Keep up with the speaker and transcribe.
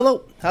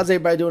Hello, how's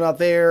everybody doing out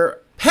there?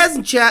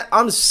 Peasant Chat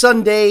on a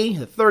Sunday,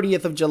 the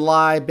 30th of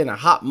July. Been a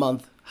hot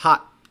month,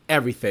 hot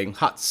everything,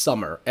 hot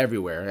summer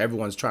everywhere.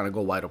 Everyone's trying to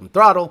go wide open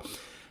throttle,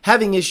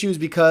 having issues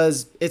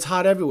because it's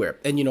hot everywhere.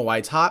 And you know why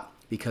it's hot?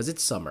 Because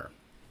it's summer.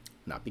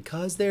 Not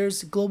because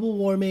there's global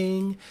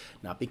warming,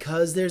 not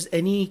because there's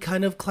any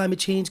kind of climate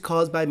change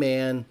caused by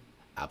man.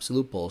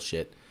 Absolute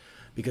bullshit.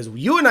 Because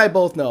you and I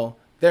both know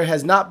there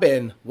has not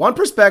been one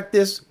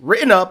prospectus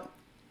written up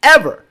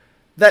ever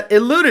that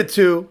alluded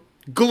to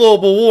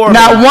global warming.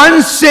 Not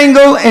one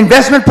single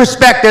investment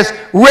prospectus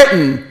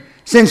written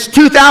since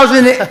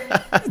 2000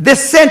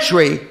 this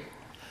century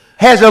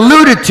has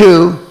alluded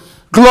to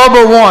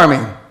global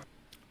warming.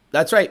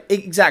 That's right,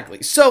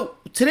 exactly. So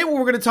today what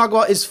we're going to talk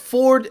about is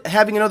Ford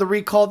having another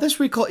recall. This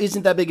recall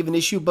isn't that big of an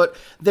issue, but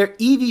their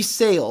EV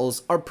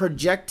sales are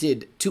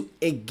projected to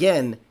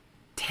again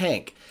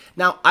tank.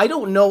 Now, I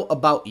don't know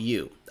about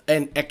you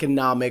and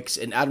economics,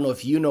 and I don't know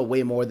if you know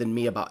way more than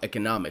me about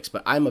economics,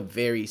 but I'm a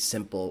very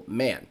simple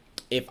man.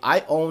 If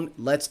I own,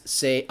 let's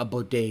say, a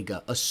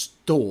bodega, a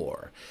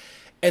store,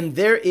 and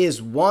there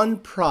is one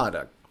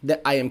product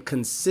that I am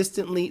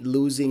consistently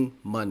losing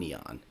money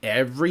on,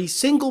 every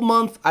single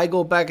month I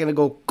go back and I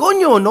go,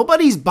 coño,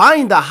 nobody's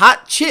buying the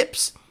hot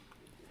chips.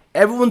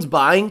 Everyone's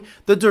buying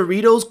the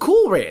Doritos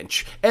Cool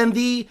Ranch and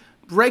the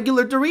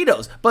regular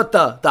Doritos, but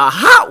the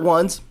hot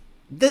ones,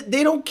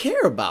 they don't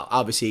care about.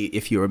 Obviously,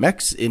 if you're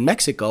in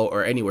Mexico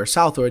or anywhere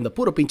south or in the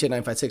puro pinche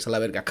 956 a la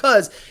verga,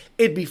 because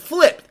it'd be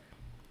flipped.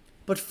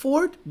 But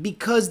Ford,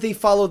 because they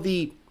follow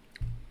the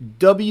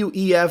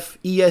WEF,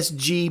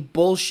 ESG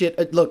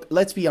bullshit. Look,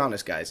 let's be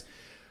honest, guys.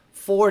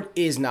 Ford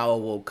is now a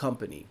woke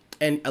company.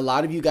 And a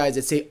lot of you guys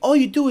that say, all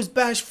you do is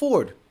bash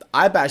Ford.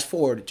 I bash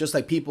Ford just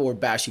like people were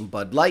bashing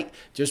Bud Light,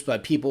 just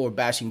like people were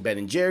bashing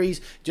Ben & Jerry's,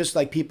 just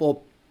like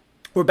people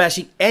were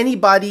bashing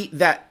anybody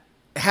that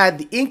had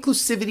the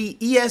inclusivity,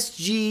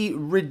 ESG,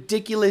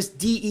 ridiculous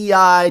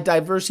DEI,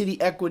 diversity,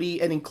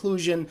 equity, and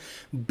inclusion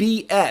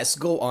BS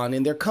go on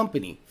in their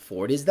company.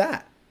 Ford is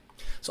that.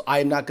 So I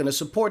am not going to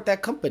support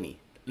that company.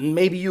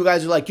 Maybe you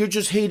guys are like, you're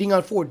just hating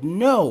on Ford.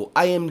 No,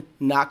 I am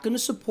not going to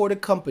support a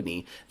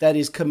company that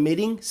is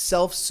committing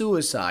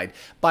self-suicide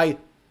by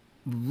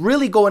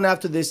really going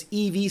after this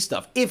EV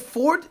stuff. If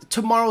Ford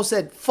tomorrow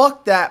said,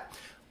 fuck that,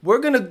 we're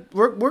going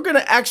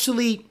to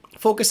actually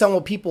focus on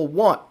what people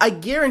want, I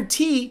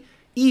guarantee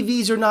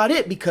EVs are not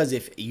it, because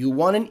if you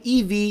want an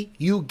EV,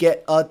 you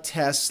get a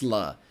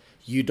Tesla.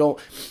 You don't.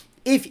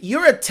 If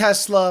you're a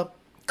Tesla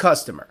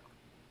customer,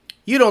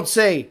 you don't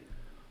say,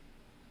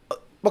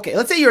 okay,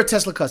 let's say you're a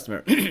Tesla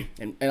customer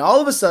and all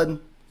of a sudden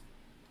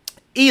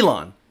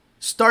Elon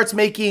starts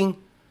making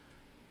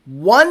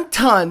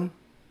 1-ton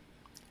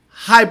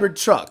hybrid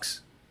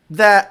trucks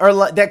that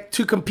are that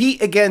to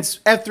compete against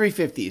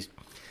F-350s.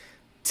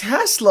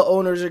 Tesla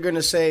owners are going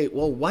to say,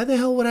 well, why the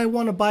hell would I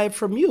want to buy it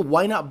from you?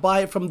 Why not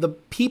buy it from the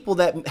people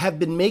that have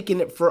been making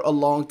it for a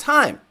long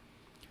time?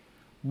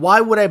 Why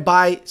would I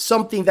buy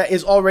something that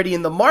is already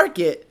in the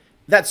market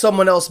that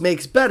someone else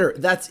makes better?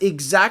 That's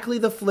exactly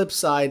the flip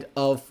side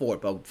of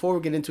Ford. But before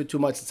we get into it too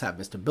much, let's have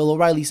Mr. Bill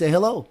O'Reilly say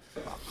hello.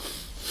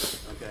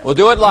 Okay. We'll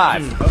do it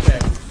live. Okay.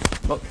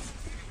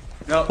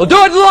 We'll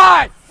do it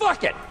live.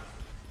 Fuck it.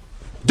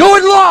 Do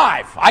it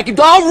live.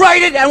 I'll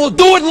write it and we'll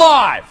do it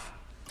live.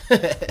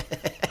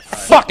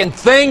 Fucking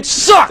thing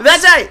sucks.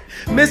 That's right.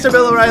 Mr.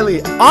 Bill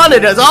O'Reilly on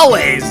it as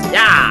always.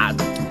 Yeah.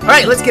 All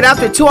right, let's get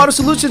after it. 2 Auto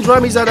Solutions.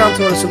 Rummy's out on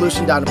 2 Auto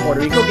Solution down in Puerto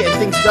Rico, getting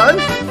things done.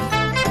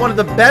 One of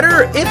the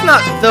better, if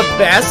not the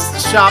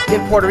best, shop in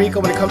Puerto Rico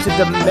when it comes to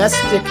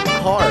domestic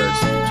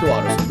cars. 2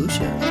 Auto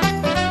Solution.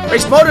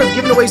 Race Motive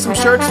giving away some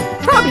shirts.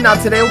 Probably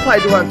not today. We'll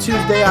probably do it on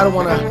Tuesday. I don't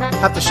want to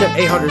have to ship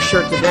 800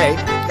 shirts today.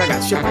 I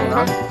got shit going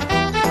on.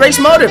 Race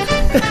Motive.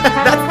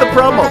 That's the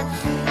promo.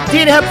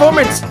 D&H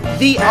Performance,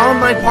 the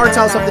online parts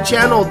house of the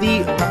channel.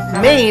 The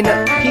main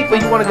people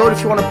you want to go to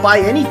if you want to buy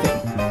anything.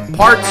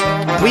 Parts,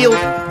 wheels,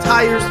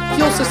 tires,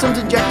 fuel systems,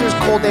 injectors,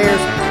 cold airs.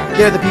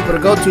 They're the people to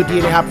go to,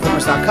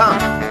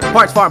 DNAHperformance.com.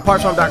 Parts Farm,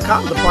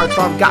 partsfarm.com. The Parts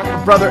Farm got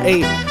my brother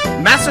a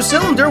master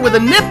cylinder with a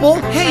nipple.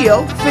 Hey,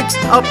 yo, fixed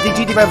up the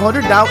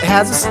GT500. Now it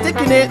has a stick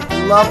in it.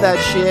 Love that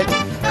shit.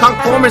 Conk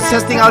Performance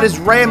testing out his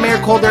Ram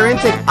Air cold air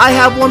intake. I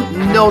have one.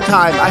 No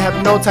time. I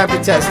have no time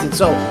to test it.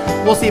 So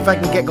we'll see if I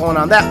can get going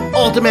on that.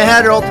 Ultimate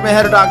Header,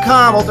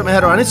 ultimateheader.com. Ultimate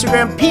Header on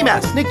Instagram.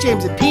 PMAS. Nick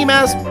James at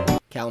PMAS.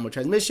 Calimer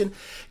Transmission,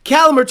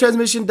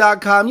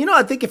 CalimerTransmission.com. You know,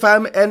 I think if I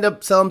end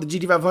up selling the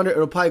GT500,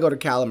 it'll probably go to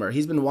Calimer.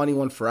 He's been wanting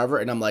one forever,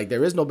 and I'm like,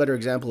 there is no better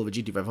example of a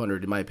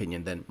GT500, in my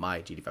opinion, than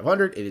my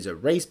GT500. It is a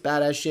race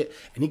badass shit,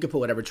 and he can put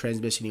whatever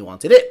transmission he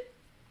wants in it.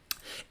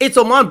 It's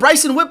Oman.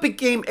 Bryson Whip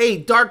became a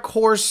Dark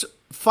Horse.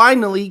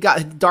 Finally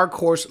got a Dark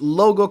Horse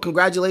logo.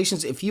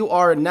 Congratulations if you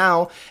are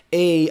now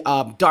a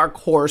Dark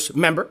Horse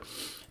member.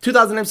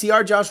 2000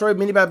 MCR, Josh Roy,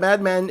 Minibad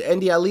Madman,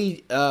 Andy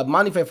Ali,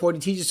 Monty 540,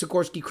 TJ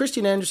Sikorsky,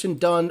 Christian Anderson,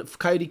 Dunn,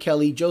 Coyote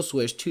Kelly, Joe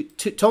Swish,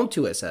 Tone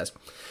 2SS,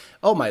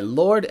 Oh my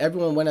lord,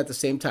 everyone went at the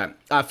same time.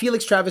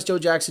 Felix, Travis, Joe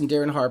Jackson,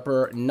 Darren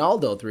Harper,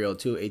 Naldo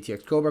 302,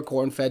 ATX Cobra,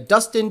 Cornfed,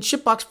 Dustin,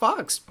 Shipbox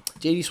Fox,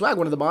 JD Swag,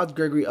 one of the mods,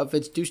 Gregory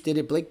Upfits, Deuce Did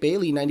It, Blake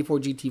Bailey,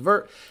 94 GT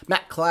Vert,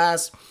 Matt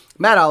Class,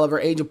 Matt Oliver,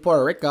 Angel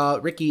Puerto Rico,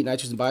 Ricky,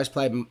 Nitrous and Bias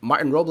Play,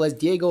 Martin Robles,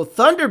 Diego,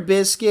 Thunder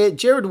Biscuit,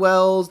 Jared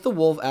Wells, The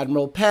Wolf,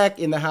 Admiral Peck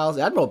in the house.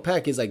 Admiral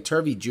Peck is like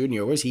Turvey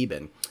Jr. Where's he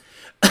been?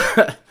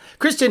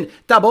 Christian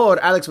Tabor,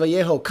 Alex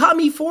Vallejo,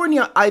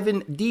 California,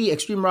 Ivan D,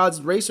 Extreme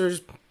Rods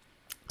Racers,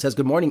 says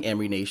good morning,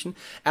 Emery Nation.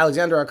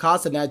 Alexander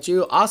Acosta, Nat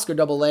Jew, Oscar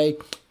AA,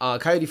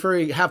 Coyote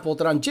Furry, Half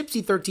Bolted on, Gypsy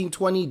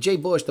 1320, Jay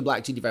Bush, the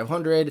Black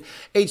GT500,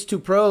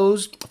 H2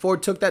 Pros.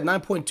 Ford took that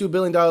 $9.2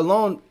 billion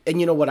loan. And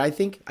you know what I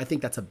think? I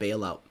think that's a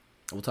bailout.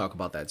 We'll talk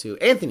about that too.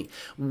 Anthony,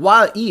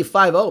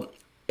 YE50,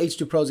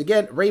 H2 Pros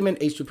again. Raymond,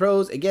 H2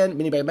 Pros again.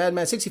 Mini by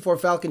Madman, 64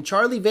 Falcon,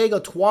 Charlie Vega,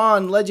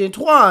 Twan, Legend.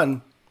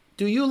 Twan,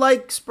 do you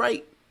like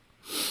Sprite?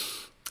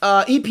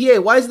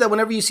 EPA, why is it that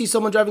whenever you see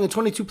someone driving a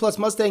 22 plus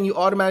Mustang, you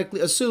automatically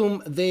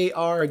assume they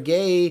are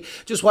gay?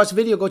 Just watch the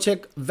video. Go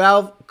check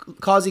valve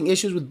causing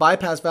issues with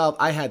bypass valve.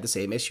 I had the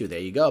same issue. There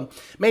you go.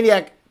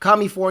 Maniac,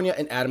 California,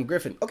 and Adam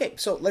Griffin. Okay,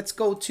 so let's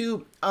go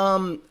to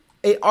an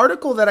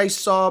article that I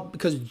saw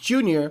because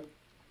Junior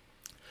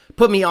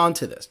put me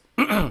onto this.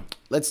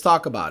 Let's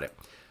talk about it.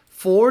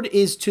 Ford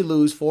is to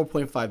lose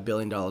 $4.5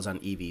 billion on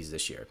EVs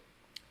this year.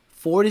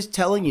 Ford is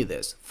telling you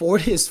this.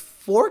 Ford is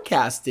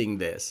forecasting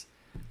this.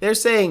 They're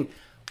saying,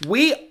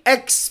 we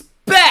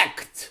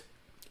expect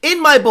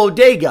in my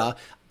bodega,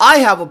 I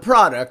have a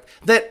product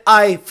that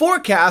I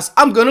forecast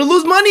I'm going to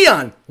lose money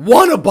on.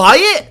 Want to buy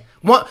it?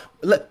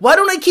 Why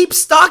don't I keep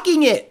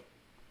stocking it?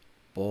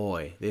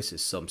 Boy, this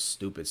is some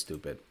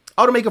stupid.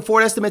 Automaker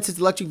Ford estimates its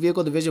electric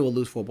vehicle division will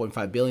lose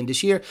 $4.5 billion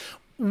this year.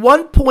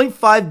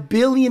 $1.5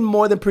 billion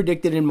more than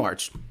predicted in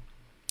March.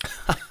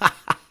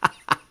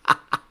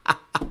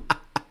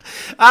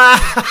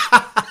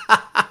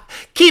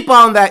 Keep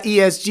on that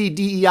ESG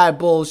DEI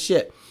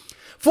bullshit.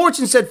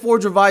 Fortune said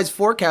Ford's revised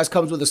forecast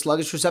comes with a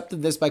sluggish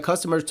receptiveness by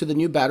customers to the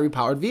new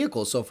battery-powered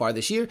vehicles. So far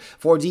this year,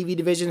 Ford's EV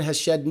division has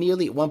shed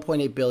nearly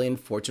 $1.8 billion,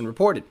 Fortune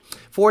reported.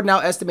 Ford now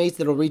estimates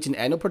that it'll reach an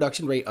annual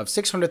production rate of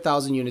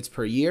 600,000 units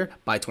per year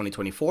by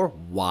 2024.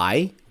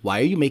 Why?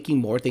 Why are you making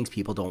more things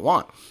people don't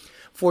want?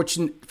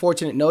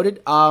 Fortunate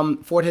noted,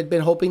 Ford had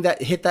been hoping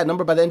that hit that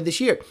number by the end of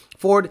this year.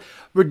 Ford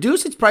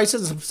reduced its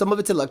prices of some of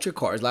its electric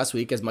cars last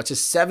week as much as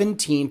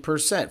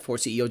 17%. Ford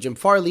CEO Jim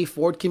Farley,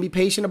 Ford can be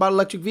patient about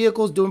electric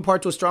vehicles due in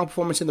part to a strong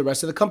performance in the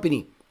rest of the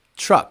company.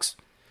 Trucks.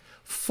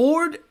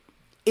 Ford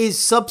is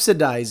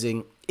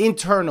subsidizing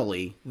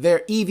internally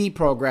their EV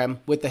program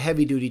with the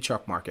heavy-duty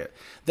truck market.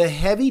 The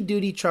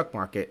heavy-duty truck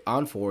market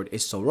on Ford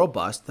is so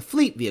robust, the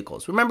fleet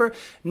vehicles. Remember,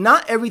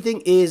 not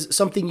everything is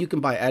something you can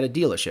buy at a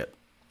dealership.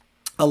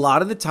 A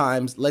lot of the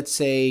times, let's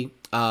say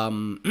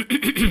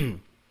Penske,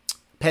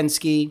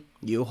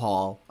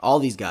 U-Haul, all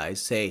these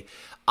guys say,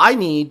 I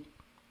need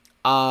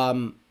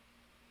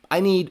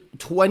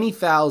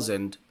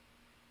 20,000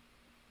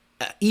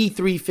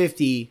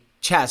 E350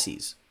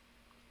 chassis,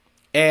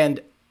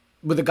 and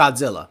with a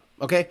Godzilla.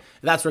 Okay,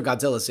 that's where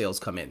Godzilla sales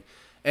come in,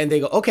 and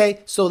they go, okay,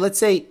 so let's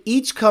say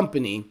each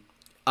company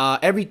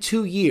every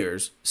 2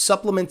 years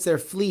supplements their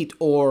fleet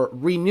or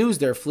renews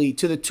their fleet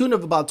to the tune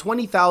of about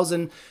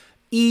 20,000.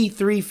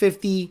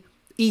 E350,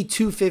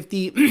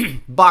 E250,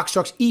 box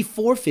trucks,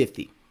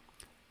 E450.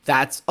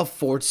 That's a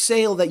Ford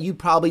sale that you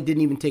probably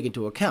didn't even take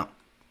into account.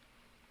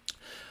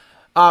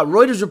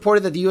 Reuters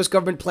reported that the U.S.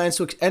 government plans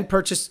to end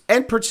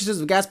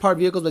purchases of gas-powered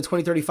vehicles by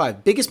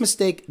 2035. Biggest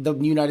mistake the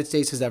United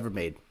States has ever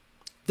made.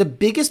 The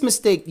biggest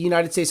mistake the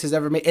United States has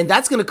ever made, and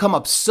that's going to come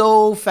up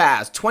so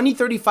fast.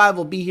 2035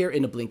 will be here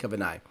in a blink of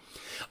an eye.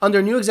 Under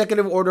a new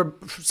executive order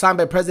signed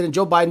by President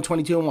Joe Biden,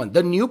 2201,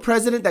 the new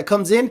president that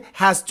comes in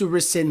has to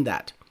rescind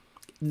that.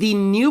 The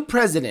new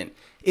president,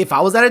 if I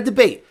was at a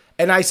debate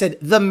and I said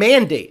the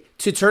mandate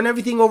to turn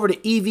everything over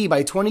to EV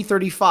by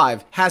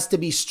 2035 has to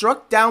be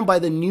struck down by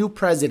the new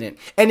president.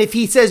 And if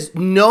he says,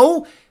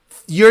 no,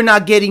 you're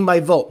not getting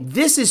my vote.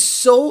 This is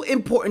so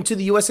important to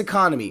the U.S.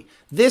 economy.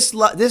 This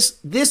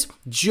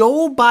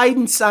Joe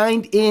Biden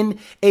signed in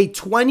a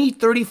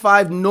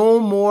 2035 no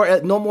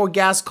more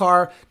gas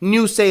car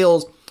new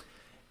sales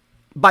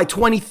by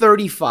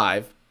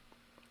 2035,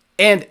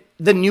 and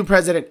the new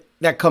president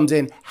that comes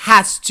in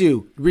has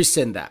to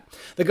rescind that.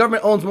 The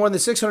government owns more than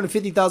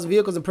 650,000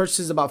 vehicles and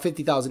purchases about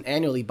 50,000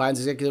 annually. Biden's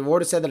executive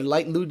order said that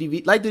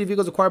light-duty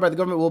vehicles acquired by the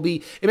government will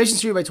be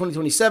emissions-free by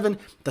 2027.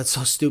 That's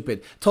so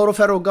stupid. Total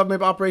federal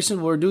government operations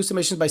will reduce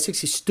emissions by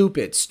 60.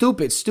 Stupid.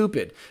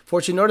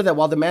 Fortune noted that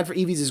while demand for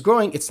EVs is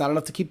growing, it's not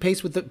enough to keep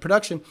pace with the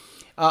production.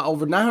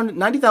 Over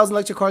 990,000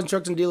 electric cars and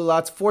trucks in dealer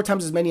lots, 4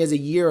 times as many as a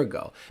year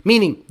ago.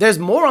 Meaning, there's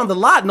more on the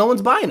lot, no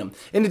one's buying them.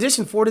 In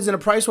addition, Ford is in a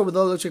price war with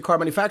other electric car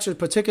manufacturers,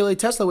 particularly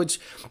Tesla, which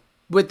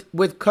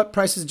with cut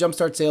prices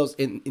jumpstart sales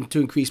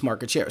to increase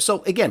market share.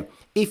 So again,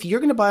 if you're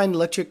going to buy an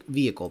electric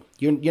vehicle,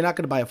 you're not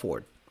going to buy a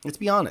Ford. Let's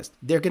be honest.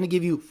 They're going to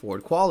give you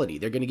Ford quality.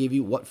 They're going to give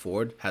you what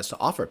Ford has to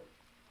offer.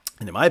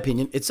 And in my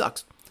opinion, it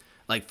sucks.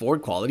 Like,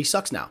 Ford quality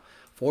sucks now.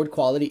 Ford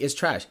quality is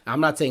trash.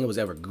 I'm not saying it was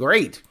ever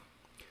great,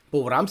 But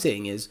what I'm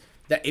saying is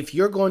that if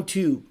you're going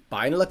to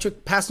buy an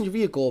electric passenger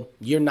vehicle,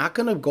 you're not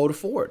going to go to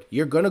Ford.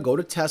 You're going to go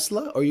to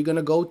Tesla, or you're going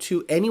to go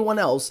to anyone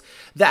else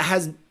that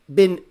has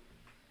been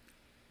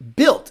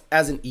built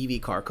as an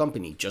EV car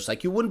company. Just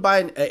like you wouldn't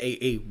buy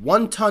a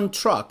 1-ton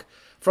truck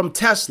from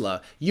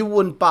Tesla, you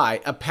wouldn't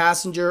buy a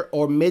passenger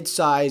or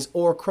midsize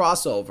or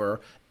crossover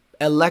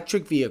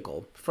electric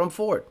vehicle from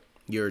Ford.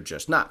 You're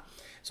just not.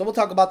 So we'll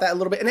talk about that a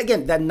little bit. And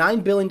again, that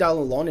 $9 billion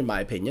loan, in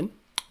my opinion,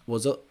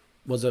 was a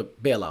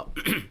bailout.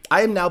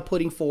 I am now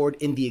putting Ford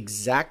in the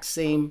exact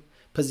same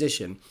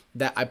position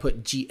that I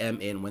put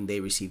GM in when they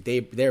received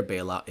their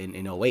bailout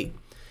in 08.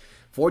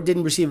 Ford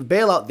didn't receive a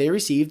bailout, they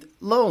received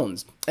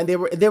loans, and they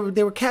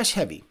were cash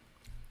heavy.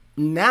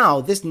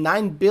 Now, this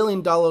 $9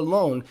 billion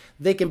loan,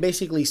 they can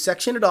basically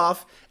section it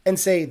off and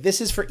say,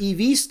 this is for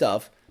EV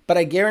stuff, but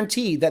I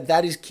guarantee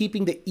that is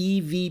keeping the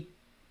EV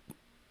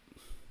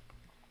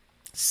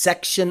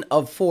section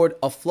of Ford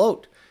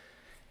afloat.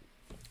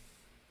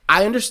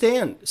 I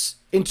understand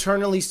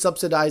internally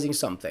subsidizing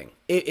something.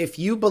 If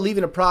you believe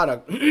in a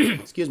product,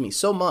 excuse me,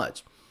 so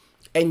much,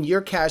 and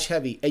you're cash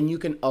heavy and you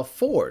can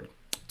afford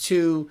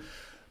to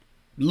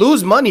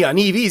lose money on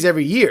EVs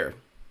every year,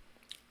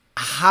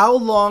 how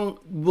long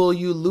will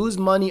you lose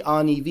money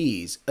on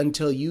EVs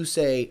until you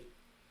say,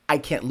 I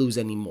can't lose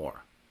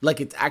anymore? Like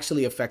it's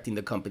actually affecting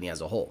the company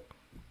as a whole.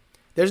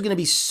 There's going to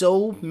be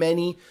so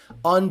many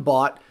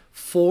unbought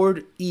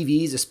Ford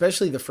EVs,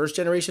 especially the first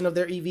generation of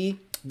their EV,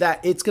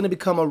 that it's going to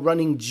become a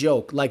running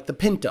joke, like the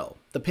Pinto.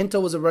 The Pinto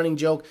was a running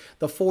joke.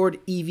 The Ford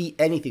EV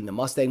anything. The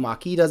Mustang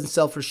Mach-E doesn't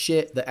sell for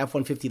shit. The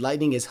F-150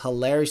 Lightning is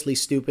hilariously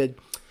stupid.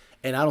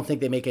 And I don't think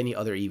they make any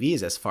other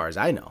EVs as far as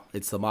I know.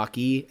 It's the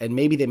Mach-E, and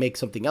maybe they make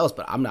something else,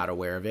 but I'm not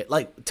aware of it.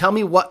 Like, tell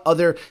me what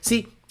other...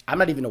 See, I'm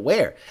not even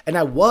aware. And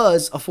I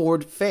was a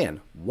Ford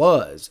fan.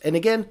 And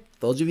again,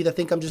 those of you that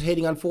think I'm just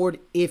hating on Ford,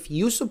 if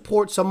you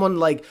support someone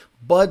like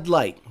Bud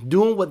Light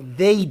doing what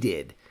they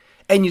did,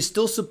 and you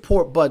still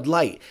support Bud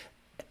Light,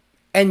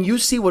 and you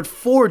see what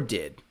Ford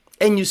did,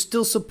 and you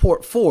still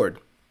support Ford,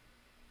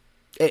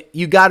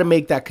 you got to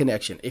make that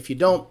connection. If you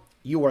don't,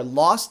 you are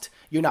lost.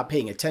 You're not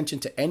paying attention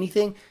to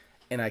anything,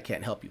 and I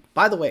can't help you.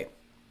 By the way,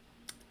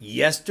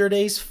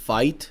 yesterday's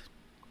fight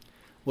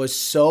was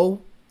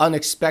so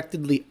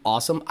unexpectedly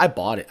awesome. I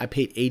bought it. I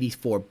paid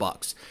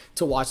 $84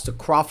 to watch the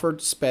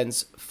Crawford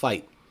Spence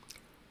fight.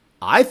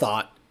 I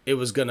thought it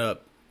was going to,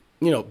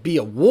 be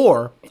a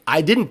war.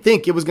 I didn't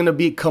think it was going to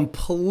be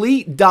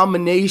complete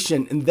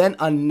domination and then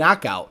a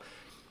knockout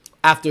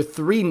after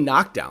 3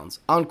 knockdowns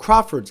on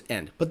Crawford's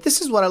end. But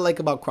this is what I like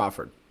about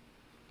Crawford.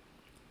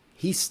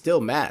 He's still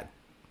mad.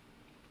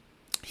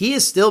 He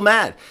is still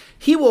mad.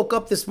 He woke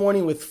up this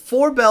morning with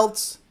 4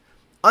 belts,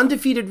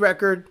 undefeated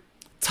record,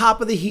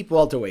 top of the heap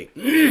welterweight.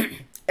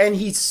 And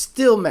he's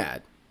still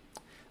mad.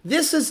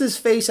 This is his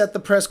face at the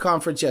press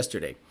conference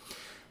yesterday.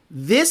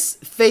 This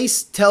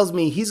face tells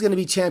me he's going to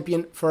be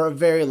champion for a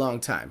very long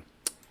time.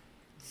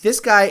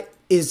 This guy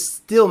is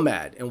still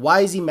mad. And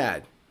why is he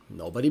mad?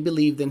 Nobody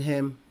believed in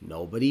him.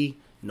 Nobody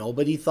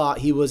thought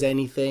he was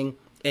anything.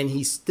 And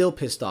he's still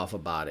pissed off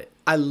about it.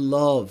 I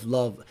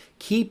love,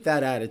 keep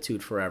that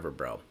attitude forever,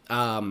 bro.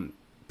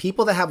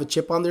 People that have a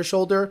chip on their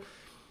shoulder,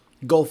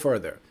 go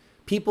further.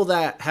 People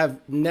that have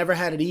never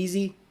had it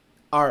easy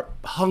are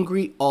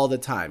hungry all the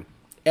time.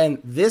 And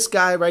this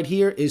guy right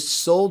here is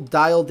so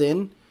dialed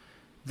in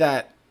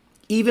that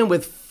even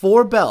with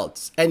 4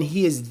 belts, and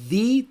he is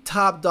the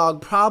top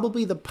dog,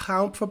 probably the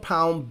pound for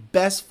pound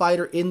best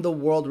fighter in the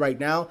world right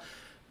now,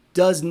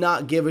 does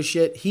not give a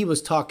shit. He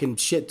was talking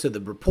shit to the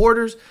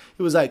reporters.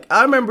 He was like,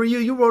 I remember you.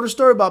 You wrote a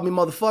story about me,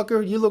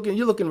 motherfucker. You're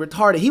looking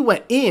retarded. He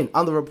went in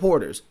on the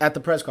reporters at the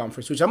press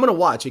conference, which I'm going to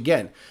watch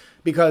again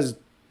because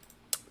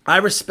I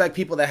respect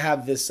people that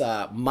have this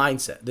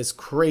mindset, this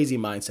crazy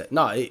mindset.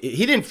 No,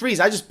 he didn't freeze.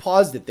 I just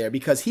paused it there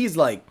because he's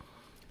like,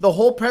 the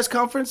whole press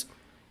conference,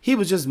 he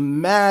was just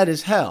mad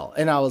as hell.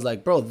 And I was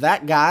like, bro,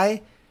 that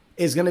guy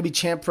is going to be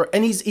champ for,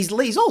 and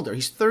he's older.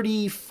 He's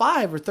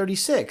 35 or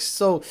 36.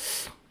 So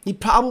he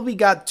probably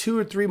got 2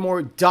 or 3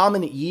 more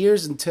dominant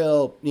years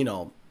until,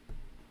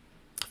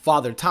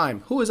 Father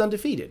Time, who is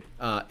undefeated,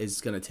 is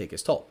going to take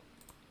his toll.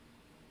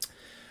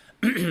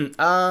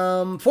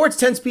 Ford's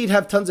 10-speed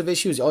have tons of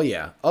issues. Oh,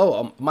 yeah.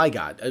 Oh, my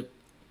God.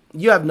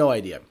 You have no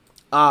idea.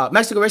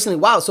 Mexico Racing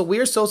League. Wow, so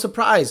we're so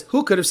surprised.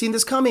 Who could have seen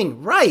this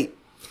coming? Right.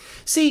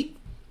 See,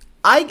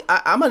 I'm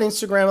on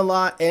Instagram a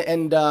lot,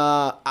 and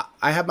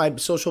I have my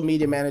social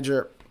media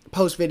manager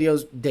post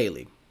videos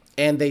daily.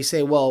 And they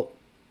say, well,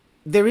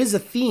 there is a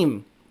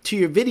theme to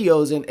your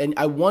videos, and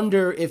I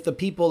wonder if the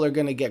people are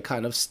going to get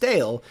kind of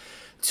stale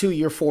to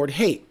your Ford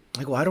hate.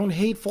 I go, I don't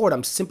hate Ford.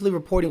 I'm simply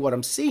reporting what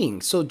I'm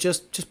seeing. So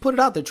just put it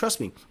out there. Trust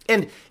me.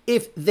 And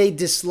if they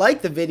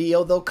dislike the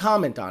video, they'll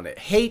comment on it.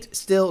 Hate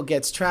still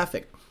gets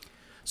traffic.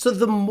 So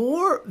the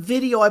more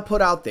video I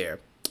put out there,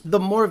 the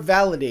more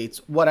validates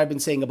what I've been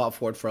saying about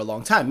Ford for a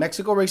long time.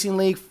 Mexico Racing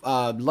League,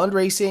 Lund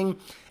Racing,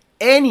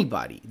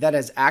 anybody that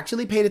has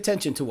actually paid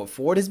attention to what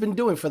Ford has been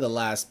doing for the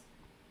last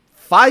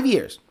 5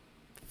 years.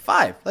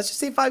 Let's just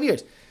say 5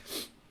 years.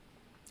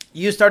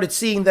 you started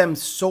seeing them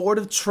sort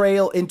of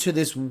trail into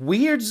this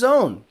weird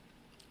zone.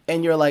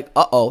 And you're like,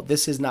 uh-oh,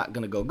 this is not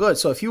going to go good.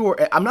 So if you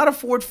were, I'm not a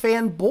Ford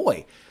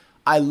fanboy.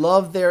 I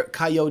love their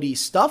Coyote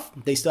stuff.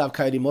 They still have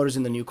Coyote motors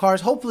in the new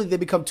cars. Hopefully they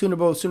become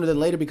tunable sooner than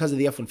later because of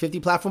the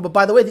F-150 platform. But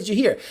by the way, did you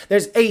hear?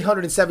 There's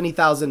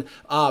 870,000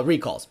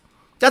 recalls.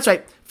 That's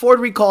right. Ford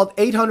recalled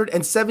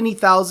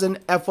 870,000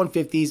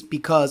 F-150s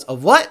because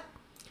of what?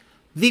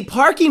 The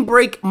parking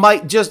brake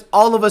might just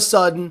all of a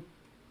sudden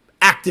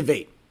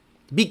activate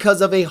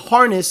because of a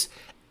harness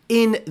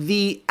in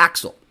the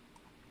axle.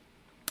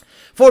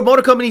 Ford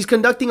Motor Company is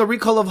conducting a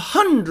recall of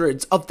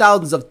hundreds of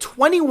thousands of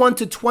 21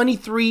 to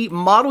 23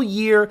 model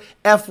year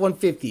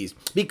F-150s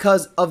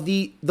because of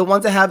the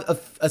ones that have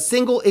a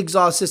single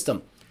exhaust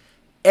system.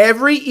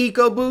 Every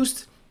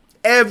EcoBoost,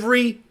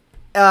 every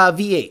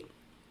V8,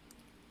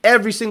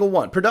 every single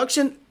one.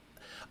 Production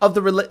of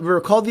the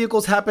recalled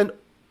vehicles happened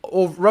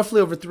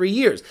roughly over 3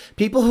 years.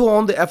 People who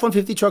own the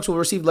F-150 trucks will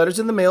receive letters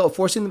in the mail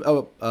informing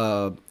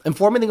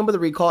them of the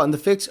recall and the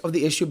fix of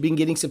the issue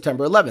beginning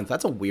September 11th.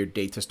 That's a weird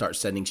date to start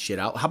sending shit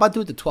out. How about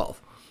do it the 12th?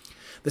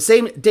 The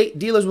same date,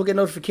 dealers will get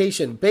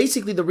notification.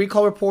 Basically, the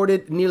recall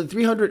reported nearly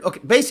 300. Okay,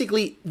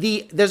 basically,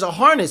 there's a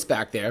harness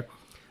back there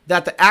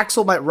that the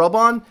axle might rub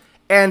on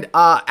and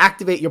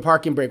activate your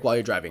parking brake while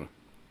you're driving.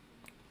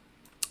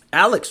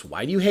 Alex,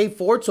 why do you hate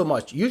Ford so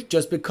much? You've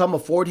just become a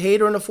Ford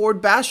hater and a Ford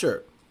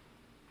basher.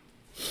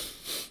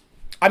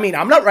 I mean,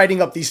 I'm not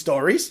writing up these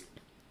stories.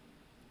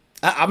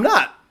 I'm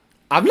not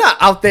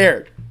out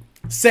there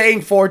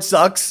saying Ford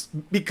sucks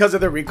because of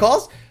the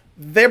recalls.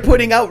 They're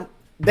putting out,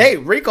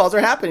 recalls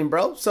are happening,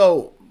 bro.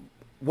 So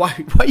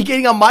why are you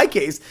getting on my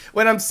case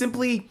when I'm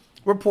simply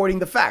reporting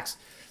the facts?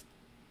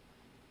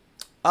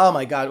 Oh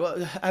my God.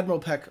 Well, Admiral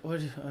Peck,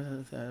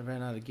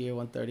 ran out of gear,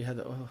 130.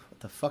 What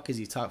the fuck is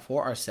he talking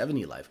for?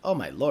 R70 life. Oh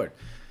my Lord.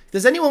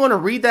 Does anyone want to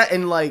read that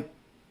and like,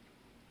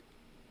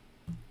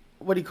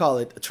 what do you call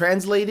it?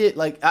 Translate it?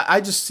 Like,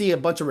 I just see a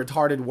bunch of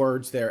retarded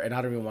words there, and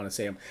I don't even want to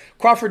say them.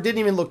 Crawford didn't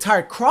even look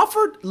tired.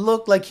 Crawford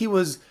looked like he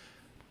was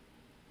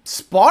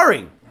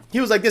sparring. He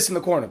was like this in the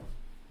corner.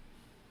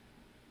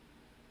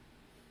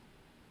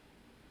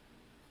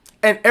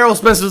 And Errol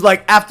Spence was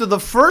like, after the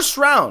first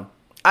round,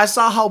 I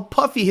saw how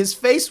puffy his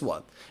face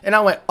was. And I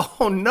went,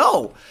 oh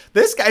no,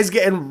 this guy's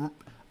getting...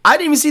 I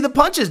didn't even see the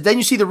punches. Then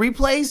you see the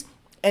replays,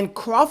 and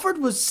Crawford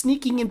was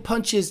sneaking in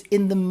punches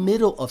in the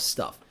middle of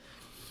stuff.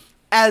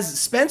 As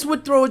Spence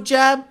would throw a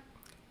jab,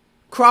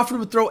 Crawford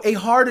would throw a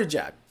harder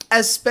jab.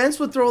 As Spence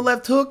would throw a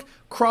left hook,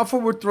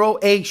 Crawford would throw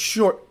a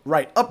short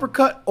right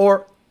uppercut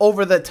or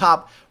over the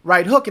top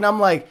right hook. And I'm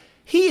like,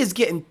 he is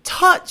getting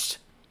touched.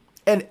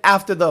 And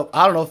after the,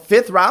 I don't know,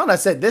 5th round, I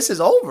said, this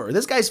is over.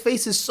 This guy's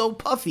face is so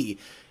puffy.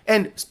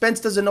 And Spence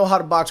doesn't know how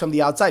to box from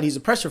the outside. He's a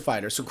pressure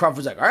fighter. So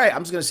Crawford's like, all right,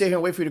 I'm just going to sit here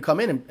and wait for you to come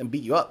in and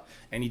beat you up.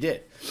 And he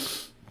did.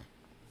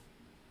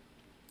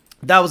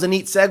 That was a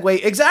neat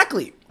segue.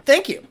 Exactly.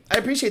 Thank you. I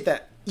appreciate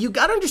that. You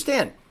got to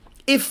understand,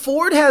 if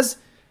Ford has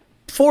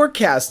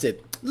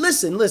forecasted,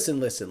 listen.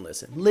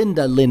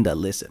 Linda,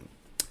 listen.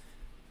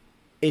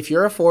 If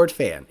you're a Ford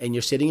fan and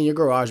you're sitting in your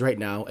garage right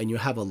now and you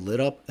have a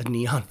lit up a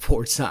neon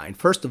Ford sign,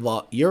 first of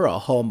all, you're a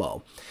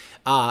homo.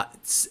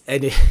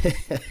 And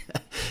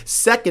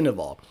second of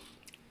all,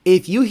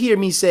 if you hear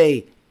me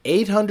say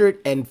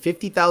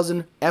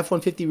 850,000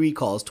 F-150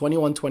 recalls,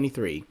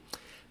 21-23,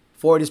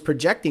 Ford is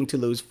projecting to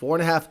lose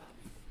 4.5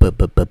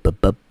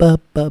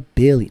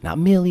 billion, not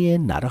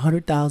million, not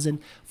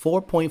 100,000,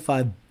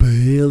 $4.5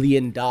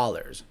 billion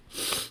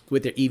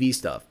with their EV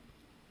stuff.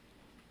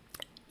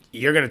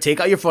 You're going to take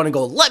out your phone and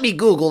go, let me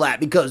Google that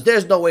because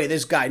there's no way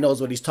this guy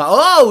knows what he's talking.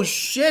 Oh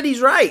shit,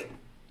 he's right.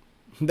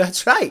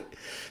 That's right.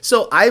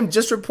 So I'm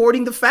just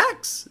reporting the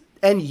facts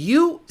and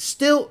you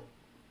still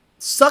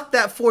suck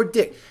that Ford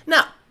dick.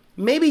 Now,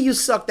 maybe you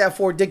suck that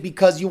Ford dick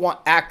because you want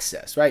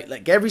access, right?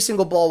 Like every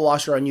single ball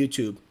washer on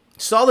YouTube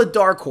saw the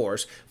Dark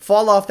Horse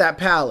fall off that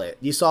pallet.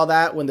 You saw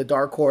that when the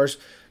Dark Horse,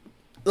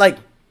 like,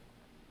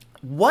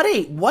 what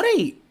do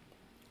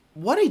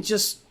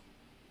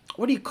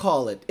you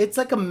call it? It's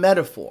like a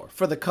metaphor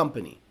for the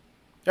company,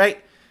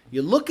 right?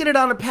 You look at it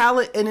on a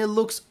pallet and it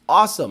looks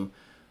awesome,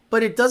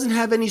 but it doesn't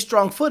have any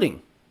strong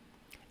footing.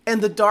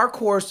 And the Dark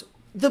Horse,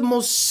 the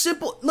most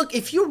simple, look,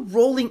 if you're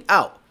rolling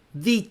out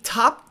the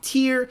top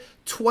tier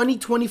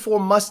 2024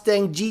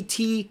 Mustang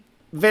GT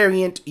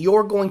variant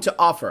you're going to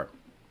offer,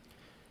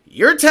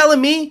 you're telling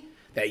me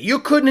that you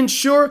couldn't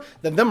ensure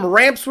that them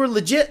ramps were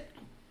legit?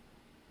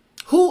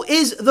 Who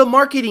is the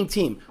marketing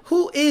team?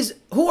 Who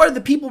are the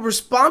people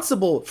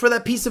responsible for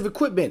that piece of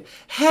equipment?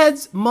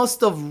 Heads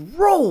must have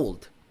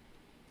rolled.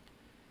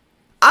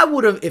 I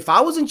would have, if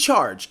I was in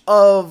charge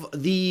of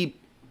the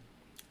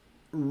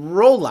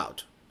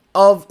rollout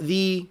of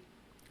the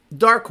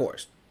Dark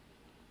Horse.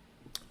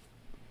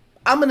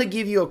 I'm going to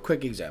give you a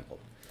quick example.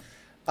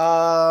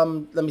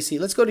 Let me see.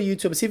 Let's go to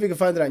YouTube and see if we can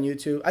find it on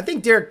YouTube. I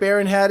think Derek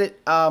Barron had it,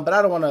 but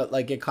I don't want to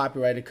like get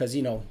copyrighted because,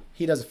 you know,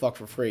 he doesn't fuck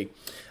for free.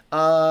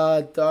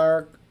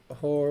 Dark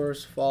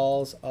Horse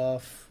falls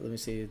off. Let me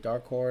see.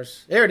 Dark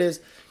Horse. There it is.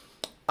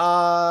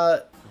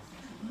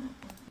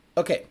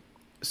 Okay.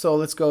 So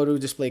let's go to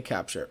display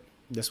capture.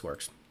 This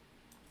works.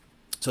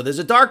 So there's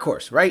a dark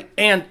horse, right?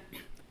 And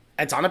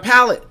it's on a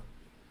pallet.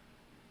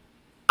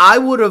 I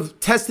would have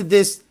tested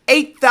this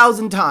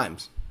 8,000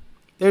 times.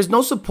 There's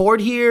no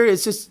support here.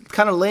 It's just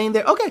kind of laying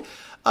there. Okay.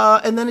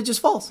 And then it just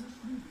falls.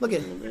 Look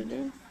at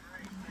it.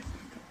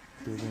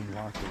 They didn't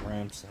lock the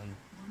ramps in.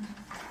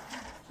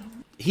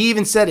 He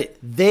even said it.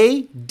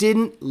 They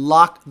didn't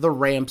lock the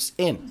ramps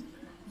in.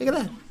 Look at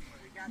that.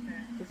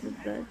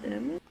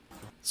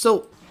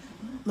 So,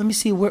 let me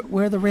see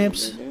where are the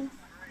ramps. They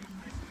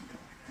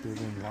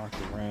didn't lock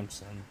the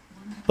ramps in.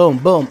 Boom,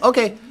 boom.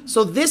 Okay,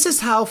 so this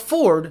is how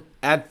Ford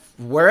at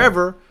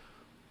wherever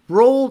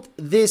rolled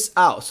this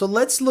out. So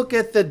let's look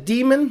at the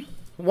Demon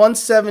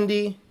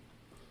 170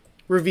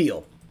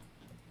 reveal.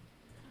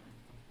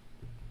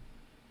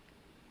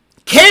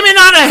 Came in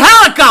on a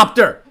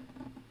helicopter.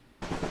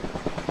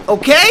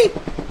 Okay?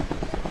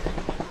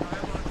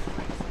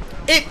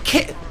 It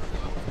can't.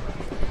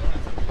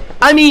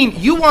 I mean,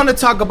 you want to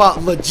talk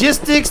about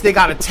logistics, they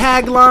got a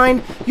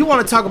tagline. You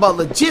want to talk about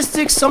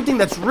logistics, something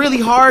that's really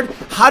hard.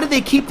 How did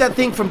they keep that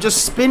thing from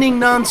just spinning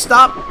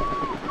nonstop?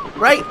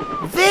 Right?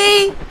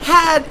 They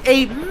had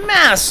a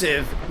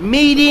massive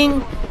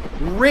meeting,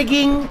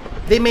 rigging.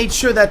 They made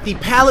sure that the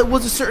pallet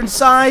was a certain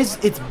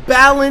size, it's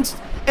balanced,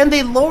 and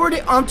they lowered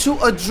it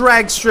onto a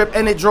drag strip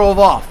and it drove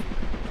off.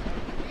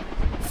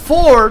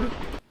 Ford,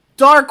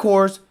 Dark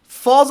Horse,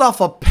 falls off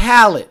a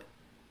pallet.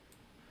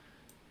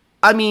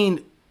 I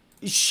mean,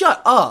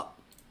 shut up.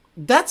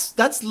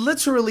 That's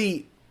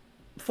literally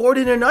Ford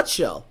in a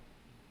nutshell.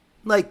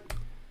 Like,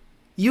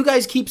 you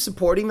guys keep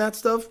supporting that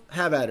stuff.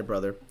 Have at it,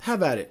 brother.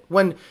 Have at it.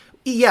 When,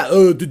 yeah,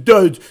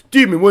 the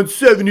Demon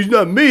 170 is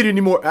not made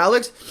anymore,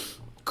 Alex.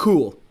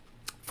 Cool.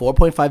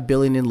 4.5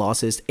 billion in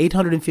losses,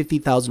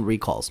 850,000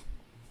 recalls.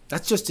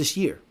 That's just this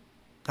year.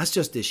 That's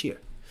just this year.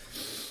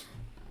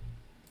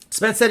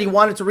 Spence said he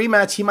wanted to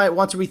rematch. He might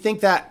want to rethink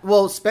that.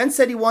 Well, Spence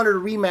said he wanted a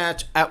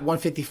rematch at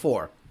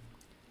 154.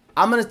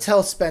 I'm going to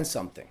tell Spence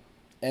something.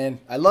 And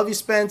I love you,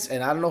 Spence,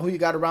 and I don't know who you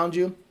got around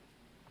you.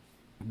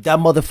 That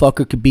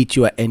motherfucker could beat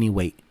you at any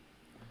weight.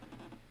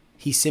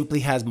 He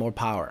simply has more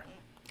power.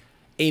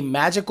 A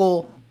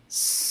magical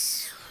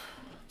 7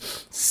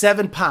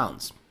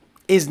 pounds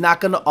is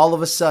not going to all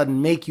of a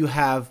sudden make you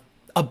have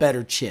a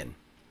better chin.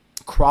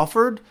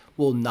 Crawford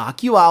will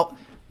knock you out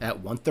at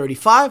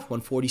 135,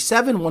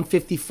 147,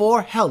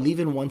 154, hell,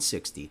 even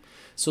 160.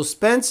 So,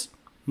 Spence,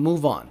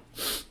 move on.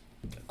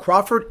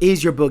 Crawford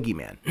is your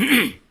boogeyman.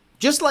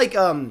 Just like,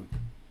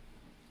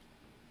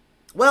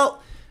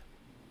 well,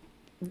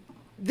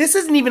 this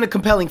isn't even a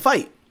compelling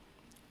fight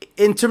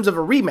in terms of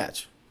a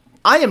rematch.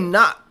 I'm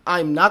not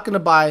going to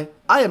buy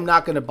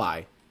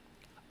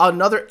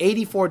another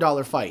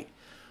 $84 fight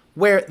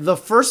where the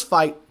first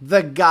fight,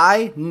 the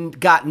guy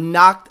got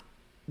knocked,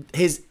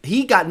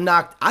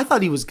 I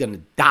thought he was going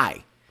to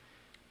die.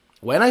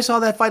 When I saw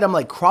that fight, I'm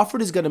like,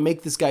 Crawford is going to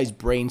make this guy's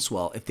brain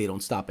swell if they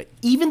don't stop it.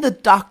 Even the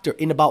doctor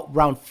in about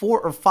round 4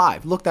 or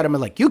 5 looked at him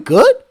and like, you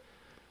good?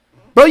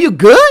 Bro, you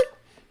good?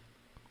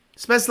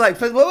 Spence like,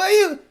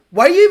 why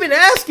are you even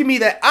asking me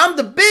that? I'm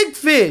the big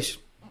fish.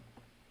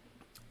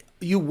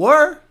 You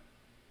were.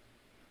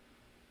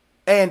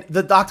 And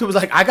the doctor was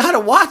like, I got to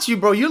watch you,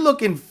 bro. You're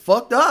looking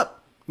fucked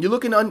up. You're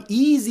looking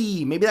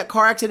uneasy. Maybe that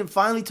car accident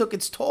finally took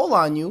its toll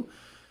on you.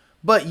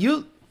 But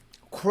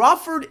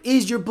Crawford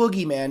is your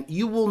boogeyman.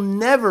 You will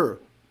never,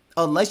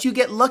 unless you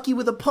get lucky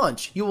with a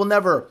punch, you will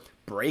never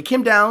break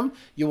him down.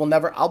 You will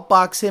never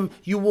outbox him.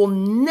 You will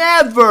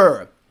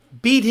never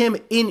beat him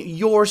in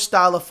your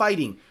style of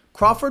fighting.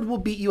 Crawford will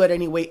beat you at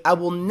any weight. I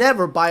will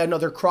never buy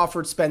another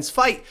Crawford-Spence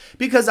fight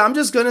because I'm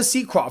just going to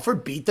see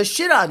Crawford beat the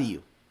shit out of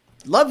you.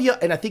 Love you,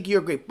 and I think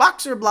you're a great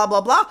boxer, blah,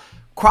 blah, blah.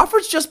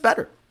 Crawford's just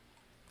better.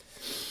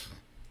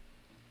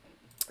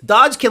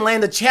 Dodge can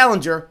land a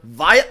Challenger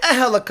via a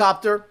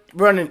helicopter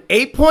running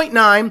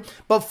 8.9,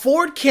 but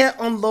Ford can't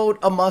unload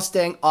a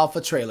Mustang off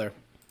a trailer.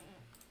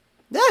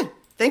 Yeah,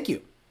 thank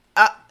you.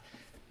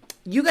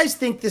 You guys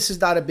think this is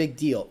not a big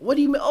deal. What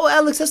do you mean? Oh,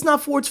 Alex, that's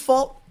not Ford's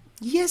fault.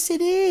 Yes, it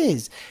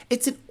is.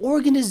 It's an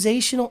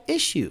organizational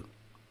issue.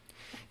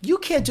 You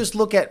can't just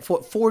look at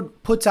what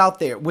Ford puts out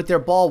there with their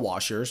ball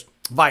washers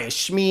via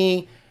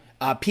Shmee,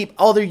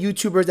 other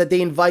YouTubers that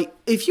they invite.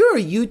 If you're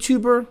a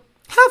YouTuber,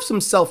 have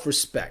some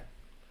self-respect.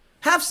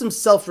 Have some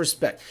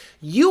self-respect.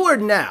 You are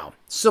now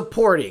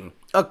supporting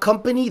a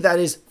company that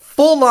is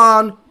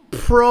full-on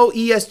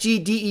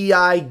pro-ESG,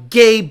 DEI,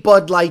 gay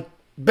Bud Light,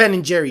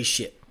 Ben & Jerry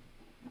shit.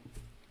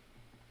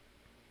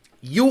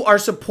 You are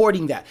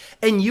supporting that.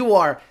 And you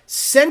are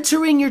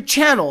centering your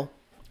channel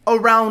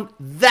around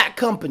that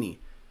company.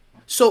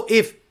 So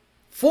if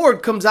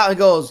Ford comes out and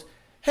goes,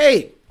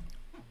 hey,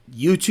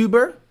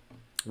 YouTuber,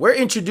 we're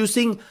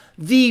introducing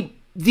the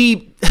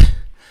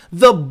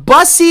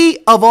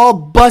bussy of all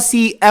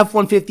bussy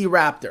F-150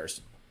 Raptors.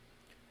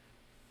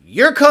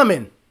 You're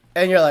coming.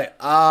 And you're like,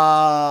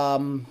 I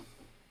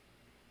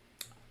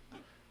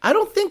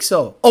don't think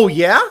so. Oh,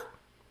 yeah?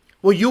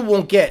 Well, you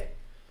won't get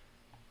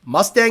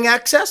Mustang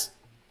access.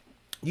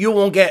 You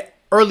won't get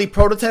early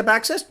prototype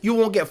access. You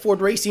won't get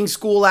Ford Racing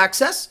School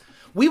access.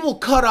 We will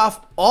cut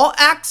off all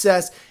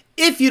access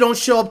if you don't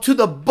show up to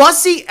the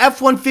Bussy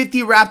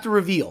F-150 Raptor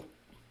reveal.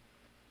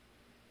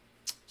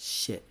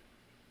 Shit.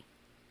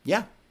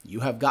 Yeah,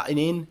 you have gotten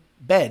in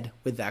bed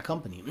with that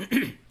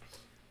company.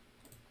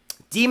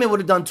 Demon would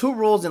have done 2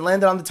 rolls and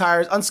landed on the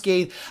tires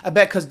unscathed. I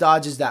bet because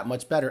Dodge is that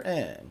much better.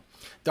 And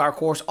Dark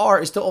Horse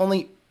R is still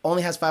only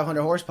has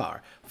 500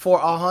 horsepower for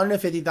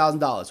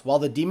 $150,000, while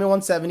the Demon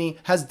 170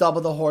 has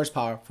double the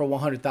horsepower for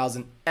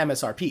 $100,000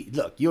 MSRP.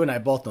 Look, you and I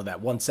both know that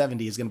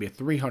 170 is going to be a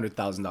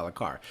 $300,000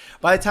 car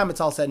by the time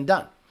it's all said and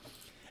done.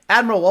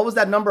 Admiral, what was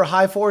that number?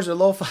 High 4s or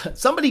low 5s?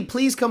 Somebody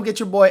please come get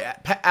your boy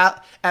at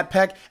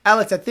Peck.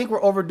 Alex, I think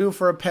we're overdue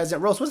for a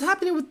peasant roast. What's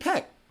happening with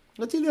Peck?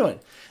 What's he doing?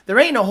 There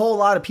ain't a whole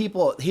lot of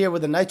people here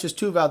with a nitrous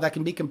 2 valve that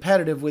can be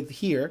competitive with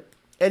here.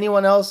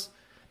 Anyone else?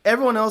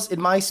 Everyone else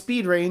in my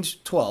speed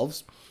range,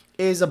 12s,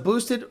 is a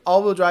boosted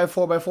all-wheel drive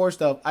 4x4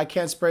 stuff. I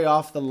can't spray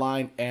off the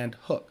line and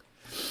hook.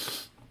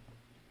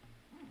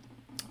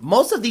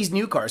 Most of these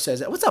new cars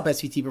says, what's up,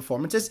 SVT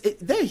Performance?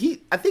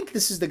 I think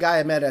this is the guy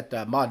I met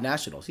at Mod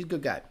Nationals. He's a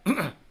good guy.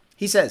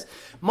 He says,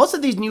 most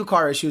of these new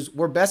car issues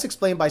were best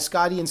explained by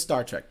Scotty in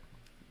Star Trek.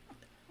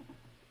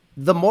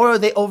 The more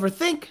they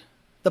overthink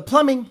the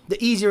plumbing,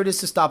 the easier it is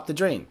to stop the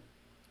drain.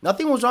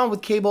 Nothing was wrong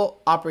with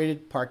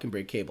cable-operated park and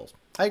brake cables.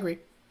 I agree.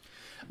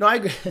 No, I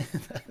agree.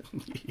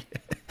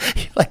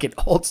 You're like an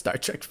old Star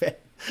Trek fan.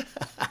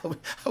 I would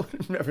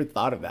have never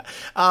thought of that.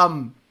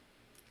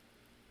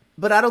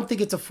 But I don't think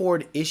it's a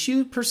Ford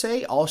issue per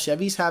se. All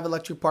Chevys have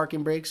electric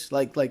parking brakes,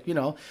 like you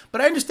know.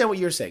 But I understand what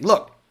you're saying.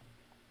 Look,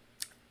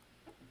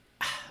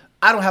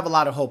 I don't have a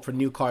lot of hope for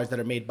new cars that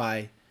are made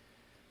by,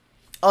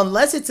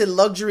 unless it's a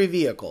luxury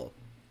vehicle.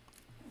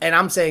 And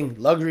I'm saying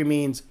luxury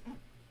means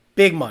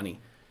big money.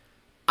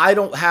 I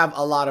don't have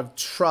a lot of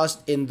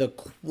trust in the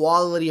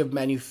quality of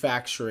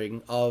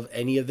manufacturing of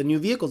any of the new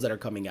vehicles that are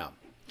coming out.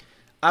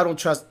 I don't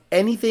trust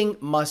anything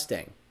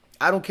Mustang.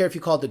 I don't care if you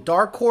call it the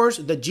Dark Horse,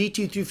 the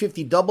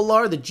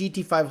GT350RR, the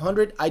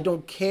GT500. I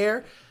don't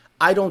care.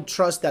 I don't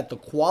trust that the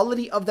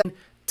quality of that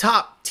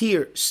top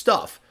tier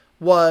stuff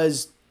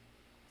was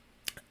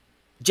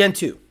Gen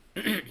 2.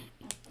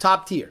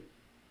 Top tier.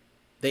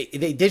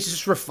 They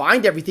just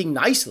refined everything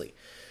nicely.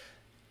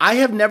 I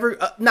have never,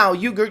 now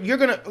you're going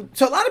to,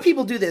 so a lot of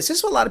people do this. This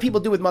is what a lot of people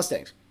do with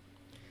Mustangs.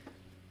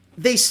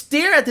 They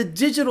stare at the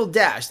digital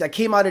dash that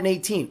came out in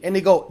 18 and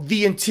they go,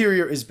 the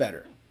interior is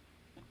better.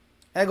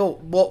 And I go,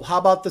 well, how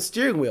about the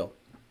steering wheel?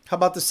 How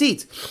about the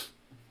seats?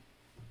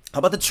 How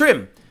about the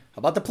trim? How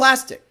about the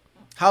plastic?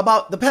 How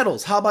about the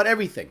pedals? How about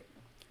everything?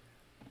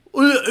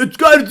 It's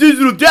got a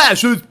digital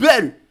dash, so it's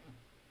better.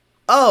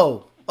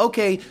 Oh,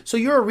 okay. So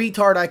you're a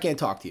retard. I can't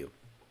talk to you.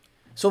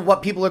 So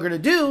what people are going to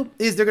do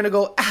is they're going to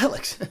go,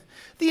 Alex,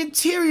 the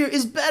interior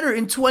is better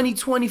in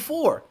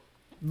 2024.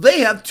 They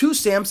have 2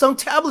 Samsung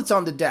tablets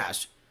on the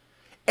dash.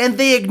 And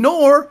they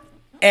ignore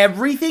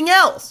everything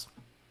else.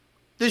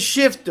 The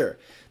shifter,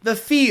 the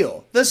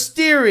feel, the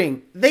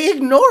steering. They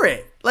ignore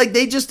it. Like,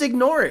 they just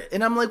ignore it.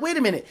 And I'm like, wait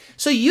a minute.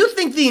 So you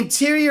think the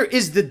interior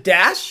is the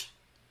dash?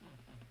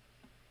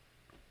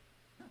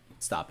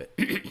 Stop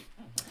it.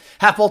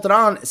 Half Bolted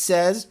On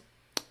says,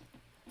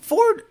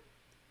 Ford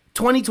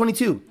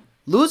 2022.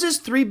 Loses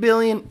 $3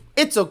 billion,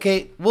 it's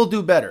okay, we'll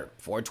do better.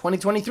 Ford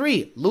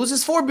 2023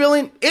 loses $4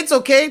 billion, it's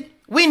okay,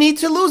 we need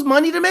to lose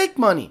money to make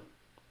money.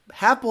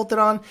 Half Bolted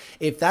On,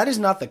 if that is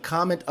not the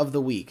comment of the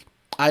week,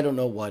 I don't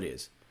know what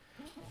is.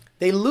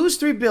 They lose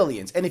 $3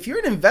 billion, and if you're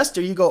an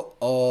investor, you go,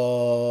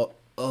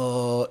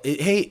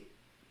 hey,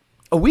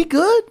 are we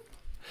good?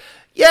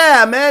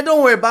 Yeah, man,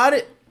 don't worry about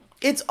it.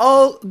 It's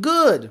all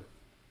good.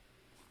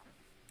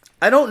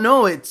 I don't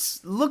know,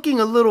 it's looking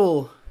a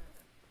little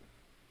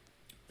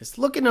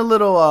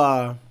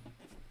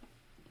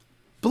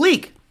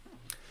bleak.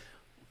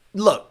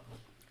 Look,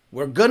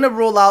 we're going to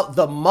roll out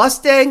the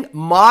Mustang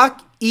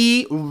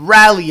Mach-E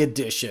Rally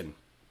Edition.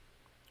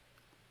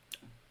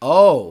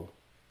 Oh,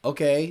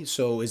 okay.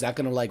 So is that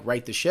going to like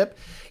right the ship?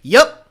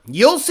 Yep.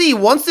 You'll see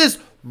once this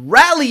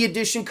Rally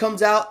Edition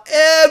comes out,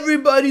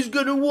 everybody's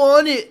going to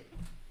want it.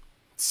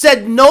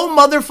 Said no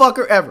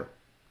motherfucker ever.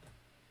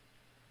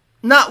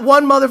 Not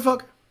one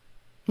motherfucker.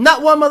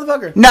 Not one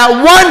motherfucker.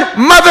 Not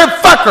one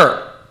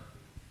motherfucker.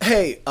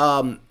 Hey,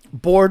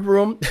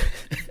 boardroom,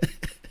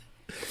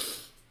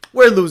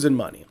 we're losing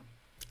money.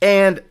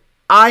 And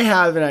I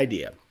have an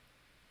idea.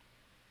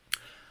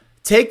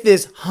 Take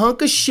this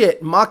hunk of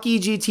shit Mach-E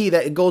GT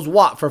that it goes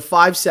watt for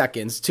 5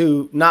 seconds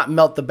to not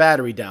melt the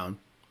battery down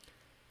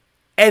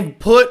and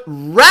put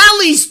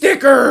rally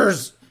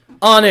stickers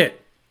on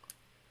it.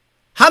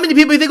 How many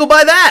people do you think will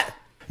buy that?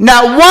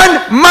 Not one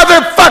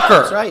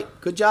motherfucker. That's right.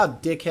 Good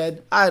job,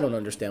 dickhead. I don't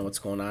understand what's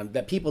going on.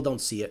 That people don't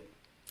see it.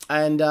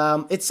 And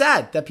it's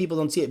sad that people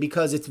don't see it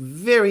because it's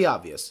very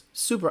obvious.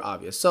 Super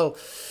obvious. So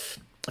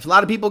if a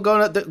lot of people go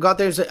out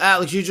there and say,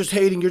 Alex, you're just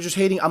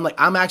hating. I'm like,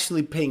 I'm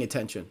actually paying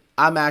attention.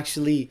 I'm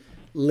actually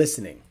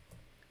listening.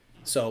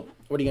 So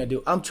what are you going to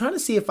do? I'm trying to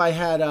see if I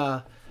had,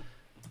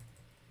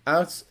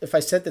 if I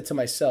sent it to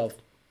myself.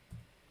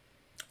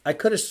 I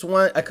could have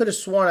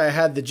sworn I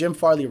had the Jim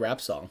Farley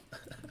rap song.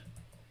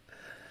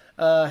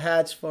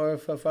 Hatch for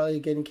Farley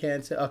getting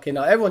cancer. Okay,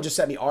 now everyone just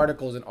sent me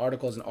articles and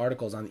articles and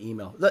articles on the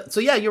email. So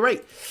yeah, you're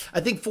right. I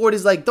think Ford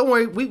is like, don't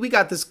worry, we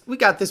got this. We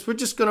got this. We're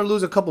just gonna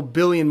lose a couple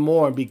billion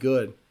more and be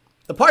good.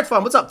 The Parts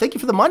Farm, what's up? Thank you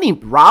for the money,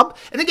 Rob.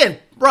 And again,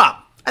 Rob,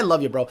 I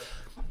love you, bro.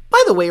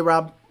 By the way,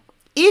 Rob,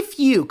 if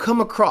you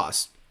come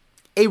across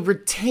a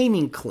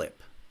retaining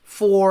clip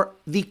for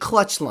the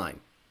clutch line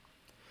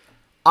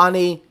on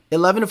a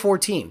 11 to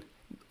 14,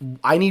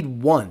 I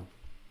need one.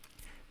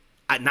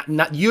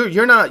 You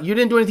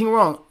didn't do anything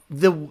wrong.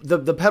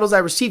 The pedals I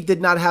received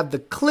did not have the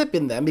clip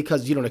in them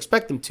because you don't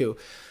expect them to.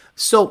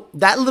 So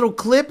that little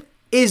clip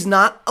is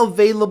not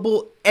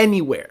available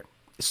anywhere.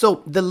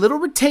 So the little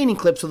retaining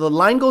clip, so the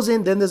line goes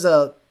in, then there's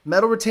a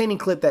metal retaining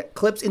clip that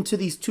clips into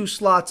these two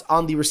slots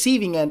on the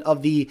receiving end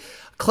of the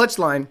clutch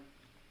line.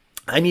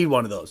 I need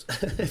one of those.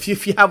 If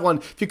you have one,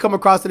 if you come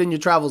across it in your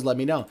travels, let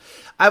me know.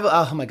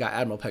 Oh my God,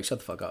 Admiral Peck, shut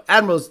the fuck up.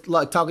 Admiral's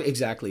like talking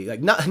exactly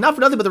like not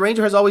for nothing, but the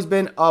Ranger has always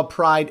been a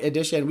Pride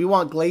edition. We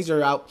want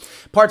Glazer out.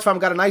 Parts Farm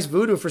got a nice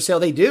Voodoo for sale.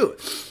 They do.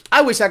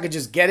 I wish I could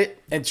just get it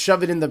and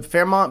shove it in the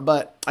Fairmont,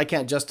 but I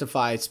can't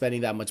justify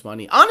spending that much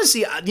money.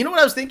 Honestly, you know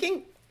what I was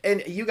thinking?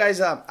 And you guys,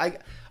 I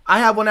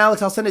have one,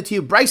 Alex. I'll send it to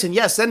you. Bryson,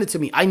 yes, send it to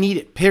me. I need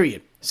it.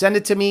 Period. Send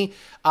it to me.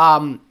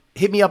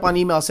 Hit me up on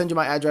email. I'll send you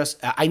my address.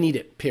 I need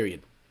it.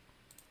 Period.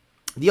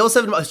 The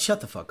 07, shut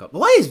the fuck up.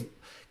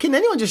 Can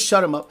anyone just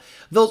shut him up?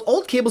 Those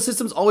old cable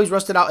systems always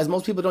rusted out as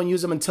most people don't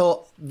use them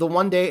until the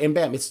one day and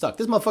bam, it's stuck.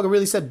 This motherfucker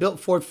really said built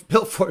Ford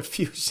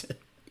Fusion.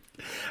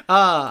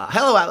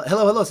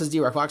 Hello, says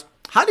D-Rock Fox.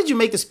 How did you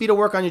make the speedo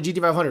work on your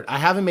GT500? I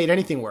haven't made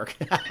anything work.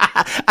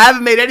 I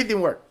haven't made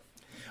anything work.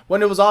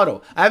 When it was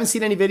auto. I haven't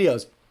seen any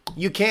videos.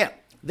 You can't.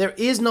 There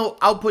is no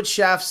output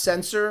shaft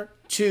sensor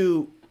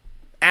to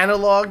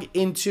analog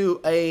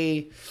into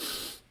a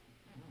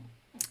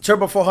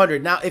Turbo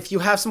 400. Now, if you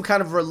have some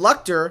kind of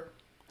reluctor,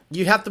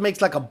 you have to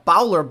make like a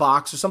Bowler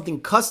box or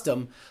something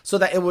custom so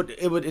that it would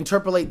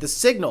interpolate the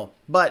signal.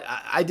 But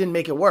I didn't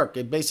make it work.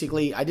 I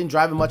didn't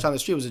drive it much on the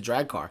street. It was a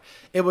drag car.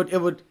 It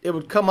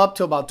would come up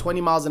to about 20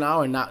 miles an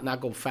hour and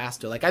not go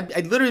faster. Like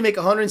I'd literally make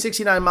a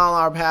 169 mile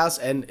an hour pass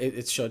and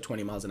it showed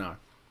 20 miles an hour.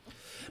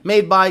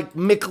 Made by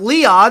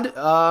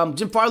McLeod.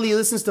 Jim Farley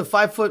listens to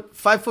 5 foot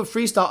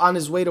freestyle on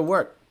his way to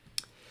work.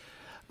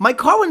 My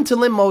car went into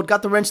limp mode,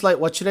 got the wrench light.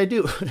 What should I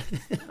do?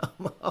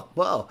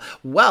 well,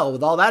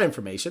 with all that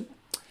information,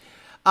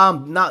 that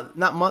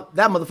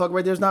motherfucker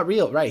right there is not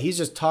real, right? He's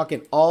just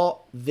talking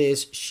all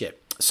this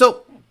shit.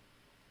 So,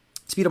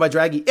 Speedo by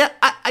Draggy. Yeah,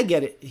 I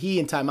get it. He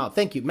in timeout.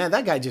 Thank you, man.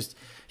 That guy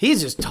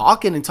he's just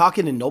talking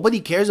and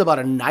nobody cares about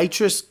a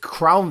nitrous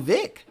Crown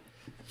Vic.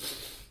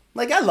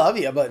 Like, I love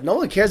you, but no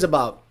one cares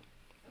about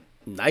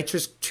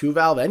nitrous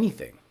 2-valve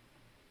anything.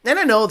 And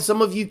I know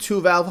some of you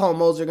 2-valve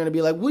homos are going to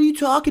be like, what are you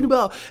talking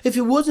about? If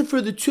it wasn't for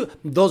the 2...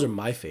 Those are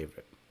my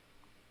favorite.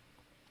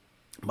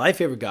 My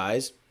favorite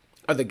guys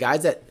are the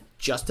guys that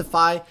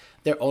justify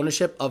their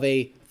ownership of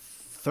a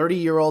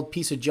 30-year-old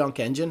piece of junk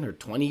engine or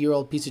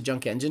 20-year-old piece of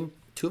junk engine.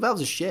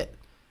 2-valves is shit.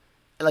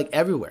 Like,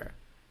 everywhere.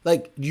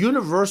 Like,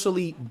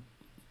 universally,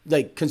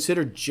 like,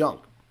 considered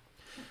junk.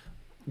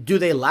 Do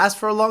they last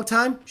for a long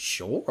time?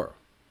 Sure.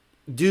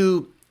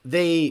 Do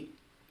they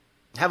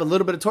have a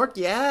little bit of torque?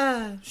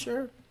 Yeah,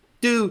 sure.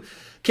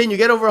 Can you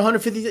get over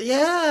 150?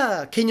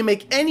 Yeah. Can you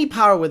make any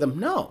power with them?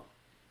 No.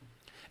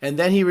 And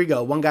then here we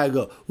go. One guy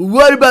will go,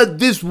 what about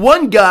this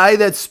one guy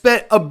that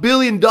spent $1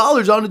 billion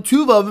on a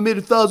 2-valve and made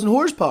 1,000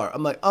 horsepower?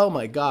 I'm like, oh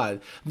my God.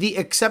 The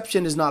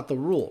exception is not the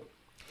rule.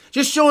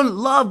 Just showing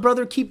love,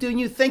 brother. Keep doing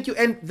you. Thank you.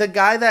 And the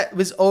guy that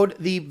was owed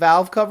the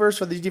valve covers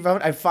for the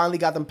GT500, I finally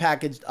got them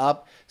packaged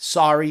up.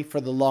 Sorry for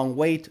the long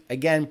wait.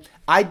 Again,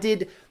 I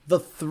did the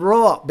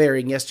throw-up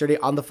bearing yesterday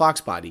on the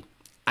Fox body.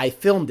 I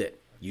filmed it.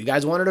 You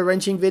guys wanted a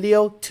wrenching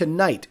video?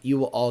 Tonight, you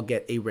will all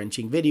get a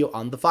wrenching video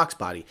on the Fox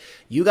body.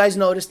 You guys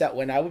noticed that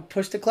when I would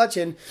push the clutch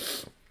in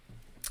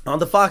on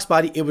the Fox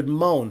body, it would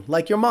moan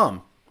like your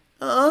mom.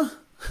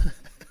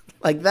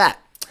 Like that.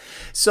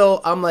 So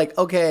I'm like,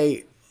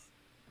 okay,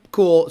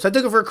 cool. So I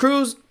took it for a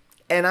cruise,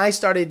 and I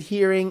started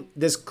hearing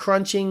this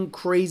crunching,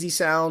 crazy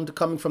sound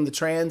coming from the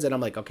trans, and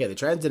I'm like, okay, the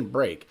trans didn't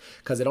break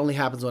because it only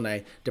happens when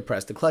I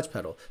depress the clutch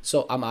pedal.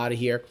 So I'm out of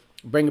here,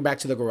 bring it back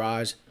to the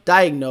garage,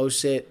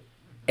 diagnose it,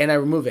 and I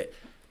remove it.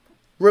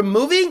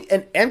 Removing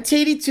an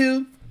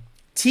MT82,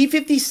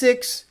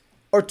 T56,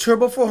 or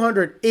Turbo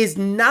 400 is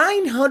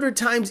 900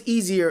 times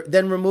easier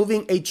than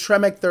removing a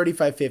Tremec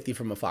 3550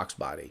 from a Fox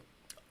body.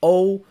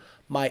 Oh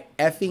my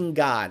effing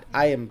God.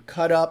 I am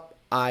cut up.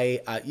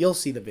 You'll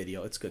see the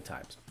video. It's good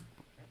times.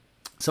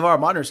 Savara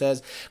Modern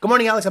says, good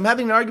morning, Alex. I'm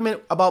having an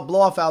argument about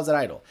blow-off valves at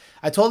idle.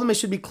 I told them it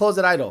should be closed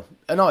at idle.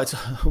 No, it's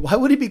why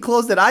would it be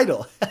closed at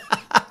idle?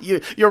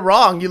 You're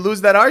wrong. You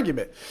lose that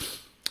argument.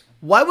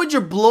 Why would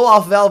your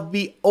blow-off valve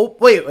be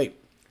open? Wait.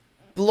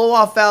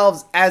 Blow-off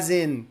valves as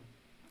in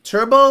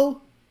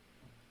turbo?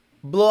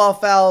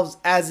 Blow-off valves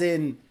as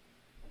in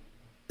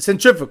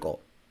centrifugal.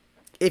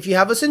 If you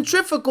have a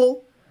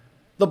centrifugal,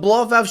 the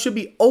blow-off valve should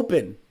be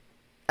open.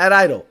 at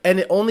idle, and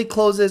it only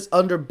closes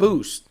under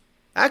boost.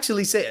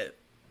 Actually, say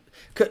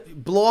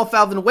blow off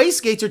valve and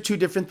wastegates are two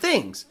different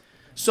things.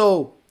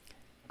 So,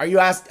 are you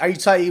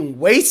saying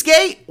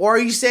wastegate or are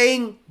you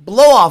saying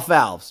blow off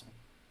valves?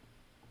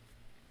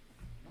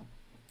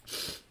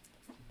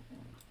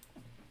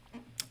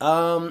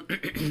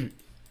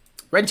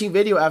 Wrenching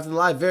video after the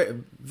live,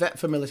 very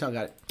familiar sound,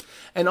 got it.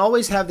 And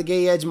always have the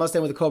gay edge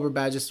Mustang with the Cobra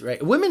badges,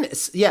 right? Women,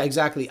 yeah,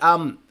 exactly.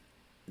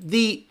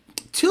 The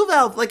two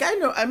valve, like I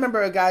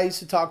remember a guy I used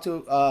to talk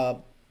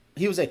to.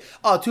 He would say,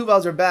 "Oh, two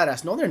valves are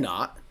badass." No, they're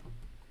not.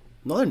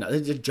 No, they're not.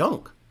 They're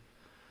junk.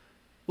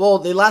 Well,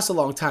 they last a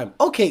long time.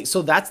 Okay,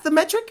 so that's the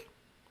metric.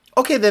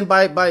 Okay, then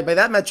by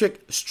that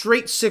metric,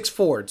 straight 6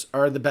 Fords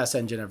are the best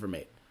engine ever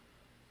made.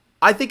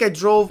 I think I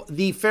drove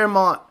the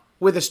Fairmont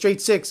with a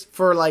straight 6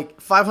 for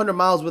like 500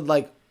 miles with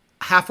like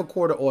half a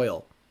quart of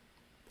oil,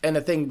 and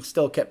the thing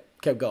still kept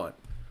going.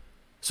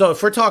 So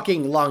if we're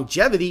talking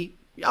longevity,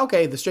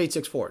 okay, the straight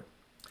 6 Ford.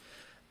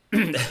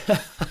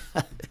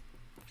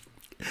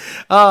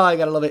 Oh, I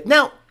gotta love it.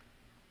 Now,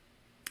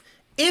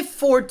 if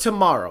Ford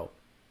tomorrow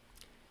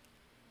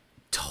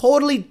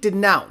totally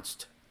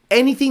denounced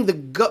anything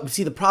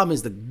see, the problem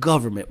is the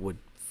government would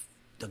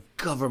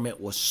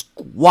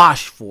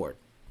squash Ford.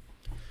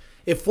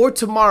 If Ford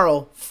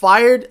tomorrow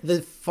fired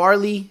the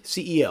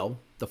CEO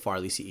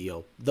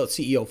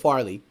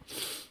Farley,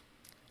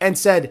 and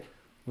said,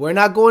 "We're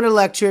not going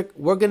electric.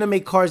 We're going to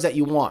make cars that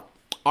you want.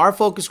 Our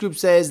focus group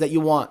says that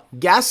you want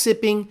gas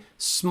sipping,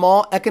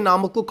 small,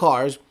 economical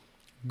cars,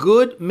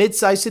 good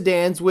mid-size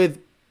sedans with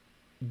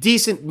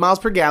decent miles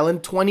per gallon,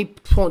 20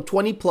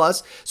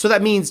 plus. So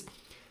that means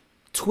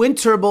twin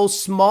turbo,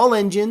 small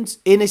engines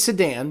in a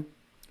sedan.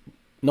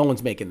 No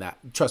one's making that.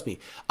 Trust me.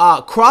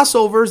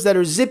 Crossovers that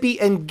are zippy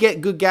and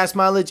get good gas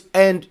mileage.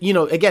 And,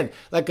 again,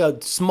 like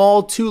a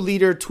small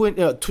 2-liter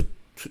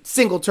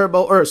single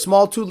turbo or a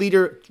small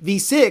 2-liter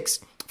V6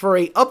 for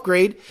a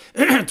upgrade,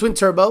 twin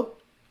turbo.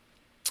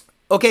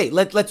 Okay,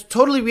 let's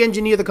totally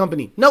re-engineer the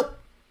company. Nope.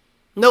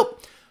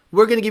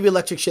 We're going to give you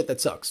electric shit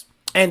that sucks.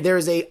 And there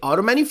is a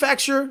auto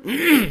manufacturer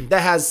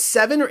that has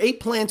 7 or 8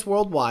 plants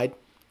worldwide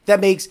that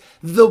makes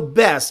the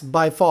best,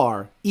 by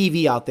far,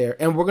 EV out there.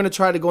 And we're going to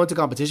try to go into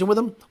competition with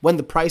them when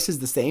the price is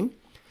the same.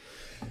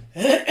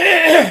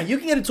 You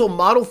can get into a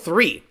Model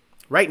 3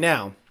 right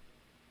now,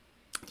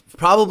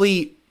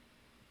 probably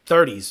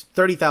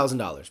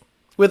 $30,000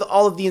 with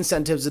all of the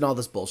incentives and all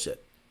this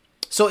bullshit.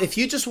 So if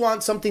you just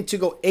want something to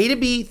go A to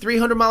B,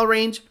 300-mile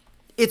range,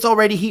 it's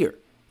already here.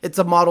 It's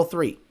a Model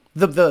 3.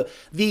 The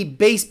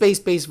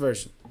base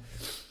version.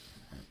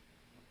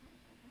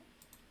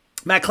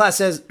 Matt Class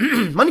says,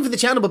 money for the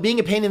channel, but being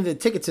a pain in the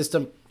ticket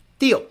system.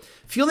 Deal.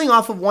 Fueling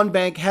off of one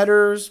bank,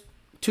 headers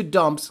to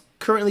dumps,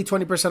 currently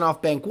 20%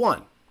 off bank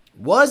 1.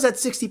 Was at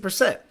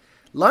 60%.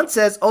 Lunt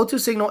says, O2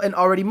 signal and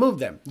already moved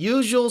them.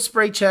 Usual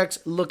spray checks,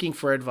 looking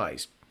for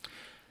advice.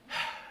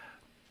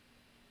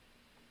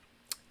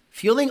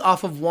 Fueling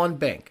off of one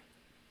bank.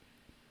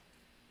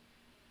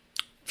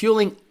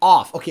 Fueling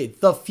off. Okay,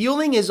 the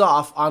fueling is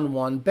off on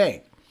one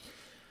bank.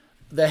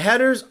 The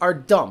headers are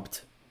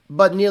dumped,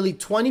 but nearly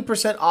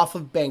 20% off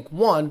of bank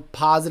 1,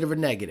 positive or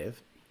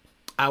negative.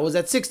 I was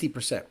at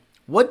 60%.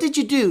 What did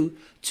you do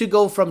to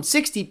go from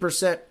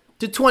 60%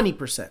 to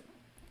 20%?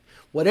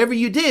 Whatever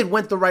you did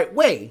went the right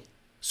way.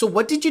 So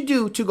what did you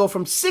do to go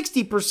from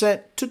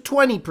 60% to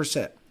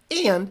 20%?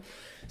 And,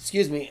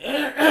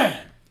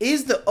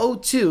 is the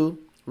O2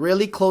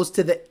 really close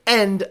to the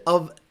end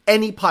of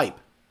any pipe?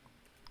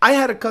 I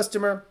had a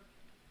customer,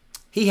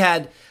 he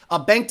had a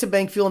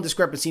bank-to-bank fueling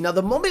discrepancy. Now,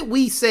 the moment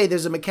we say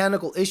there's a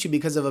mechanical issue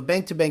because of a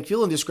bank-to-bank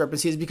fueling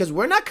discrepancy is because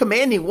we're not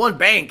commanding one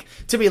bank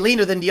to be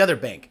leaner than the other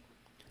bank.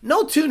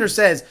 No tuner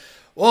says,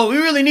 well, we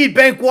really need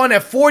bank 1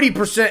 at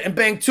 40% and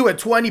bank 2 at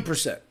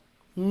 20%.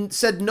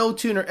 Said no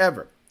tuner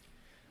ever.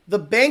 The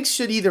banks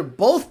should either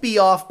both be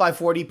off by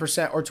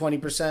 40% or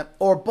 20%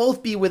 or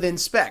both be within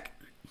spec.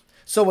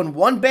 So when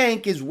one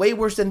bank is way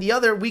worse than the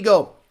other, we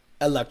go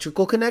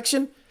electrical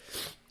connection,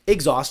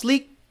 exhaust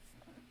leak.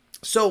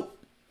 So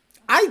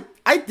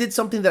I did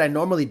something that I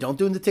normally don't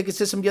do in the ticket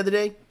system the other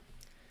day.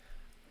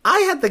 I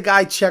had the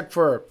guy check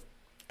for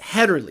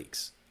header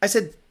leaks. I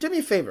said, do me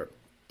a favor.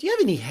 Do you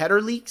have any header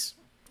leaks?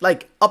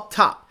 Like up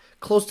top,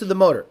 close to the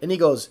motor. And he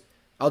goes,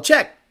 I'll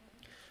check.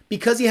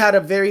 Because he had a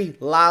very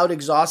loud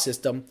exhaust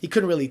system, he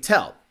couldn't really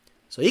tell.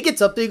 So he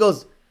gets up there, he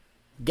goes,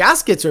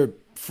 gaskets are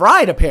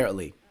fried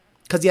apparently.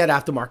 Because he had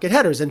aftermarket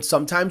headers. And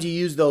sometimes you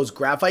use those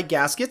graphite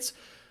gaskets,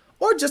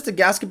 or just the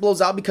gasket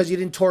blows out because you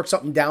didn't torque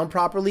something down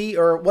properly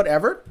or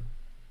whatever.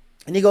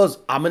 And he goes,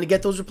 I'm going to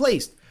get those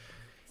replaced.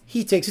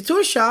 He takes it to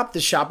a shop.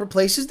 The shop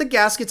replaces the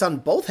gaskets on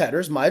both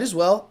headers, might as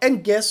well.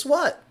 And guess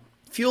what?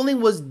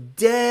 Fueling was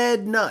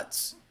dead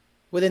nuts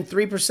within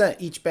 3%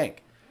 each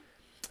bank.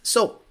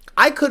 So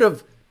I could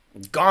have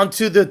gone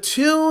to the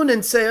tune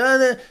and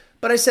say,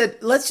 but I said,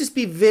 let's just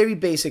be very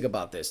basic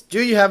about this.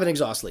 Do you have an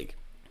exhaust leak?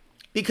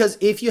 Because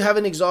if you have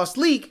an exhaust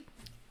leak,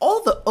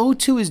 all the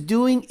O2 is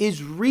doing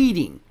is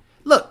reading.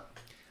 Look,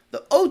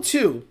 the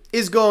O2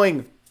 is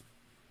going,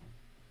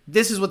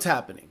 this is what's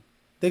happening.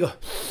 They go,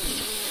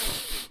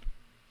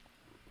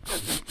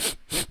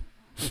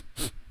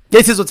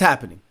 this is what's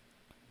happening.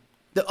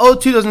 The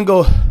O2 doesn't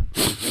go,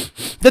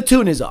 the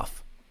tune is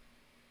off.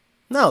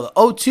 No, the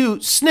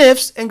O2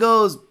 sniffs and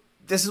goes,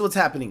 this is what's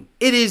happening.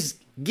 It is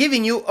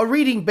giving you a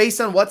reading based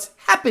on what's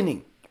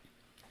happening.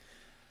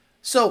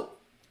 So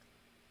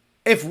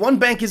if one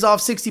bank is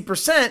off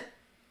 60%,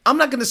 I'm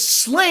not going to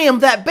slam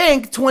that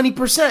bank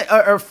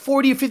 20% or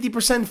 40 or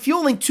 50%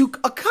 fueling to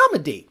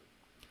accommodate.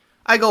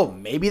 I go,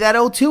 maybe that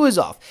O2 is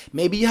off.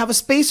 Maybe you have a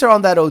spacer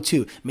on that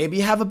O2. Maybe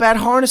you have a bad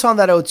harness on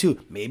that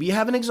O2. Maybe you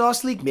have an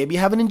exhaust leak. Maybe you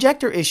have an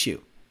injector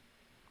issue.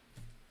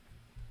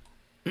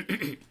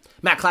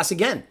 Matt Class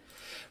again.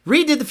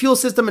 Redid the fuel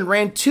system and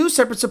ran 2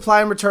 separate supply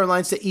and return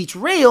lines to each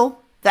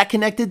rail that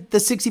connected the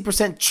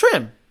 60%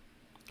 trim.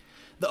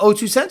 The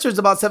O2 sensor is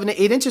about 7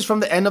 to 8 inches from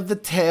the end of the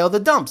tail of the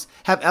dumps.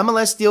 Have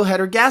MLS steel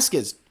header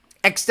gaskets.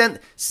 Extend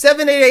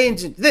 7 to 8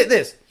 inches.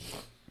 This.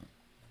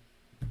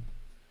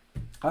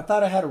 I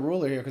thought I had a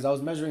ruler here because I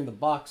was measuring the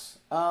box.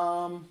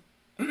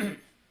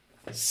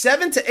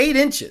 7 to 8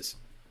 inches.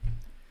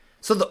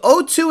 So the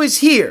O2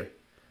 is here.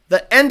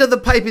 The end of the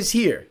pipe is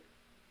here.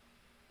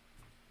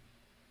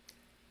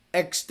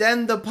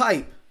 Extend the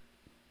pipe.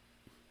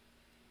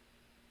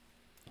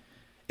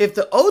 If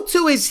the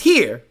O2 is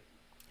here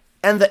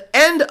and the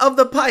end of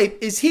the pipe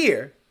is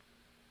here,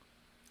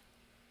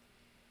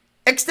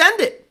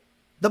 extend it,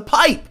 the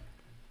pipe,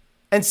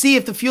 and see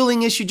if the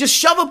fueling issue, just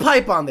shove a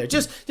pipe on there.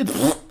 Just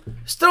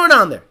throw it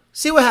on there.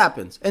 See what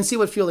happens and see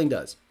what fueling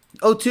does.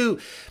 O2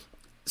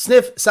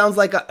 sniff sounds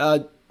like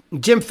a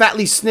Jim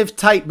Fatley sniffed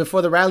tight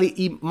before the Rally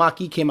E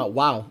Mach-E came out.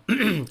 Wow.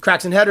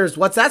 Cracks and headers.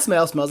 What's that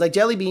smell? Smells like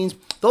jelly beans.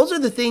 Those are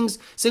the things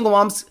single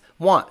moms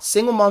want.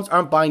 Single moms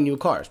aren't buying new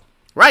cars.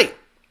 Right.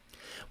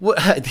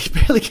 They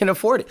barely can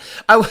afford it.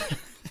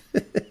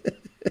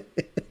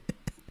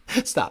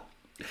 Stop.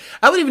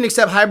 I would even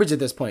accept hybrids at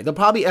this point. They'll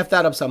probably F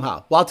that up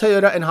somehow, while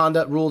Toyota and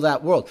Honda rule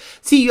that world.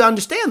 See, you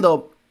understand,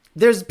 though,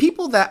 there's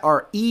people that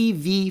are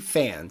EV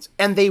fans,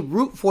 and they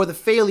root for the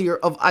failure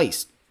of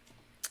ICE.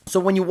 So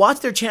when you watch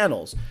their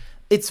channels,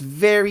 it's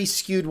very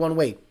skewed one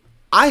way.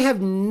 I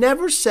have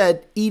never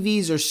said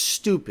EVs are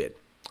stupid.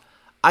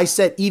 I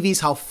said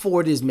EVs, how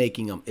Ford is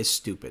making them, is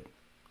stupid.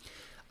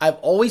 I've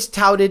always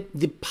touted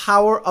the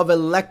power of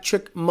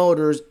electric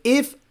motors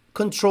if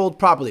controlled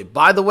properly.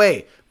 By the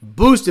way,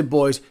 Boosted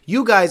Boys,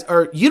 you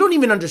don't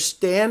even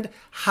understand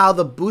how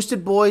the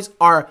Boosted Boys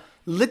are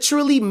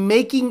literally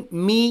making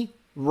me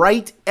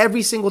right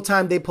every single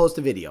time they post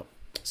a video.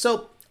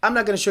 So I'm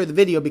not going to show you the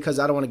video because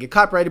I don't want to get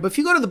copyrighted, but if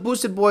you go to the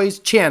Boosted Boys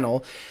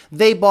channel,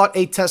 they bought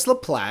a Tesla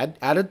Plaid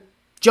at a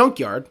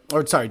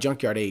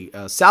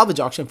a salvage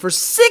auction for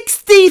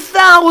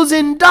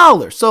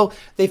 $60,000. So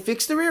they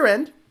fixed the rear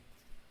end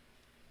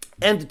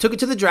and took it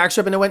to the drag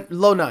strip and it went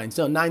low nines,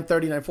 so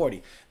 930,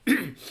 940.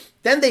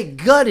 Then they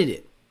gutted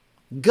it.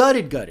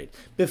 Gutted.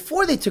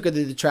 Before they took it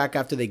to the track,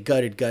 after they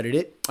gutted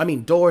it, I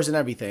mean doors and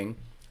everything,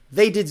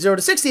 they did 0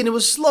 to 60 and it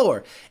was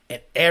slower.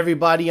 And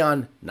everybody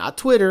on, not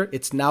Twitter,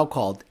 it's now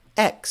called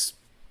X,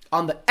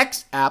 on the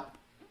X app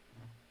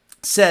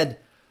said,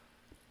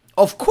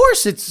 of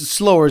course it's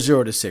slower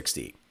 0 to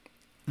 60.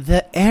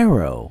 The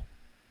Aero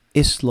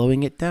is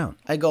slowing it down.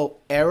 I go,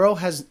 Aero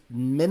has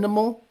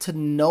minimal to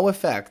no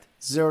effect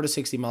 0 to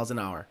 60 miles an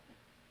hour.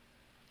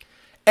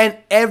 And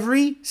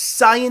every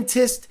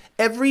scientist,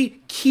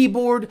 every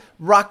keyboard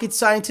rocket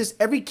scientist,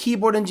 every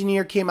keyboard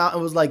engineer came out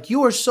and was like,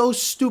 you are so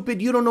stupid,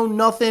 you don't know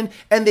nothing.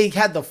 And they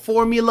had the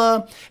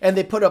formula and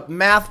they put up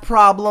math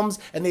problems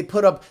and they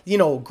put up,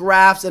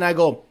 graphs. And I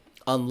go,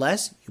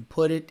 unless you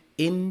put it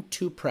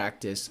into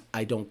practice,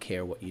 I don't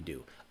care what you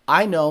do.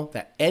 I know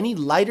that any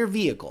lighter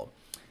vehicle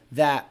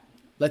that,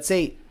 let's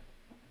say,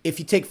 if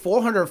you take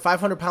 400 or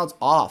 500 pounds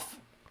off,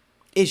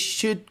 it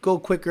should go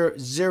quicker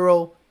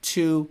 0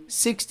 to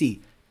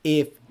 60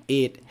 if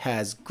it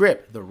has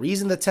grip. The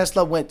reason the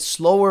Tesla went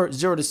slower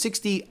 0 to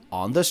 60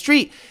 on the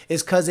street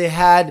is because it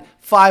had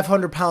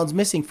 500 pounds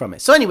missing from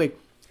it. So anyway,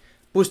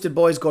 Boosted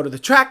Boys go to the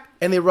track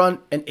and they run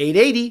an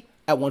 880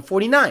 at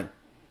 149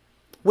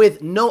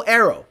 with no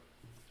Aero.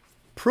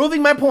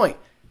 Proving my point.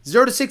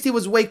 0 to 60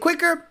 was way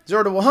quicker.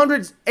 0 to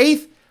 100 is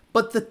eighth.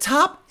 But the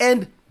top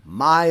end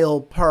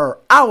mile per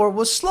hour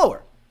was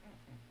slower.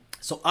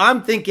 So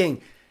I'm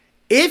thinking,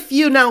 if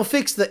you now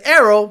fix the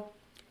Aero,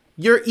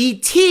 your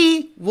ET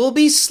will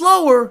be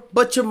slower,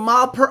 but your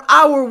mile per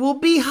hour will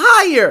be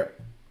higher.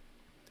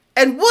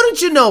 And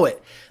wouldn't you know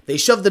it, they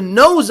shoved the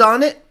nose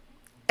on it,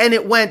 and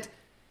it went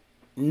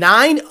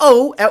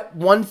 9.0 at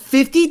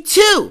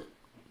 152.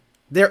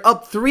 They're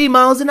up 3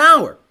 miles an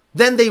hour.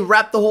 Then they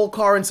wrapped the whole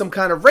car in some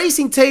kind of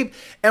racing tape,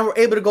 and were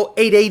able to go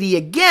 880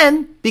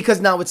 again, because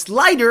now it's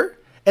lighter,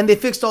 and they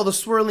fixed all the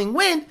swirling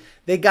wind.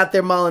 They got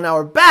their mile an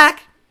hour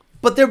back,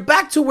 but they're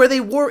back to where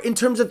they were in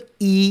terms of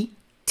ET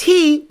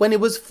when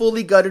it was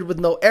fully gutted with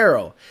no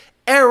Aero.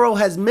 Aero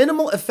has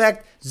minimal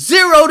effect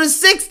 0 to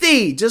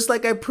 60, just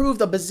like I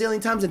proved a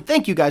bazillion times. And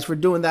thank you guys for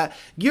doing that.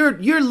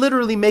 You're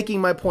literally making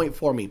my point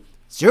for me.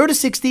 0 to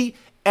 60,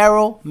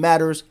 Aero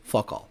matters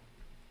fuck all.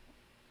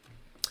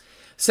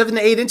 7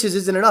 to 8 inches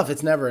isn't enough.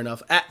 It's never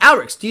enough.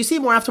 Alex, do you see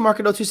more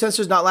aftermarket O2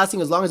 sensors not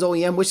lasting as long as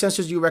OEM? Which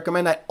sensors do you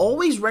recommend? I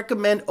always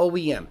recommend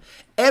OEM.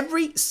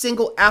 Every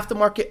single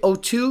aftermarket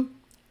O2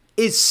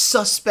 is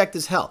suspect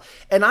as hell.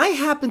 And I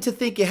happen to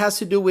think it has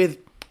to do with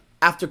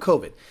after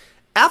COVID.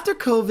 After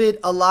COVID,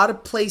 a lot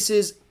of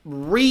places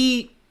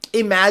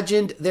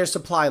reimagined their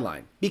supply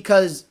line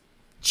because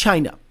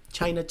China.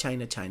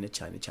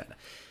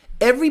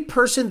 Every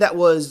person that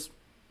was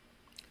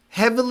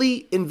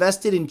heavily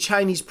invested in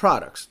Chinese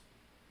products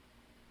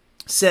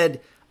said,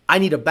 I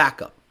need a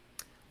backup.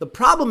 The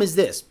problem is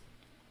this.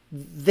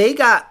 They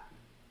got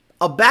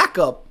a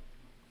backup,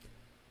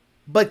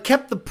 but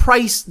kept the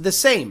price the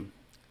same,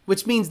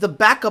 which means the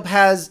backup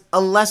has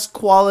a less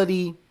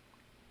quality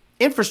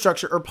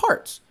infrastructure or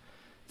parts.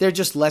 They're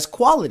just less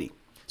quality.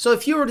 So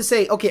if you were to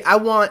say, okay, I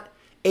want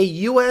a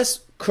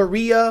US,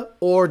 Korea,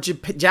 or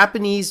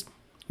Japanese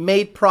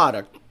made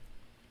product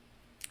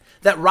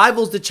that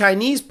rivals the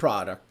Chinese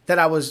product that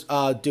I was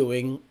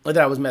doing, or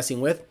that I was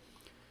messing with,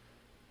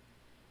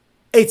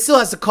 it still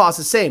has to cost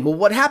the same. Well,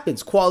 what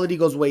happens? Quality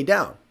goes way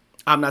down.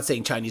 I'm not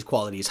saying Chinese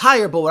quality is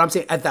higher, but what I'm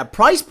saying, at that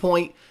price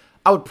point,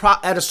 I would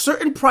at a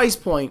certain price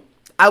point,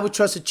 I would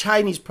trust a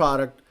Chinese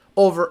product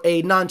over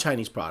a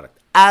non-Chinese product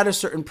at a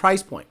certain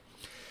price point.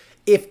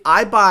 If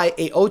I buy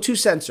a O2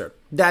 sensor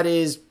that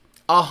is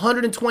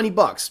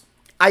 $120,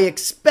 I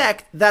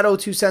expect that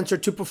O2 sensor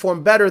to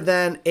perform better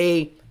than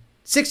a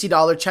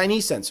 $60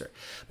 Chinese sensor.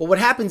 But what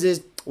happens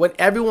is, when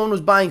everyone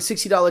was buying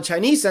 $60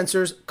 Chinese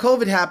sensors,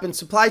 COVID happened,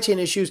 supply chain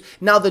issues.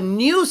 Now the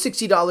new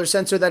 $60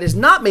 sensor that is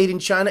not made in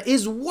China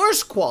is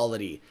worse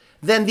quality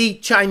than the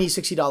Chinese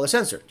 $60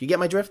 sensor. Do you get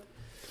my drift?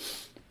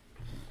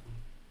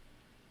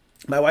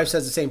 My wife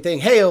says the same thing.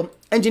 Hey,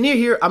 engineer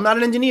here. I'm not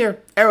an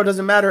engineer. Aero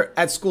doesn't matter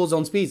at school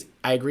zone speeds.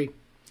 I agree.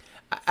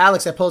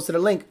 Alex, I posted a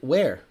link.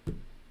 Where?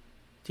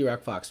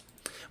 T-Rock Fox.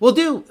 Will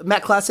do.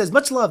 Matt Class says,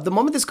 much love. The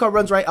moment this car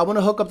runs right, I want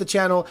to hook up the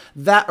channel,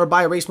 that or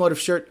buy a race motive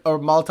shirt or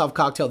Molotov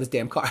cocktail this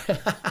damn car.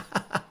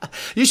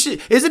 You should.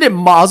 Isn't it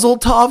Mazel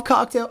Tov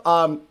cocktail?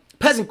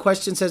 Peasant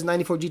Question says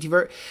 94 GT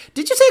Vert.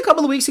 Did you say a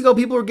couple of weeks ago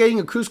people were getting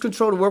a cruise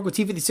control to work with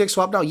T56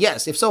 swap now?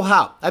 Yes. If so,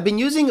 how? I've been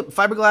using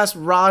fiberglass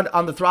rod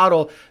on the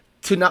throttle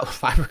to not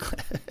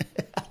fiberglass.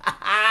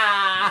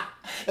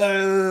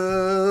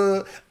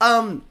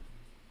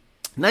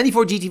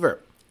 94 GT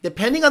Vert.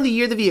 Depending on the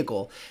year of the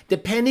vehicle,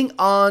 depending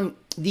on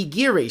the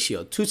gear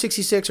ratio,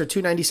 266 or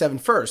 297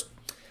 first,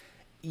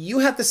 you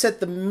have to set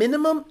the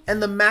minimum and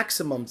the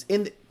maximums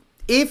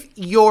if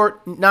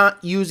you're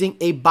not using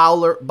a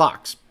Bowler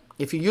box.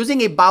 If you're using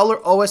a Bowler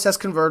OSS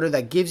converter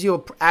that gives you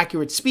an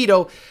accurate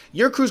speedo,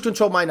 your cruise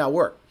control might not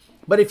work.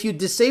 But if you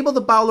disable the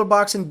Bowler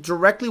box and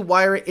directly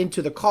wire it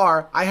into the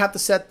car, I have to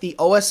set the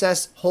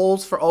OSS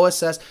holes for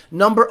OSS,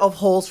 number of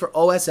holes for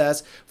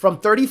OSS from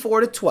 34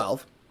 to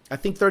 12. I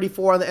think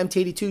 34 on the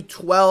MT82,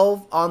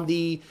 12 on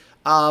the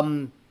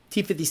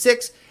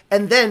T56,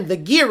 and then the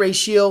gear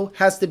ratio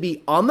has to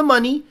be on the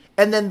money,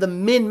 and then the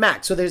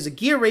min-max. So there's a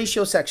gear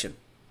ratio section.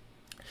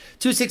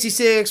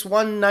 266,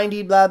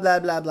 190, blah, blah,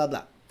 blah, blah,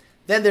 blah.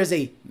 Then there's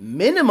a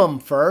minimum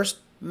first,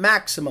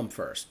 maximum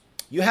first.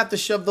 You have to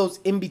shove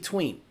those in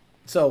between.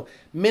 So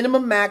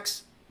minimum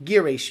max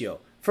gear ratio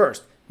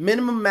first,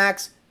 minimum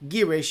max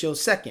gear ratio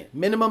second,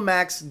 minimum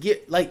max gear,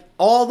 like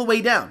all the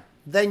way down.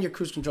 Then your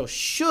cruise control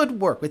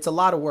should work. It's a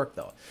lot of work,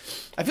 though.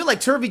 I feel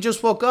like Turvey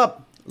just woke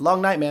up. Long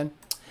night, man.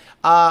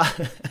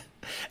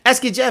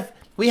 SK Jeff,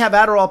 we have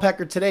Adderall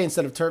Pecker today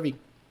instead of Turvey.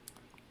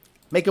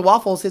 Making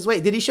waffles his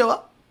way. Did he show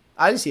up?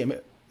 I didn't see him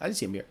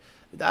here.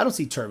 I don't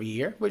see Turvey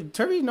here. Wait,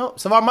 Turvey? No.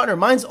 Savar Martin,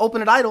 mine's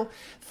open at idle.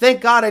 Thank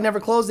God I never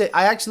closed it.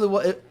 I actually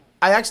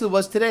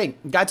was today.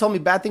 Guy told me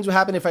bad things would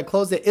happen if I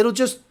closed it. It'll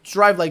just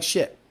drive like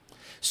shit.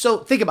 So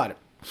think about it.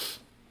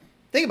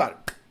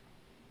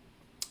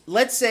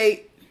 Let's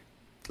say...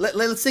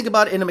 Let's think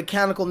about it in a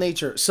mechanical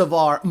nature.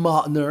 Savar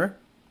Martner.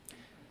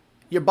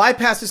 Your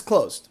bypass is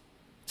closed.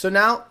 So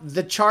now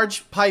the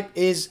charge pipe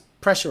is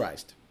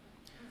pressurized.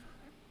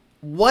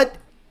 What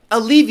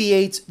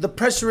alleviates the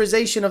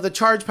pressurization of the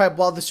charge pipe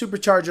while the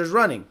supercharger is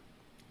running?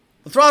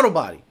 The throttle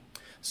body.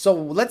 So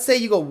let's say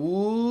you go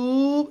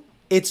whoop,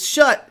 it's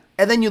shut,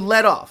 and then you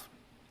let off.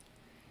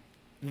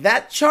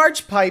 That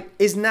charge pipe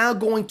is now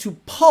going to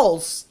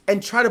pulse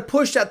and try to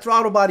push that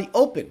throttle body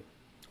open.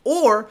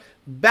 Or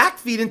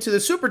backfeed into the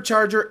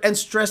supercharger and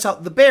stress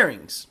out the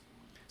bearings.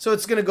 So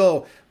it's going to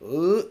go,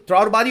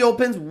 throttle body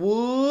opens,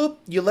 whoop,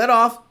 you let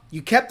off,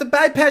 you kept the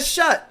bypass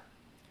shut,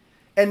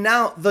 and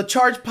now the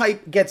charge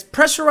pipe gets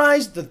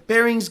pressurized, the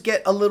bearings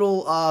get a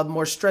little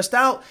more stressed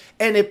out,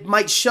 and it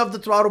might shove the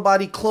throttle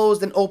body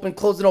closed and open,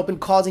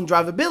 causing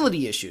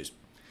drivability issues.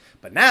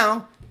 But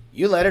now,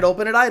 you let it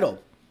open at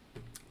idle.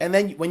 And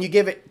then when you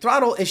give it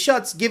throttle, it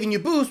shuts, giving you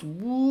boost,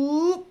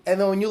 whoop, and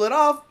then when you let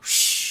off,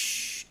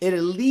 it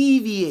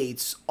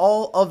alleviates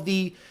all of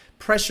the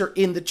pressure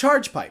in the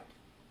charge pipe.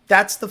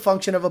 That's the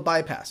function of a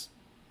bypass.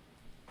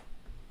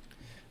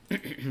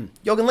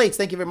 Yogan Lates,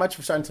 thank you very much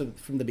for starting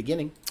from the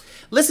beginning.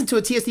 Listen to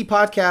a TST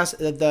podcast,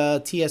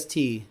 the TST.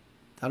 I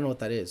don't know what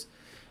that is.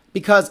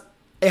 Because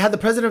it had the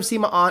president of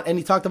SEMA on, and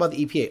he talked about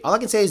the EPA. All I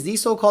can say is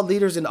these so-called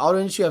leaders in the auto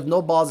industry have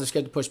no balls. They're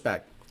scared to push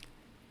back.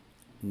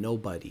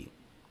 Nobody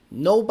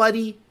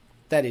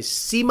that is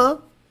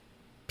SEMA,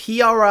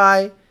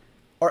 PRI,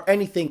 or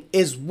anything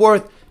is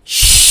worth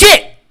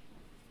shit.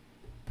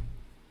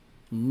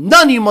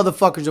 None of you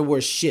motherfuckers are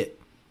worth shit.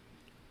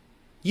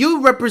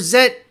 You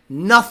represent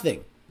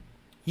nothing.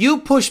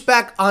 You push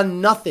back on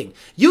nothing.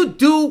 You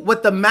do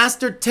what the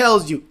master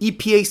tells you.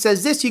 EPA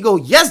says this. You go,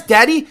 yes,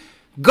 daddy.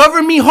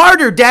 Govern me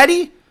harder,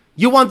 daddy.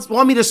 You want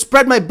me to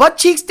spread my butt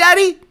cheeks,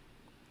 daddy?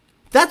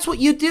 That's what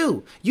you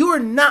do. You are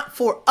not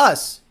for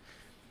us.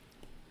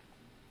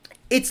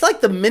 It's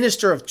like the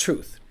minister of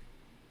truth.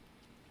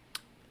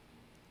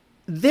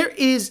 There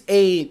is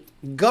a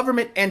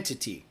government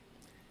entity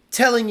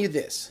telling you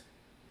this.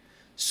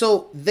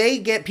 So they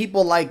get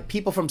people like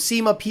people from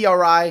SEMA,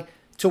 PRI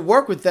to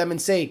work with them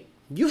and say,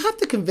 you have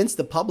to convince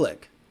the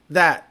public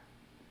that,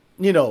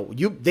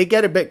 they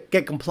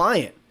get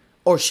compliant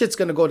or shit's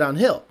going to go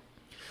downhill.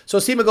 So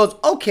SEMA goes,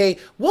 okay,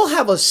 we'll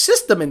have a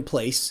system in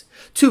place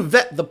to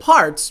vet the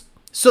parts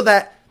so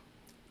that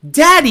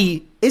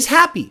daddy is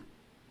happy.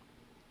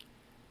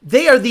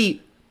 They are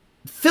the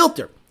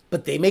filter,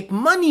 but they make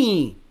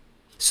money.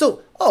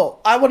 So,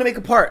 I want to make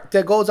a part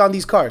that goes on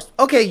these cars.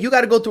 Okay, you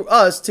got to go through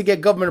us to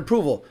get government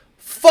approval.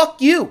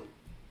 Fuck you.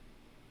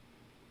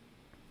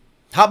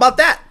 How about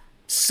that?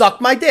 Suck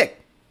my dick.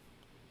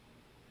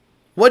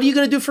 What are you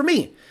going to do for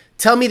me?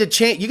 Tell me to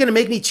change. You're going to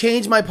make me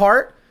change my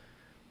part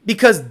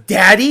because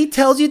daddy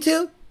tells you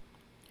to?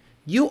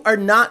 You are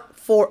not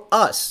for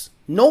us.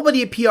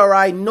 Nobody at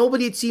PRI,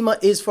 nobody at SEMA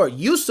is for it.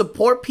 You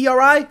support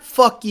PRI?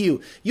 Fuck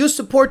you. You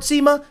support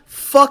SEMA?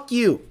 Fuck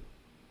you.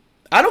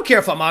 I don't care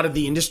if I'm out of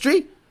the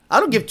industry. I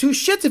don't give two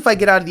shits if I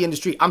get out of the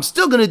industry. I'm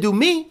still going to do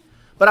me,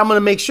 but I'm going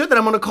to make sure that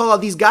I'm going to call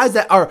out these guys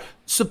that are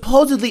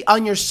supposedly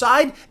on your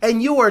side,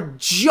 and you are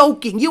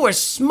joking. You are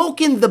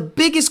smoking the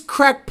biggest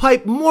crack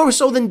pipe, more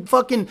so than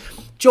fucking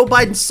Joe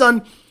Biden's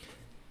son,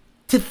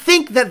 to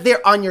think that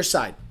they're on your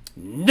side.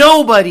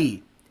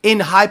 Nobody in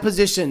high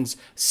positions,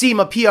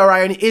 SEMA,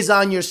 PRI, is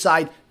on your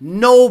side.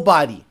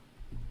 Nobody.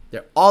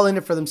 They're all in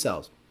it for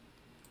themselves.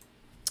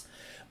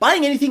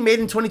 Buying anything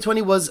made in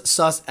 2020 was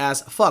sus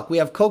as fuck. We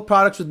have Coke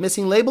products with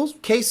missing labels,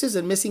 cases,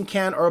 and missing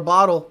can or a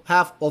bottle,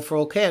 half or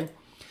full can.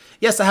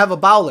 Yes, I have a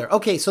Bowler.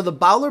 Okay, so the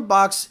Bowler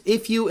box,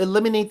 if you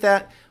eliminate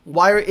that,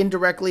 wire it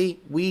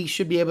indirectly, we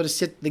should be able to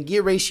set the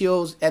gear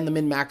ratios and the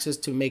min-maxes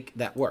to make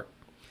that work.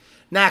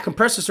 Nah,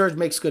 compressor surge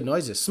makes good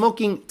noises.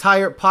 Smoking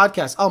Tire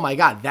podcast. Oh my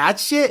God, that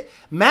shit?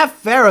 Matt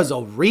Farah's a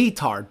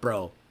retard,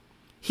 bro.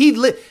 He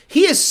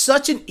is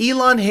such an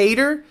Elon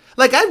hater.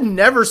 Like, I've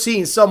never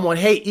seen someone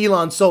hate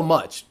Elon so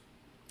much.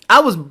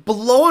 I was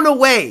blown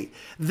away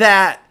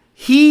that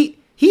he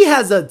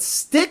has a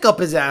stick up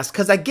his ass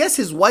because I guess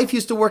his wife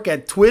used to work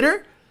at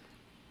Twitter.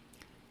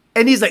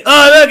 And he's like,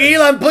 oh, look,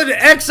 Elon put an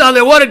X on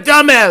there. What a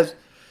dumbass.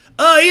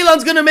 Oh,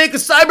 Elon's going to make a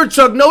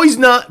Cybertruck. No, he's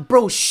not.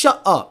 Bro,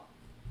 shut up.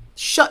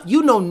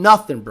 You know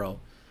nothing, bro.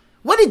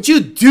 What did you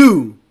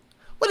do?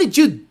 What did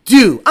you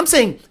do? I'm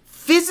saying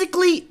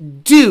physically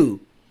do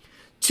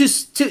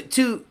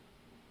to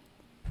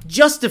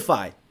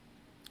justify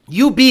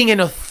you being an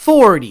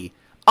authority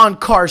on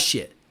car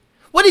shit.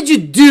 What did you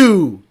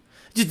do?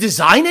 Did you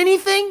design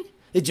anything?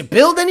 Did you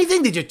build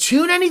anything? Did you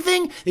tune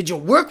anything? Did you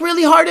work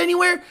really hard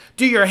anywhere?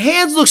 Do your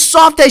hands look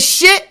soft as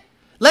shit?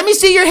 Let me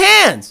see your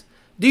hands.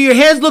 Do your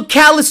hands look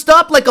calloused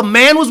up like a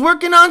man was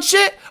working on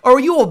shit? Or are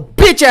you a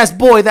bitch ass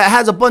boy that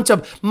has a bunch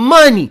of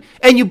money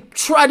and you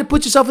try to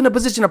put yourself in a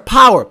position of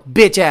power?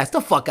 Bitch ass.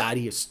 The fuck out of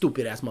here,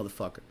 stupid ass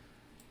motherfucker.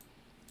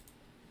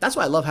 That's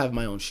why I love having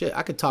my own shit.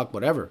 I could talk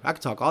whatever. I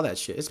could talk all that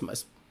shit.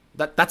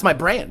 That's my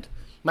brand.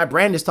 My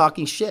brand is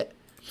talking shit.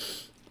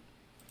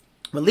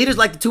 When leaders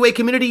like the two-way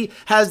community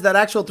has that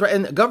actual threat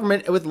in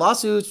government with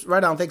lawsuits,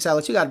 right on. Thanks,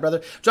 Alex. You got it,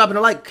 brother. Dropping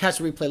a like, catch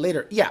the replay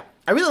later. Yeah,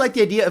 I really like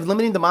the idea of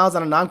limiting the miles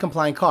on a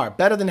non-compliant car.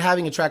 Better than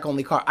having a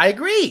track-only car. I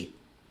agree.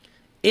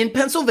 In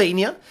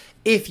Pennsylvania,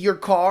 if your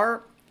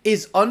car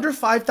is under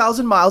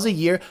 5,000 miles a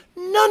year,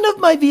 none of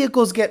my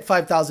vehicles get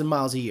 5,000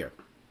 miles a year.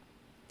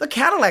 The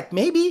Cadillac,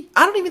 maybe.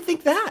 I don't even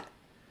think that.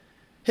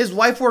 His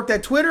wife worked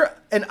at Twitter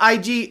and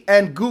IG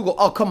and Google.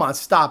 Oh, come on.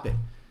 Stop it.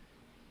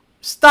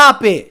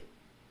 Stop it.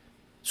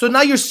 So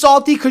now you're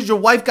salty because your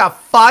wife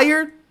got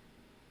fired?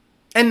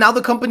 And now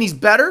the company's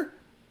better?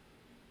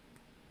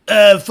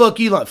 Fuck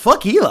Elon.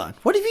 Fuck Elon.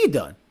 What have you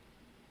done?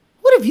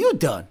 What have you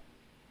done?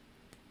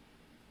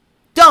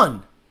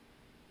 Done.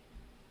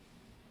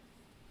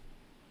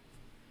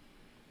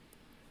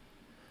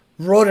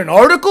 Wrote an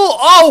article?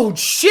 Oh,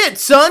 shit,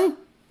 son.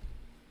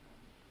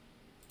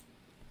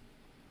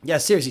 Yeah,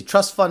 seriously,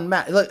 trust fund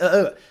Matt.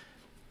 Look,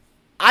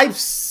 I've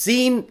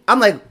seen. I'm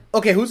like,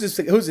 okay, who's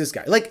this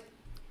guy? Like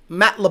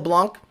Matt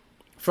LeBlanc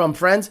from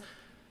Friends.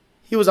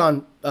 He was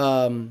on.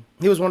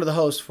 He was one of the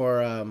hosts for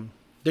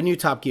the new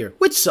Top Gear,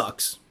 which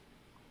sucks.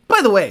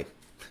 By the way,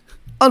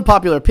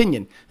 unpopular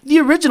opinion: the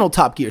original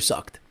Top Gear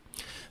sucked.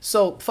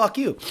 So fuck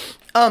you.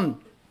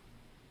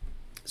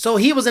 So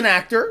he was an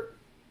actor.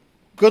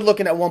 good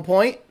looking at one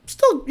point.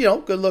 Still,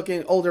 good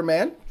looking older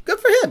man. Good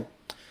for him.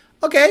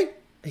 Okay,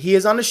 he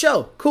is on the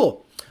show.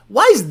 Cool.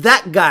 Why is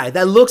that guy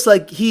that looks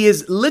like he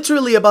is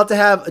literally about to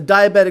have a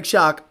diabetic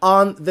shock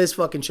on this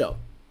fucking show?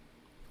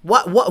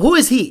 Who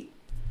is he?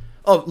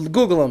 Oh,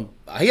 Google him.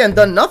 He hasn't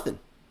done nothing.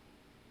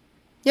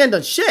 He hasn't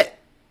done shit.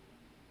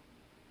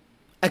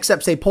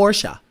 Except say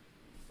Porsche.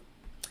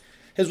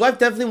 His wife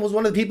definitely was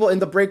one of the people in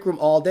the break room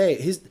all day.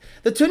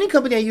 The tuning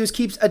company I use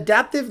keeps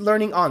adaptive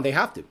learning on. They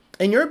have to.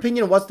 In your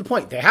opinion, what's the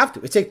point? They have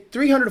to. It takes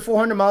 300 to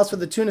 400 miles for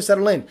the tune to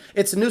settle in.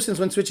 It's a nuisance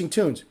when switching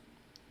tunes.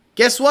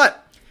 Guess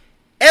what?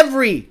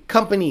 Every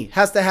company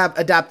has to have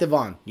adaptive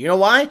on. You know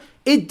why?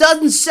 It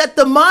doesn't set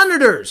the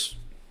monitors.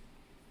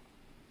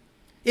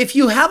 If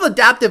you have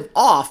adaptive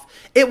off,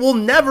 it will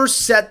never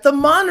set the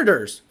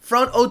monitors.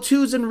 Front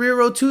O2s and rear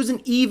O2s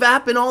and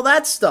EVAP and all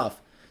that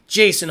stuff.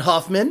 Jason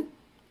Huffman.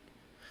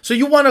 So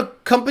you want a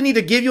company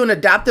to give you an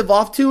adaptive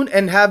off tune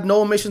and have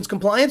no emissions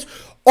compliance?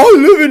 I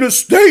live in a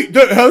state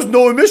that has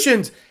no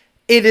emissions.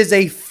 It is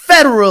a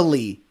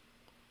federally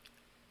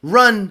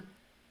run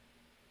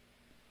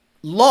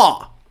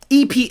law.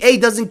 EPA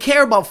doesn't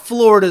care about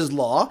Florida's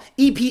law.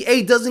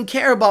 EPA doesn't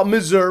care about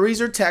Missouri's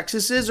or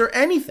Texas's or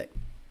anything.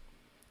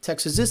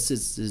 Texas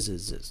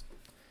is.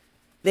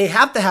 They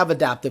have to have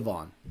adaptive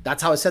on.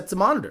 That's how it sets the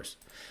monitors.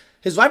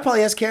 His wife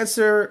probably has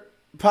cancer,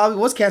 probably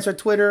was cancer at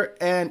Twitter,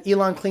 and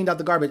Elon cleaned out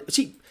the garbage.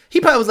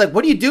 He probably was like,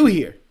 what do you do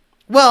here?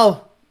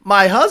 Well,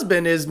 my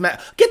husband is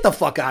get the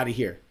fuck out of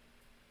here.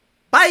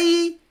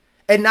 Bye.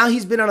 And now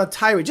he's been on a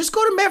tirade. Just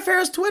go to Matt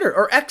Farah's Twitter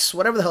or X,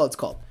 whatever the hell it's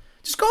called.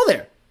 Just go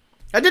there.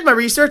 I did my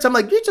research. I'm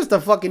like, you're just a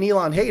fucking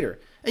Elon hater.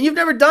 And you've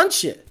never done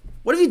shit.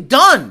 What have you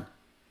done?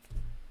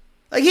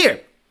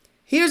 Like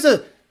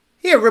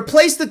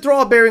replace the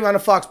throttle bearing on a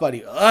Fox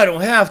body. I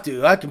don't have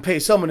to. I can pay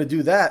someone to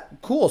do that.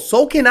 Cool.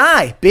 So can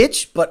I,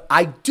 bitch. But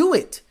I do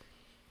it.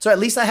 So at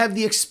least I have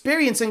the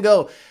experience and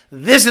go,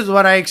 this is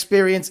what I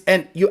experienced.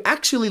 And you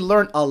actually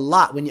learn a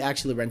lot when you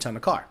actually wrench on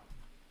a car.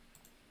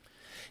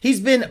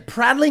 He's been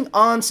prattling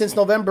on since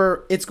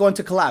November. It's going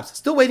to collapse.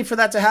 Still waiting for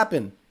that to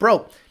happen.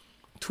 Bro,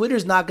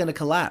 Twitter's not going to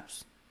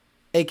collapse.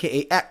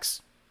 AKA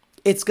X.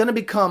 It's going to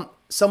become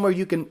somewhere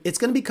it's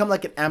going to become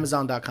like an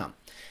Amazon.com.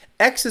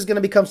 X is going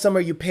to become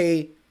somewhere you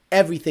pay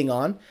everything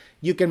on.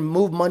 You can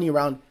move money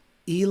around.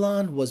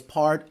 Elon was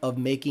part of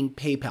making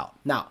PayPal.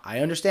 Now, I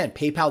understand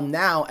PayPal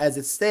now as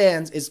it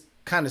stands is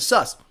kind of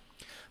sus.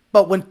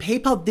 But when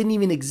PayPal didn't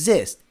even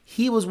exist,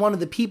 he was one of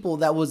the people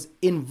that was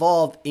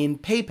involved in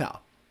PayPal.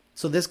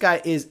 So this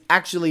guy is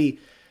actually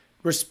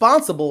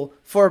responsible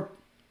for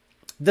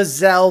the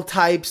Zelle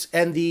types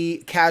and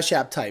the Cash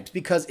App types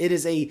because it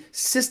is a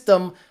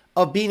system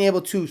of being able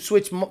to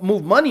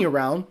move money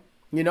around,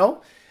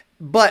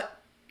 But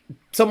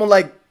someone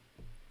like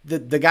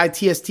the guy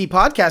TST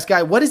podcast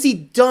guy, what has he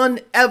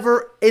done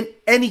ever in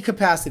any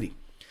capacity?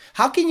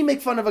 How can you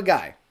make fun of a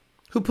guy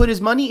who put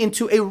his money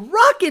into a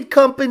rocket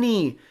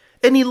company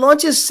and he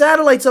launches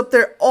satellites up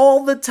there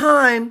all the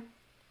time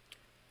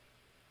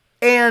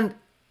and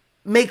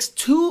makes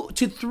 $2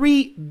 to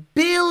 $3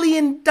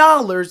 billion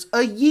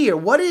a year?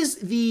 What is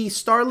the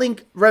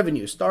Starlink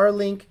revenue?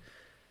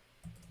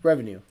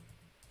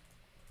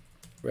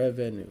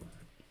 Revenue.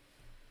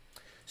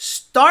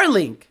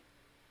 Starlink,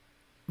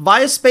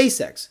 via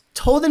SpaceX,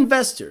 told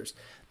investors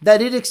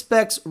that it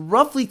expects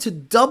roughly to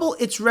double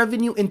its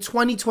revenue in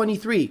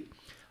 2023,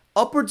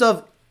 upwards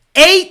of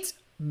 $8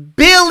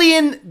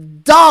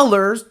 billion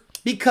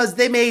because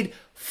they made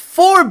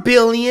 $4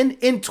 billion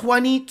in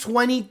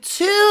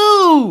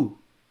 2022.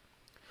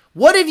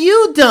 What have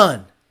you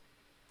done?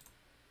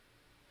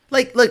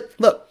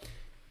 Look,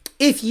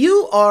 if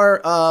you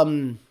are,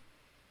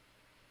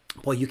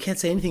 you can't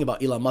say anything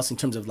about Elon Musk in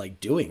terms of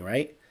doing,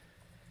 right?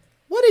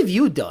 What have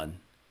you done?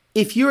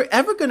 If you're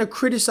ever going to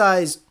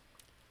criticize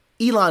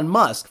Elon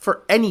Musk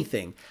for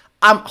anything,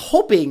 I'm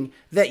hoping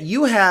that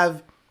you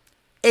have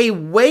a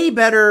way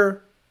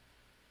better,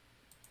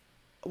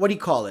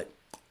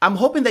 I'm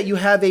hoping that you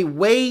have a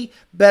way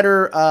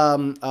better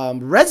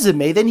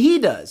resume than he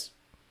does.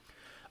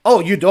 Oh,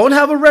 you don't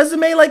have a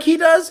resume like he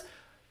does?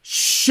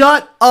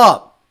 Shut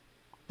up.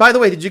 By the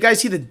way, did you guys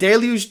see the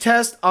deluge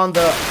test on the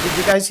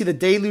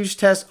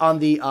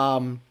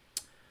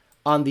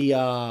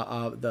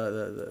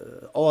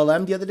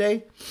OLM the other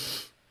day?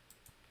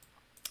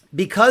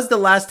 Because the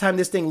last time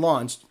this thing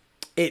launched,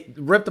 it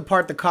ripped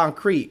apart the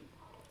concrete.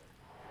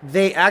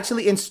 They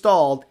actually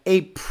installed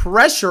a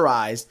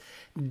pressurized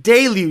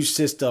deluge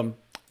system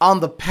on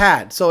the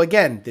pad. So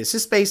again, this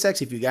is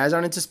SpaceX. If you guys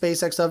aren't into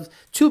SpaceX stuff,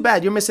 too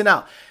bad, you're missing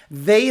out.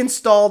 They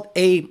installed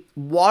a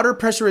water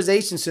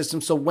pressurization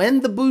system. So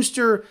when the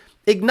booster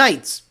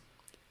ignites,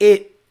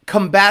 it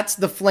combats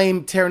the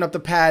flame tearing up the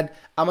pad.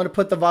 I'm going to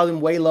put the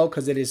volume way low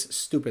because it is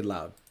stupid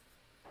loud.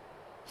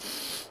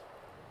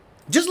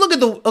 Just look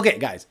at okay,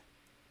 guys,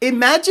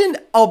 imagine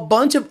a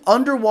bunch of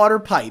underwater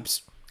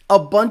pipes, a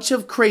bunch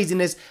of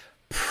craziness,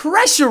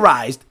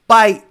 pressurized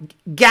by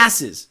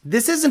gases.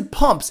 This isn't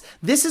pumps.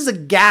 This is a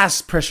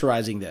gas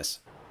pressurizing this.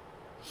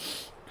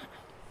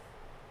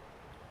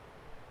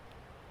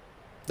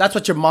 That's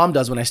what your mom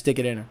does when I stick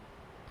it in her.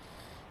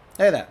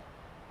 Look at that.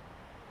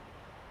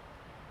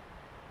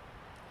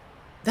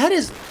 That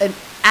is an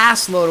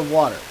ass load of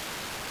water.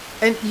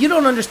 And you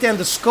don't understand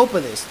the scope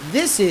of this.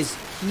 This is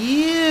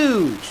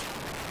huge.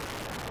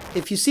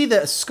 If you see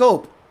the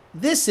scope,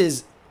 this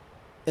is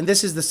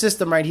the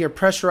system right here,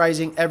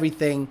 pressurizing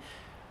everything.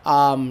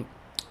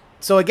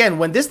 So again,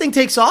 when this thing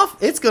takes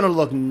off, it's going to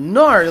look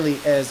gnarly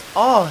as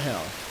all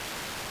hell.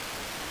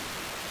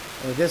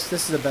 Oh, this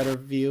is a better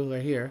view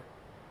right here.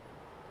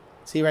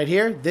 See right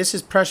here? This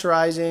is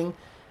pressurizing.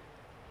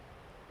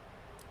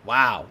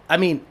 Wow. I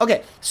mean,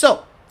 okay,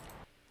 so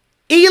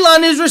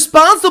Elon is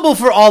responsible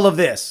for all of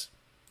this.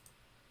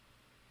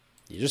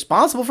 He's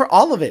responsible for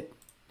all of it.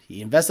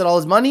 He invested all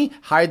his money,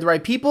 hired the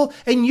right people,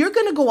 and you're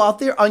going to go out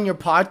there on your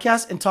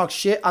podcast and talk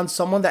shit on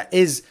someone that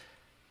is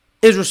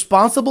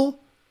responsible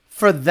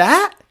for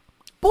that?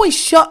 Boy,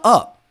 shut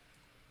up.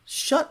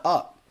 Shut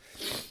up.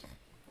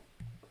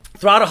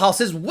 Throttle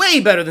House is way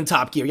better than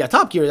Top Gear. Yeah,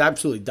 Top Gear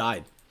absolutely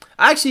died.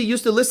 I actually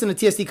used to listen to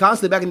TSD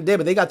constantly back in the day,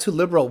 but they got too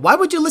liberal. Why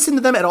would you listen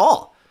to them at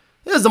all?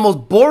 It was the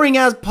most boring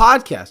ass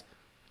podcast.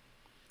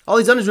 All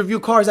he's done is review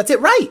cars. That's it,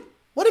 right?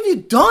 What have you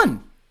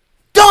done?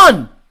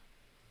 Done!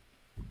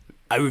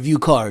 I review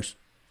cars.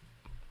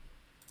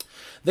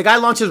 The guy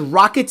launches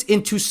rockets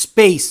into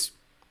space.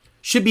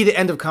 Should be the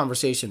end of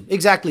conversation.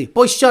 Exactly.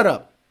 Boy, shut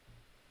up.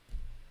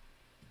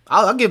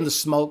 I'll give him the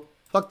smoke.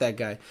 Fuck that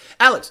guy.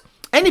 Alex,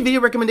 any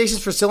video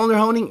recommendations for cylinder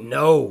honing?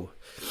 No.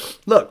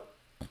 Look,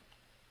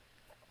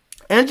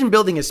 engine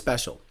building is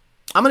special.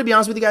 I'm going to be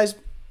honest with you guys.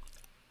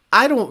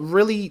 I don't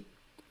really...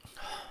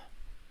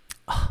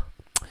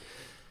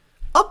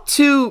 Up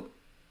to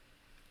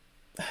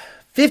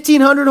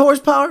 1,500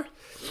 horsepower,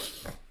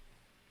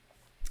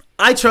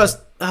 I trust...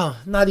 Oh,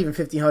 not even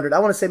 1,500. I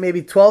want to say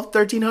maybe 12,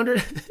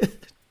 1,300.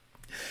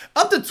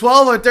 Up to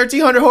 12 or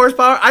 1,300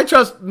 horsepower, I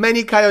trust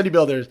many Coyote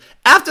builders.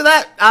 After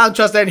that, I don't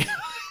trust any.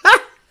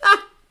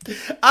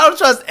 I don't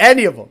trust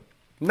any of them.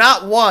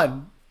 Not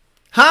one.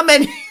 How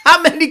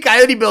many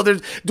Coyote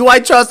builders do I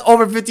trust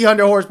over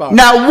 1,500 horsepower?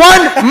 Not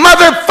one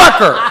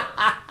motherfucker.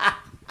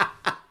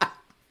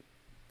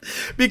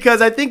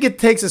 Because I think it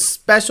takes a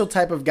special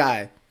type of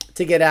guy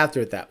to get after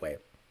it that way.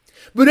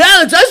 But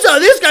Alex, I saw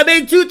this guy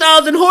made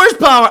 2,000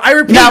 horsepower. I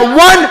repeat. Not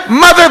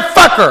one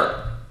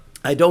motherfucker.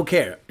 I don't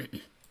care.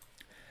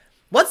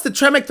 What's the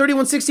Tremec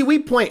 3160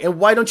 weak point and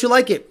why don't you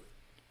like it?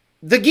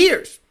 The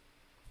gears.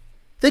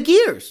 The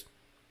gears.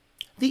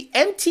 The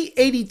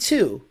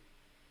MT82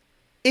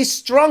 is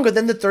stronger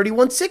than the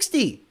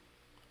 3160.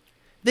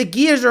 The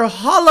gears are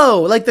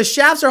hollow. Like the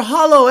shafts are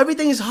hollow.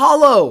 Everything is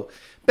hollow.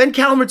 Ben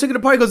Callender took it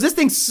apart. He goes, this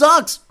thing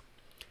sucks.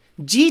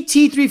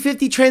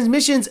 GT350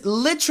 transmissions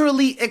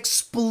literally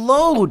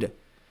explode.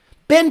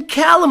 Ben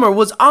Callender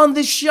was on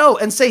this show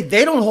and say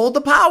they don't hold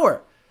the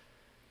power.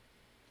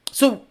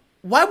 So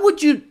why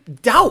would you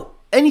doubt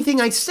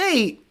anything I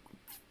say?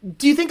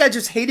 Do you think I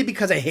just hate it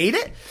because I hate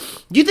it?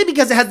 Do you think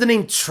because it has the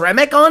name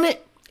Tremec on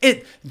it,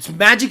 it's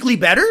magically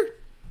better?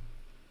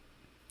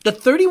 The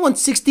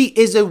 3160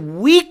 is a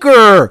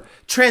weaker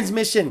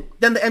transmission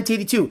than the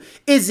MT82.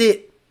 Is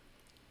it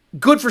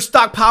good for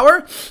stock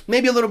power?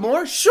 Maybe a little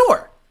more?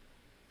 Sure.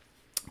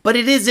 But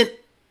it isn't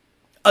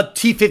a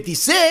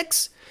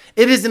T56.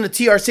 It isn't a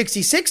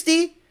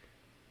TR6060.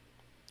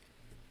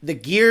 The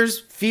gears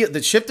feel,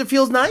 the shifter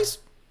feels nice.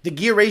 The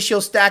gear ratio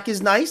stack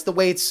is nice. The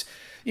way it's,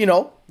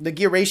 the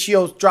gear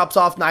ratio drops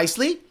off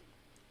nicely.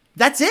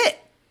 That's it.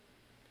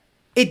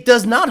 It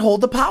does not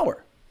hold the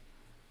power.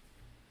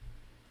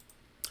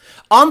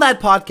 On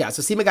that podcast,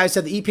 the SEMA guy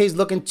said the EPA is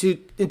looking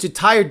into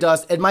tire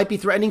dust and might be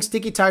threatening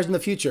sticky tires in the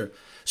future.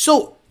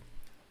 So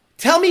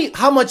tell me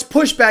how much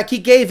pushback he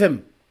gave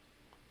him.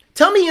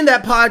 Tell me in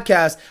that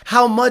podcast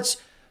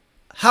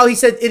how he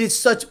said it is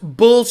such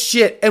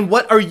bullshit and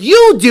what are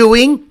you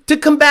doing to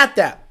combat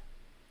that?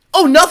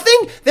 Oh,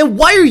 nothing? Then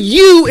why are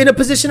you in a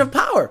position of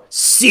power?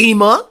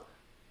 SEMA?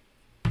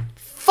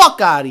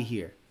 Fuck out of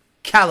here.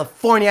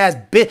 California ass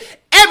bitch.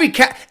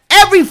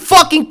 Every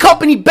fucking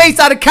company based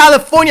out of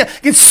California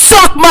can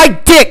suck my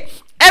dick.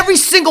 Every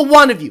single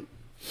one of you.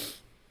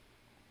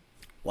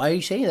 Why are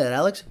you saying that,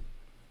 Alex?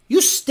 You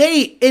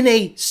stay in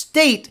a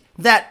state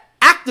that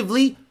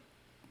actively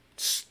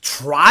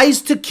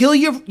tries to kill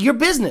your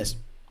business.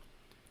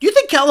 Do you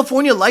think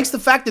California likes the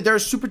fact that there are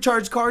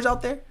supercharged cars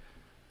out there?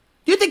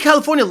 Do you think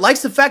California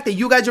likes the fact that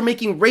you guys are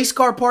making race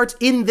car parts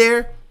in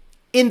their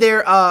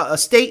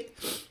state?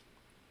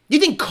 Do you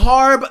think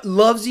CARB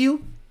loves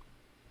you?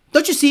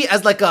 Don't you see it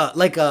as like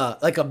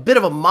a bit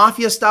of a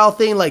mafia style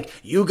thing? Like,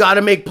 you got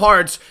to make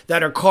parts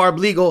that are CARB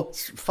legal.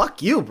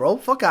 Fuck you, bro.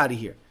 Fuck out of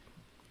here.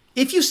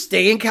 If you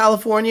stay in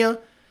California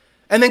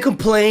and then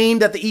complain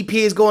that the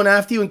EPA is going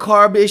after you and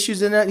CARB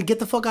issues and that, get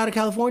the fuck out of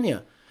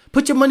California.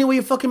 Put your money where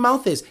your fucking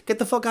mouth is. Get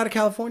the fuck out of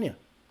California.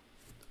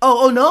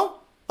 Oh no?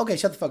 Okay,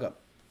 shut the fuck up.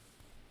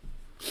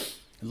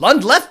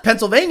 Lund left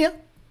Pennsylvania.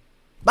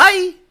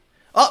 Bye.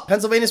 Oh,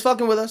 Pennsylvania's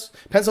fucking with us.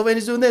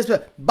 Pennsylvania's doing this.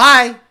 But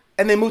bye.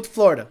 And they moved to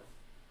Florida.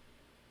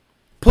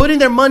 Putting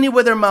their money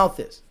where their mouth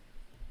is.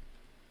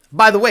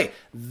 By the way,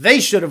 they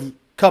should have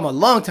come a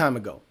long time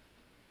ago.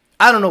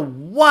 I don't know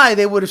why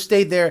they would have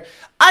stayed there.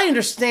 I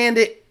understand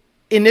it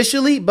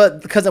initially,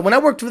 but because when I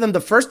worked for them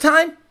the first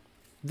time,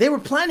 they were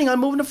planning on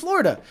moving to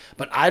Florida.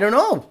 But I don't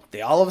know.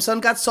 They all of a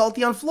sudden got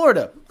salty on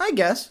Florida, I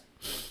guess.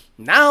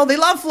 Now they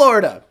love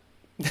Florida.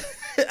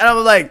 And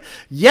I'm like,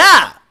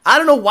 yeah, I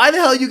don't know why the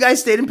hell you guys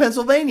stayed in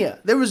Pennsylvania.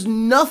 There was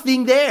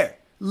nothing there.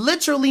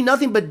 Literally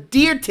nothing but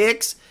deer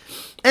ticks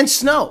and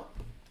snow.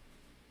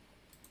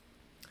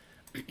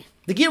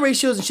 The gear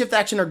ratios and shift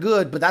action are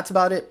good, but that's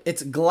about it.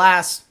 It's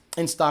glass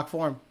in stock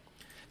form.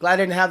 Glad I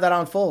didn't have that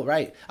on full,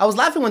 right? I was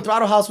laughing when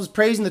Throttle House was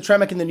praising the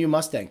Tremec and the new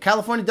Mustang.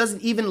 California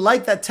doesn't even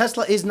like that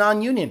Tesla is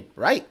non-union,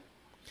 right?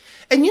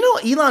 And you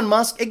know, Elon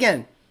Musk,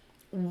 again,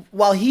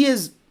 while he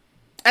is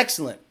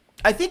excellent,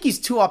 I think he's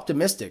too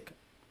optimistic.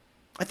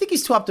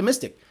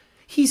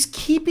 He's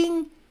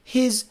keeping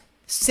his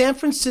San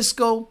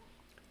Francisco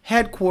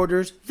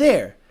headquarters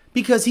there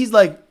because he's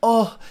like,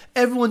 oh,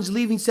 everyone's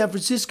leaving San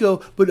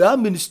Francisco, but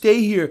I'm going to stay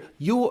here.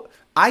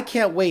 I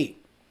can't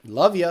wait.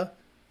 Love ya.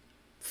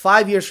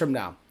 5 years from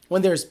now,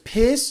 when there's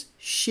piss,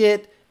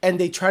 shit, and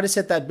they try to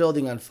set that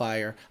building on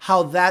fire,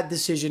 how that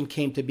decision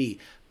came to be.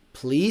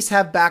 Please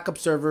have backup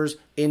servers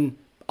in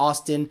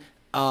Austin,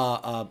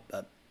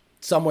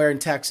 somewhere in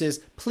Texas.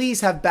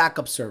 Please have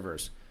backup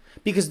servers.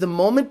 Because the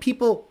moment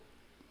people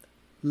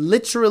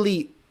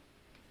literally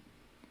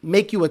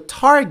make you a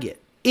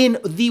target in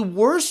the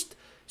worst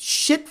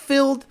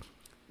shit-filled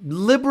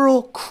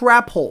liberal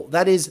crap hole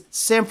that is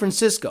San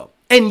Francisco,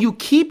 and you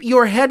keep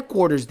your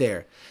headquarters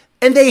there,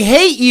 and they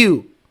hate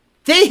you.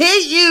 They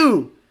hate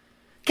you.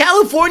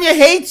 California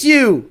hates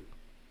you.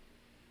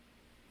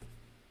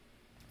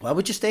 Why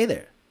would you stay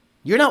there?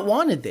 You're not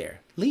wanted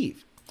there.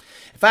 Leave.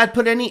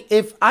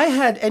 If I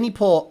had any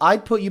pull,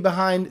 I'd put you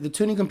behind the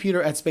tuning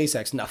computer at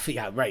SpaceX. No,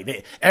 yeah,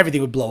 right. Everything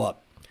would blow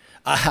up.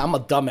 I'm a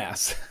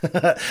dumbass.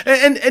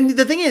 and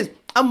the thing is,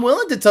 I'm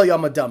willing to tell you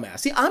I'm a dumbass.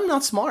 See, I'm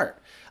not smart.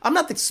 I'm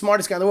not the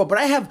smartest guy in the world, but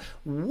I have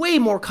way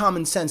more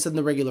common sense than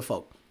the regular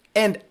folk.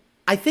 And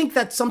I think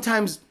that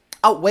sometimes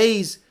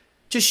outweighs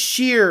just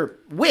sheer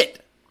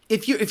wit.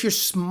 If you're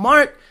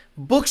smart,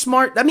 book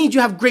smart, that means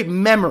you have great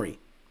memory.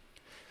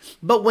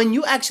 But when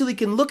you actually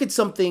can look at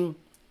something,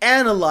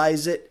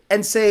 analyze it,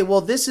 and say,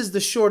 well, this is the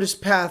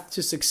shortest path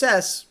to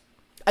success,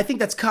 I think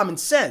that's common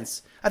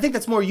sense. I think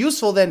that's more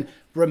useful than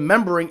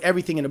remembering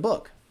everything in a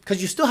book,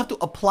 because you still have to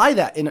apply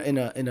that in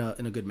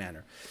a good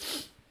manner.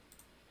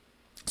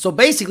 So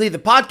basically, the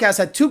podcast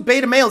had 2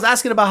 beta males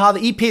asking about how the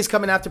EPA is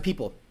coming after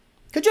people.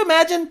 Could you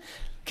imagine?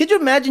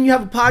 You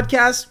have a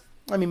podcast?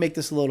 Let me make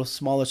this a little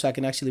smaller so I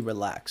can actually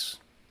relax.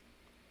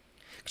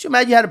 Could you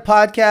imagine you had a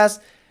podcast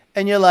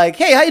and you're like,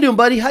 hey, how you doing,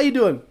 buddy? How you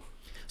doing?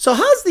 So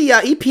how's the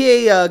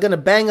EPA going to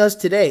bang us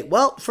today?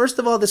 Well, first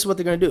of all, this is what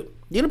they're going to do.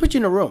 They're going to put you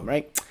in a room,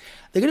 right?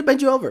 They're going to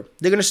bend you over.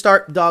 They're going to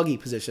start doggy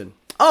position.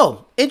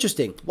 Oh,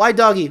 interesting. Why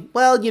doggy?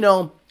 Well,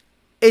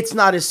 it's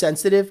not as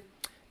sensitive.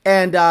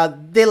 And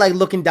they like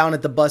looking down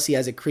at the bussy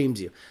as it creams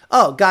you.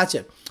 Oh,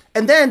 gotcha.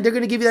 And then they're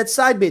going to give you that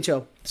side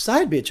bitcho.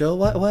 Side bitcho?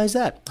 Why is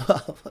that?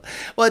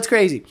 Well, it's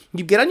crazy.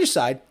 You get on your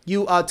side,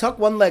 you tuck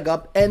one leg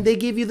up, and they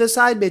give you the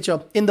side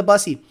bitcho in the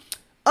bussy.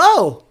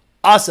 Oh,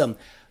 awesome.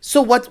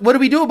 So what do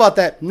we do about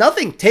that?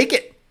 Nothing. Take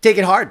it. Take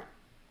it hard.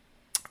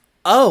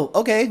 Oh,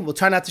 okay. We'll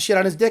try not to shit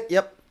on his dick.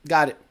 Yep.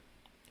 Got it.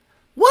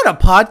 What a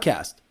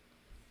podcast.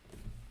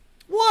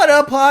 What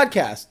a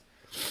podcast.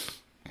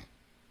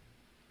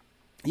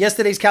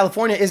 Yesterday's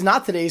California is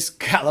not today's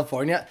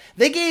California.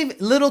 They gave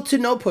little to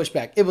no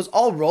pushback. It was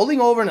all rolling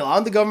over and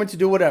allowing the government to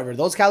do whatever.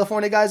 Those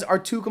California guys are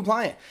too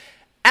compliant.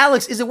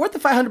 Alex, is it worth the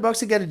 $500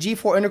 to get a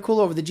G4 intercooler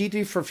over the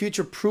G3 for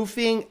future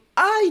proofing?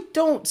 I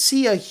don't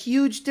see a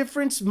huge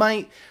difference.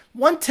 My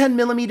 110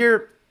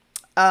 millimeter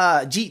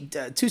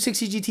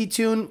 260 GT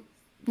tune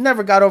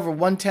never got over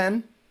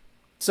 110.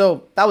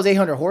 So that was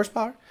 800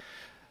 horsepower.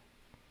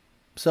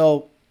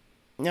 So,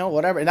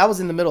 whatever. And that was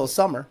in the middle of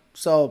summer.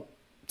 So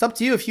it's up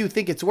to you if you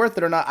think it's worth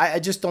it or not. I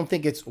just don't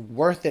think it's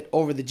worth it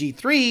over the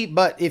G3.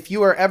 But if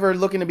you are ever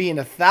looking to be in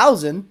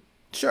 1,000,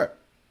 sure.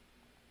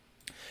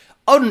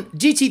 Odin,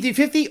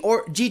 GT350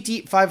 or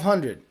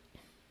GT500?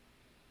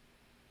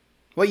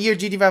 What year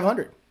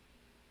GT500?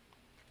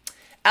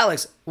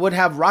 Alex would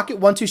have Rocket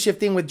 1-2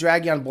 shifting with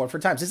Draggy on board for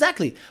times.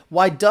 Exactly.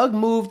 Why Doug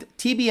moved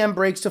TBM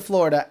brakes to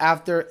Florida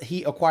after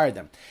he acquired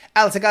them.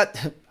 Alex,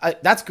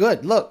 that's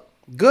good. Look,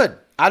 good.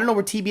 I don't know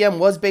where TBM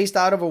was based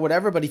out of or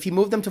whatever, but if you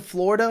move them to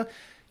Florida,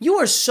 you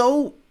are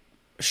so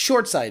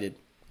short-sighted.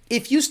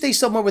 If you stay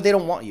somewhere where they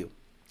don't want you,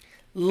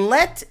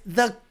 let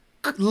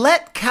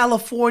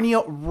California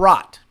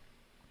rot.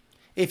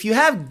 If you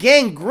have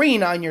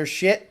gangrene on your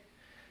shit,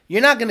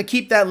 you're not going to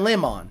keep that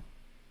limb on.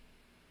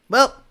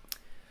 Well,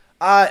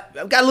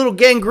 I've got a little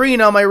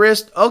gangrene on my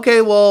wrist.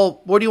 Okay,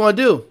 well, what do you want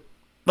to do?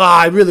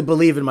 I really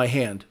believe in my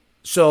hand,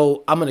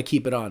 so I'm going to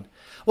keep it on.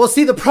 Well,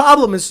 see, the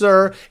problem is,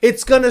 sir,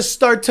 it's going to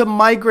start to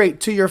migrate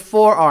to your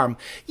forearm.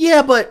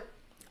 Yeah, but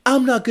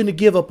I'm not going to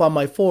give up on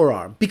my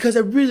forearm because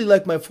I really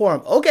like my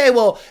forearm. Okay,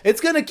 well,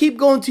 it's going to keep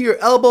going to your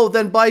elbow,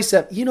 then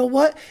bicep. You know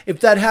what? If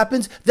that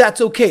happens,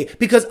 that's okay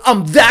because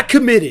I'm that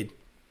committed.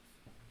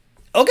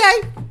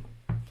 Okay.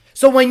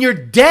 So when you're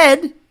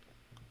dead,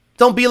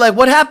 don't be like,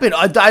 what happened?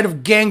 I died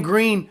of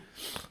gangrene.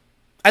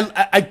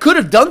 I could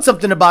have done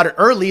something about it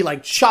early,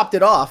 like chopped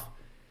it off.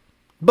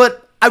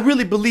 But I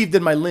really believed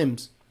in my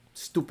limbs.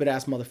 Stupid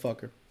ass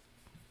motherfucker.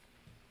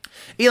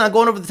 Elon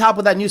going over the top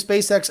with that new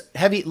SpaceX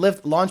heavy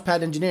lift launch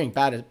pad engineering.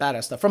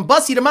 Badass stuff. From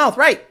Bussy to Mouth,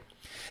 right?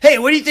 Hey,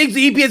 what do you think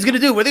the EPA is going to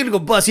do? We're going to go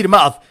Bussy to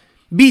Mouth.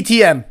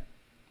 BTM.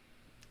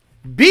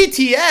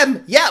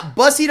 BTM? Yeah,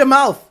 Bussy to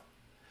Mouth.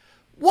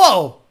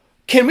 Whoa.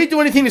 Can we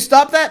do anything to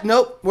stop that?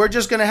 Nope. We're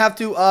just going to have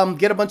to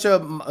get a bunch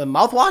of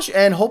mouthwash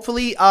and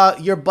hopefully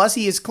your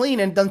bussy is clean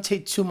and doesn't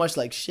taste too much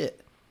like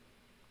shit.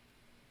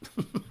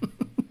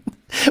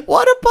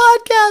 What a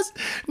podcast.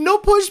 No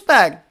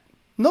pushback.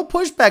 No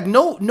pushback.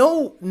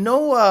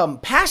 No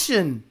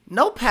passion.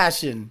 No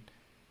passion.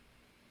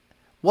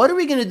 What are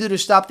we going to do to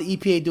stop the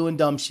EPA doing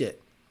dumb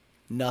shit?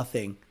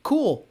 Nothing.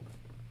 Cool.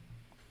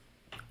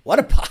 What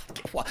a podcast.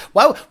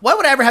 Why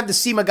would I ever have the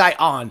SEMA guy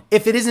on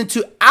if it isn't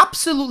to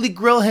absolutely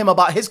grill him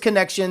about his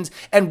connections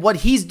and what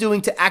he's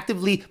doing to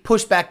actively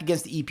push back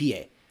against the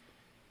EPA?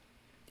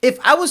 If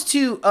I was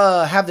to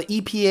have the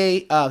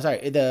EPA,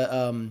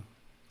 the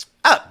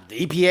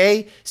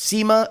EPA,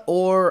 SEMA,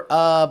 or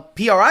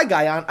PRI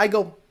guy on, I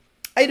go,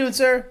 how you doing,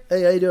 sir?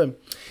 Hey, how you doing?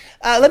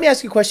 Let me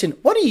ask you a question.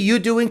 What are you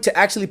doing to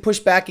actually push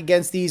back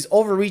against these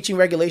overreaching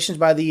regulations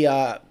by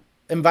the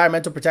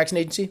Environmental Protection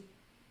Agency?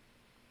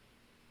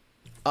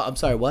 I'm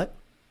sorry, what?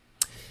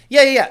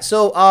 Yeah.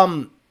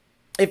 So,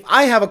 if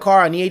I have a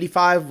car on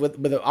E85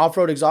 with an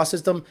off-road exhaust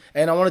system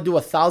and I want to do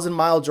a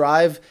 1,000-mile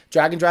drag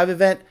and drive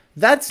event,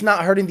 that's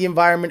not hurting the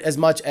environment as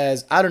much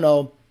as, I don't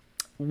know,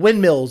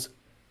 windmills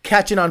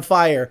catching on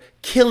fire,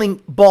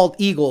 killing bald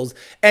eagles,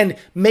 and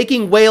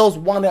making whales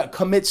want to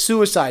commit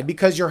suicide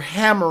because you're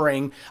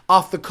hammering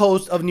off the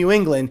coast of New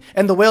England,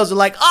 and the whales are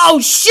like, oh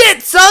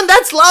shit, son,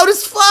 that's loud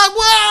as fuck.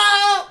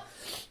 Whoa!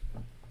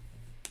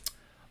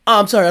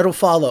 I'm sorry, I don't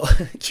follow.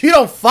 You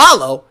don't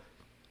follow?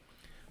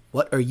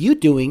 What are you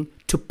doing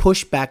to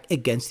push back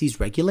against these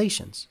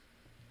regulations?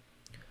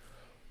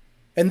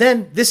 And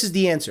then this is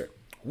the answer.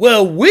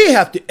 Well, we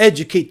have to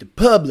educate the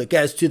public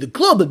as to the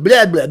global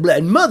blah, blah, blah,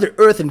 and Mother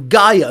Earth and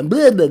Gaia and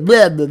blah, blah,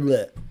 blah, blah,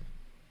 blah.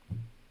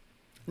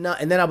 No,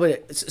 and then I'll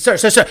put,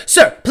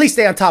 sir, please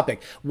stay on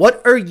topic.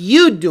 What are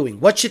you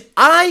doing? What should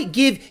I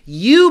give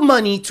you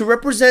money to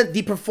represent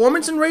the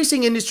performance and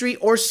racing industry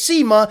or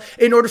SEMA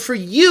in order for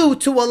you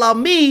to allow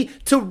me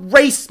to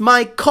race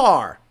my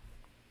car?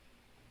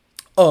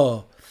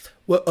 Well,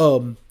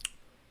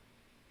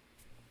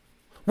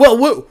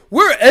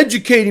 we're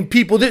educating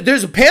people.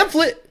 There's a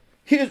pamphlet.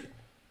 Here's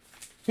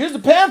the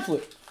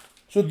pamphlet.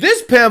 So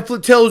this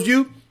pamphlet tells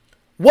you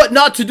what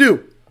not to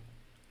do.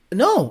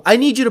 No, I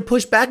need you to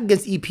push back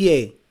against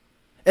EPA.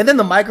 And then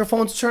the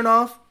microphones turn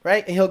off,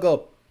 right? And he'll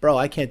go, bro,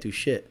 I can't do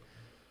shit.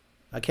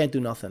 I can't do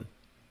nothing.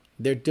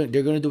 They're going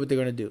to do what they're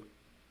going to do.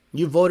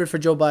 You voted for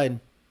Joe Biden.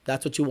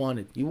 That's what you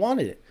wanted. You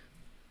wanted it,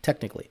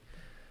 technically.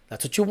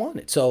 That's what you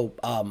wanted. So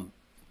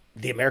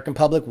the American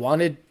public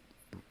wanted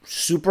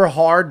super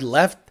hard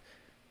left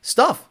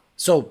stuff.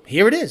 So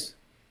here it is.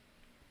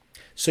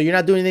 So you're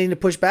not doing anything to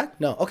push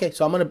back? No. Okay,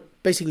 so I'm going to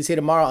basically say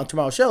on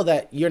tomorrow's show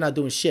that you're not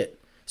doing shit.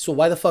 So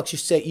why the fuck you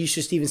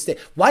should even stay?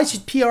 Why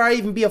should PRI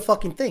even be a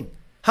fucking thing?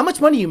 How much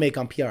money you make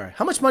on PRI?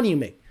 How much money you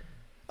make?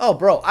 Oh,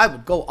 bro, I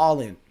would go all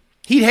in.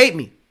 He'd hate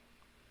me.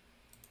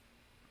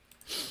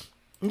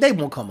 They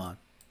won't come on.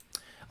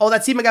 Oh,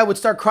 that SEMA guy would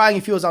start crying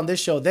if he was on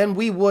this show. Then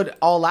we would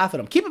all laugh at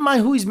him. Keep in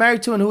mind who he's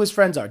married to and who his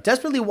friends are.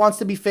 Desperately wants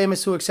to be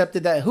famous. Who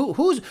accepted that? Who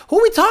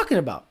are we talking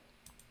about?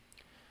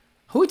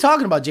 Who are we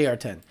talking about,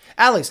 JR10?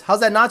 Alex,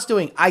 how's that notch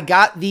doing? I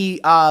got the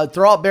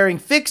throwout bearing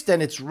fixed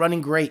and it's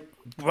running great.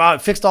 Wow,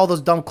 it fixed all those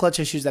dumb clutch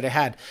issues that I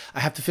had. I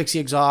have to fix the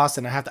exhaust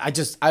and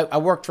I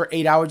worked for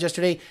 8 hours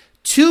yesterday.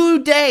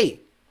 Today,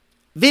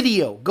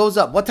 video goes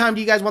up. What time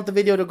do you guys want the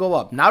video to go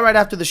up? Not right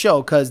after the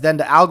show because then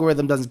the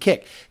algorithm doesn't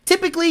kick.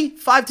 Typically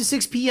 5 to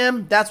 6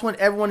 p.m. That's when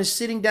everyone is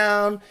sitting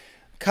down,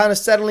 kind of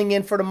settling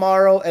in for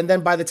tomorrow. And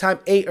then by the time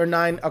 8 or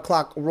 9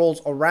 o'clock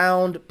rolls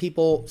around,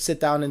 people sit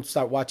down and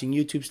start watching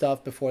YouTube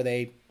stuff before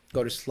they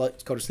go to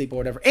sleep or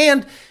whatever.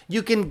 And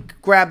you can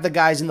grab the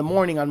guys in the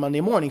morning on Monday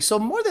morning. So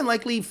more than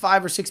likely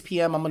 5 or 6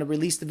 p.m. I'm going to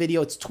release the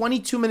video. It's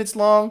 22 minutes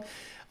long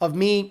of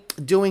me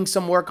doing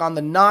some work on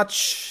the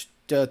notch,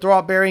 the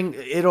throwout bearing.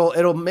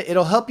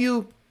 It'll help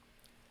you.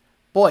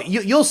 Boy,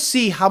 you'll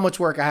see how much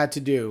work I had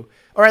to do,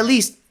 or at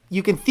least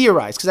you can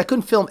theorize, because I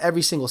couldn't film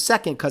every single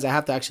second because I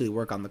have to actually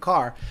work on the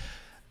car.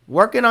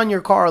 Working on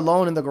your car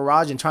alone in the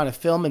garage and trying to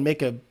film and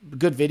make a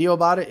good video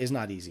about it is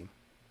not easy.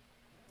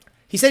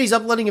 He said he's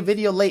uploading a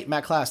video late,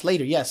 Matt Class.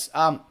 Later, yes.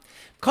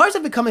 Cars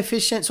have become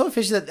so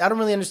efficient that I don't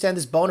really understand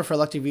this boner for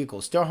electric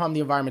vehicles. Still harm the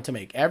environment to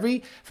make.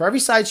 For every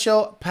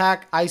sideshow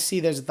pack I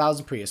see, there's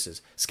 1,000 Priuses.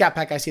 Scat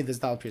pack I see,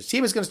 there's 1,000 Priuses.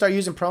 Team is going to start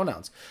using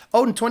pronouns.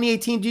 Oh, in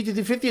 2018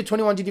 GT350 or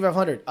 21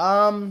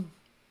 GT500?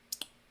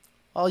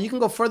 Oh, you can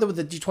go further with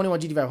the 21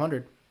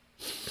 GT500.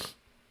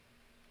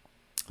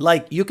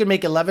 Like, you can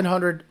make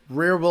 1,100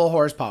 rear wheel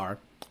horsepower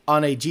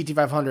on a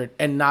GT500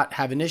 and not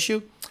have an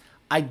issue.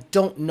 I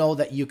don't know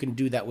that you can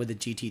do that with a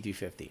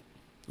GT350. You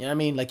know what I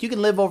mean? Like, you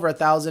can live over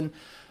 1,000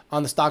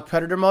 on the stock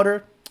Predator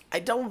motor. I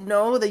don't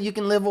know that you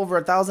can live over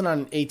 1,000 on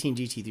an 18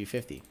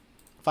 GT350.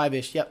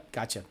 5-ish. Yep.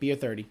 Gotcha. Beer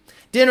 30.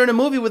 Dinner and a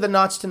movie with a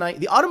notch tonight.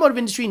 The automotive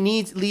industry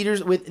needs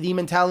leaders with the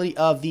mentality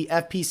of the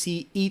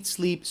FPC, eat,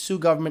 sleep, sue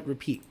government,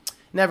 repeat.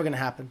 Never going to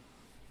happen.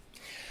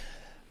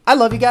 I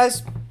love you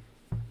guys.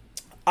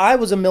 I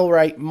was a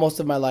millwright most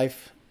of my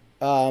life,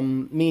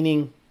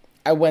 meaning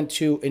I went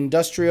to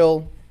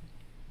industrial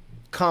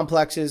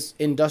complexes,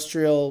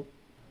 industrial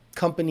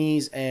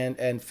companies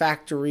and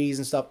factories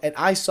and stuff, and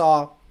I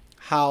saw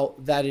how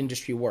that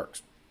industry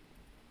works.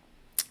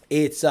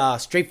 It's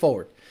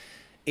straightforward.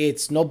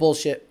 It's no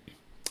bullshit.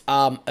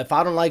 If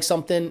I don't like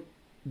something,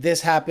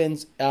 this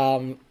happens.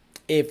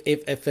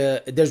 If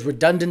there's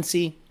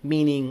redundancy,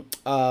 meaning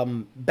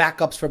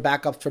backups for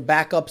backups for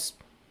backups,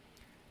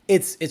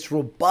 it's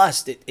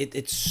robust.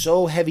 It's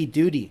so heavy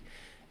duty.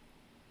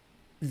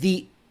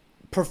 The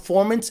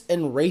performance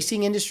and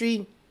racing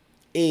industry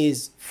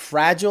is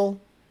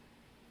fragile.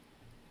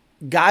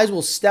 Guys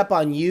will step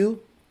on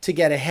you to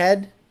get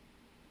ahead.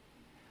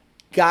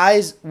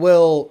 Guys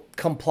will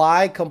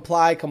comply.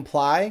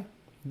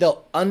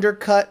 They'll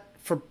undercut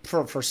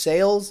for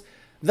sales.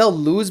 They'll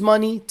lose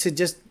money to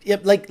just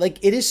like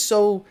it is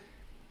so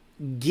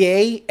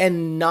gay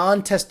and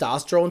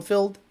non-testosterone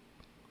filled.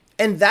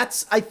 And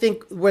that's, I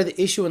think, where the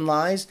issue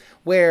lies,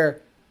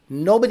 where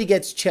nobody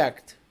gets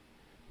checked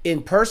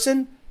in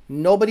person.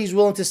 Nobody's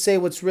willing to say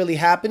what's really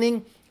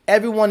happening.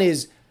 Everyone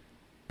is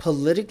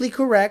politically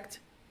correct.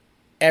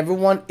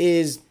 Everyone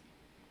is,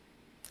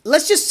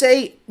 let's just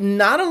say,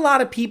 not a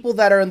lot of people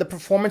that are in the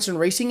performance and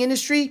racing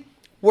industry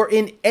were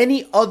in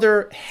any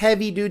other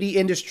heavy duty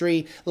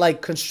industry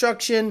like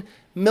construction,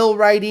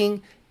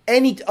 millwrighting,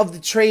 any of the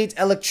trades,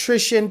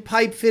 electrician,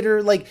 pipe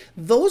fitter, like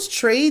those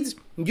trades.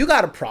 You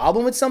got a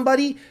problem with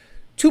somebody,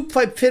 2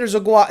 pipe fitters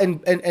will go out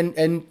and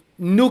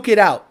nuke it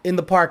out in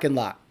the parking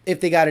lot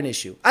if they got an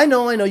issue. I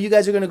know, you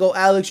guys are going to go,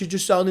 Alex, you're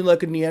just sounding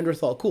like a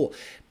Neanderthal. Cool.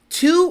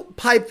 2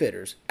 pipe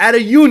fitters at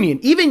a union,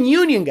 even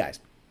union guys.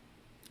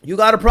 You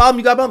got a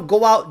problem,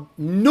 go out,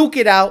 nuke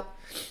it out.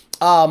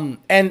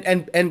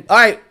 And all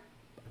right,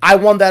 I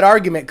won that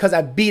argument because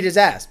I beat his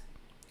ass.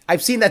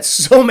 I've seen that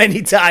so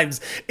many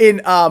times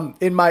in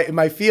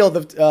my field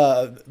of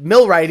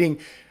millwrighting.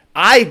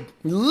 I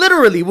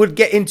literally would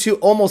get into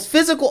almost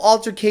physical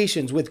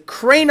altercations with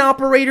crane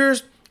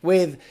operators,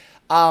 with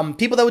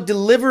people that would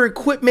deliver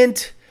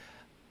equipment,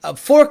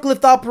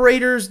 forklift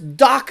operators,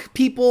 dock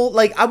people.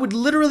 Like, I would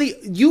literally,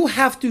 you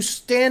have to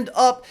stand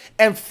up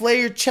and flare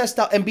your chest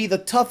out and be the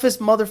toughest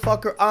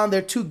motherfucker on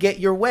there to get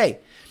your way.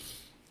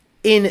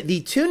 In the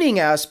tuning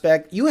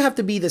aspect, you have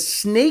to be the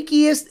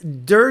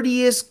snakiest,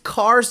 dirtiest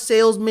car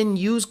salesman,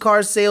 used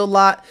car sale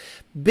lot,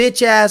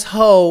 bitch ass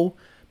hoe,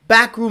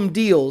 backroom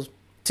deals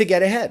to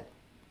get ahead.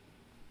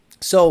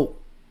 So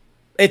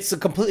it's a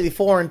completely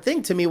foreign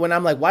thing to me when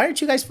I'm like, why aren't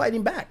you guys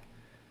fighting back?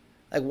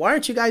 Like, why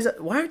aren't you guys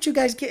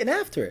getting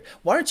after it?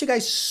 Why aren't you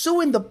guys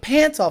suing the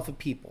pants off of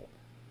people?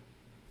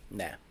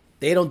 Nah,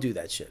 they don't do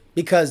that shit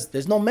because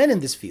there's no men in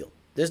this field.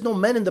 There's no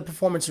men in the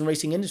performance and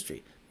racing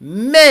industry.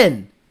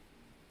 Men.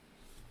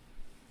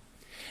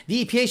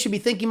 The EPA should be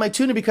thanking my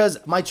tuner because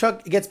my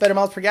truck gets better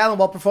miles per gallon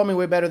while performing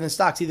way better than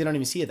stock. See, they don't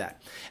even see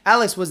that.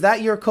 Alex, was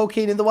that your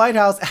cocaine in the White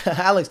House?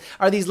 Alex,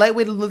 are these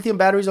lightweight lithium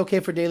batteries okay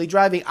for daily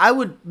driving? I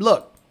would,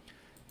 look,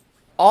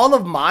 all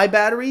of my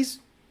batteries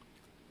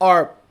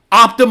are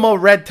Optima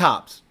red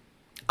tops.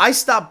 I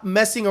stopped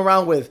messing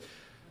around with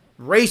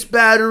race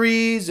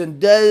batteries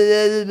and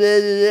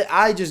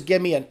I just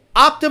get me an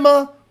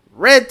Optima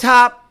red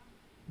top,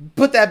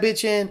 put that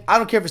bitch in. I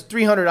don't care if it's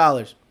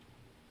 $300.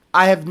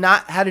 I have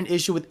not had an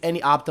issue with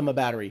any Optima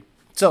battery.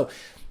 So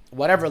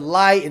whatever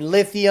light and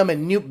lithium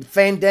and new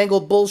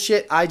fandangled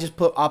bullshit, I just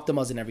put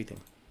Optimas in everything.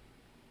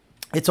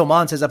 It's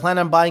Oman says, I plan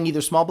on buying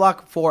either small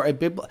block for a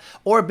big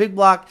or a big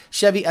block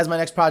Chevy as my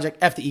next project.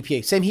 F the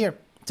EPA. Same here.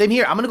 I'm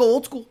going to go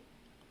old school.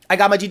 I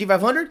got my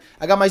GT500.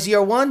 I got my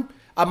ZR1.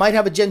 I might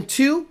have a Gen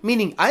 2,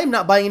 meaning I am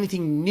not buying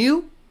anything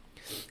new.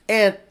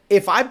 And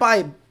if I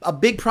buy a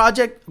big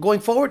project going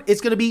forward, it's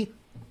going to be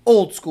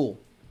old school.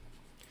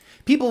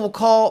 People will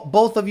call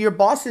both of your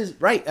bosses,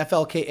 right,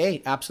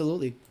 FLKA,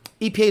 absolutely.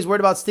 EPA is worried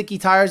about sticky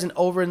tires, and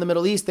over in the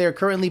Middle East, they are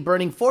currently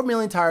burning 4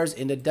 million tires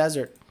in the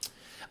desert.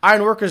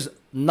 Iron workers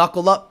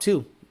knuckle up,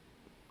 too.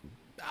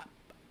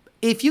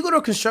 If you go to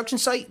a construction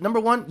site, number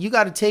one, you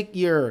got to take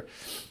your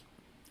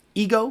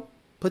ego,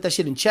 put that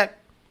shit in check,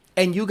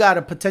 and you got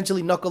to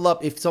potentially knuckle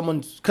up if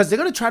someone's, because they're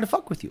going to try to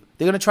fuck with you.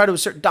 They're going to try to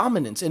assert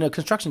dominance in a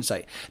construction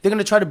site. They're going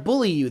to try to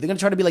bully you. They're going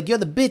to try to be like, you're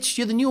the bitch.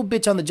 You're the new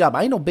bitch on the job.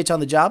 I ain't no bitch on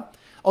the job.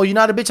 Oh, you're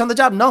not a bitch on the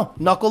job? No,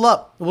 knuckle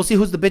up. We'll see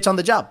who's the bitch on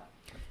the job.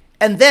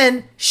 And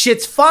then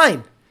shit's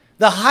fine.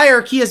 The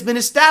hierarchy has been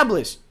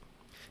established.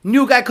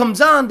 New guy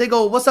comes on, they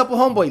go, what's up with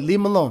homeboy? Leave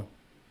him alone.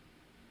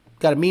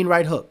 Got a mean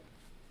right hook.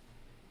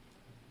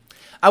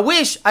 I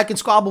wish I could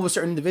squabble with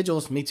certain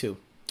individuals. Me too.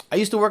 I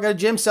used to work at a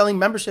gym selling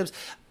memberships.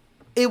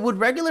 it would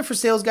regular for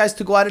sales guys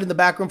to go at it in the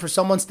back room for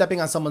someone stepping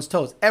on someone's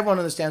toes. Everyone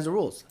understands the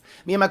rules.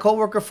 Me and my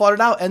coworker fought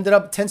it out, ended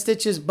up 10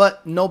 stitches,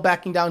 but no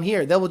backing down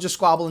here. They will just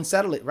squabble and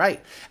settle it,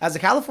 right? As a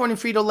California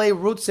Frito-Lay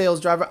root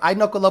sales driver, I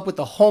knuckle up with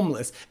the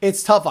homeless.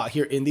 It's tough out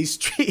here in these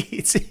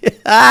streets.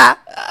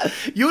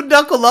 You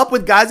knuckle up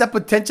with guys that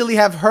potentially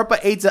have herpa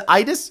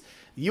AIDS-itis?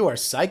 You are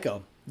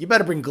psycho. You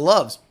better bring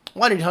gloves.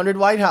 1-800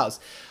 White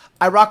House.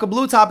 I rock a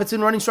blue top. It's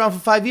been running strong for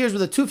 5 years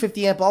with a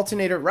 250 amp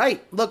alternator.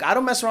 Right. Look, I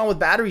don't mess around with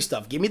battery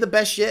stuff. Give me the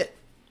best shit.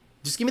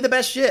 Just give me the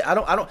best shit. I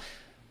don't.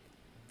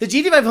 The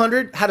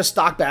GT500 had a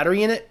stock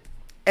battery in it,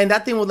 and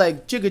that thing would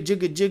like jigga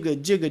jigga jigga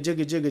jigga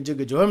jigga jigga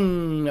jigga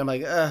jigga. I'm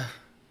like, ugh.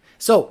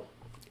 So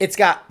it's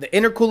got the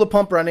intercooler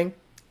pump running.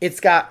 It's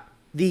got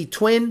the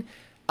twin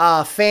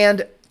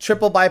fanned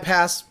triple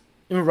bypass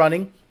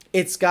running.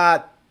 It's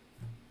got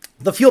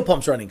the fuel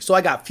pumps running. So I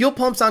got fuel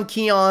pumps on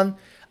key on.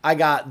 I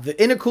got the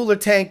intercooler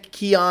tank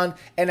key on,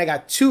 and I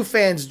got 2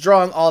 fans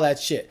drawing all that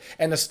shit.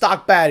 And the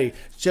stock battery,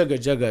 jugga,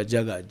 jugga,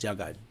 jugga,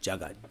 jugga,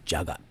 jugga,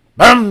 jugga.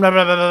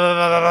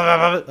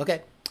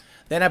 Okay.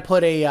 Then I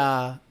put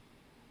a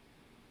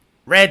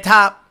red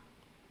top,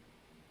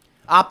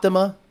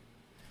 Optima.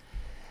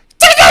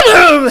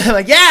 I'm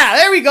like, yeah,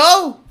 there we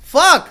go.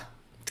 Fuck.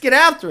 Let's get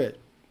after it.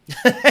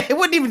 It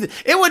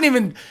wouldn't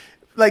even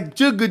like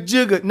jugga,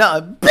 jugga.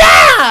 No.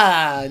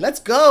 Bah! Let's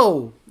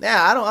go.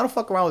 Yeah, I don't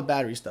fuck around with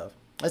battery stuff.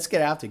 Let's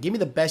get after it. Give me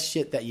the best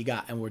shit that you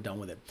got, and we're done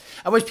with it.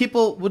 I wish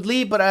people would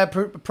leave, but I have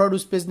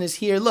produce business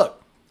here.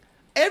 Look,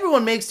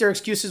 everyone makes their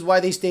excuses why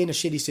they stay in a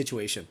shitty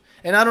situation,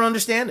 and I don't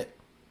understand it.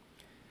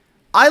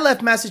 I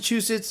left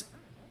Massachusetts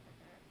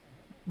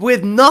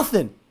with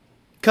nothing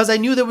because I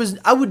knew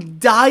I would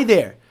die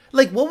there.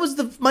 Like, what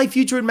was my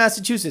future in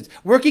Massachusetts?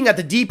 Working at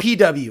the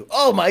DPW.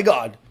 Oh, my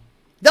God.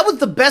 That was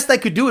the best I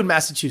could do in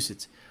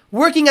Massachusetts.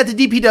 Working at the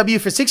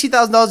DPW for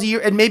 $60,000 a year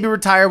and maybe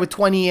retire with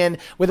 20 in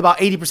with about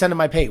 80% of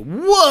my pay.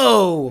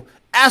 Whoa!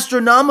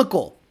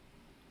 Astronomical.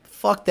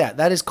 Fuck that.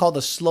 That is called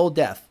a slow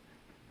death.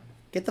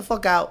 Get the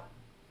fuck out.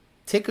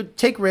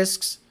 Take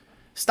risks.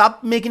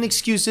 Stop making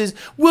excuses.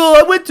 Well,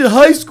 I went to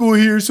high school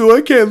here, so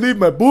I can't leave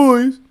my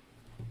boys.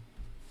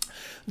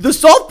 The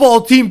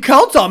softball team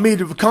counts on me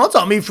to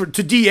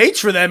DH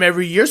for them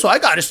every year, so I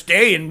got to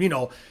stay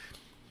and,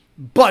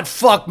 butt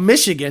fuck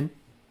Michigan.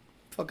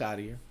 Fuck out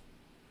of here.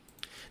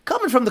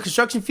 Coming from the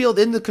construction field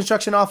in the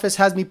construction office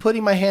has me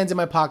putting my hands in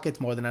my pockets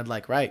more than I'd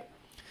like, right?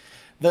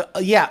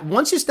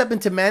 Once you step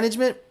into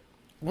management,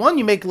 1,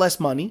 you make less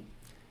money.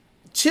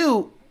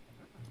 2,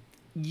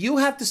 you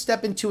have to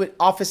step into an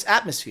office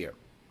atmosphere.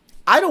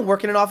 I don't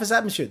work in an office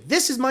atmosphere.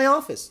 This is my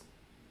office,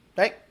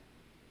 right?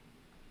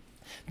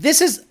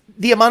 This is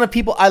the amount of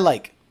people I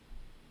like.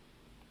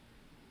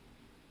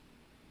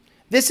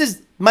 This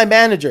is my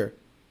manager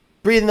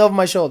breathing over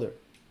my shoulder.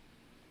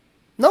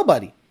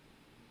 Nobody.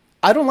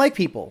 I don't like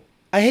people.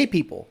 I hate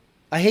people.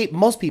 I hate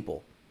most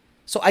people.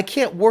 So I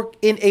can't work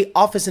in a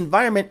office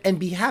environment and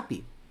be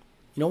happy.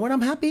 You know when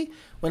I'm happy?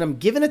 When I'm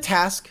given a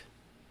task.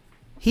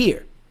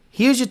 Here's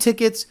your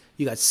tickets.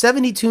 You got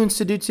 70 tunes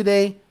to do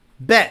today.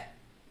 Bet.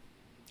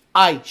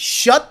 I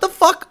shut the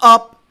fuck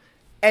up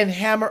and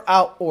hammer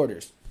out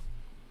orders.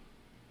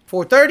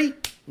 4:30,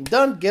 I'm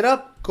done. Get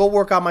up. Go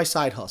work on my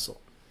side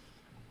hustle.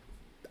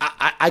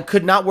 I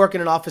could not work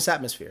in an office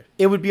atmosphere.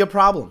 It would be a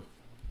problem.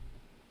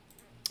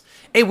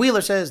 A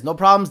Wheeler says, no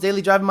problems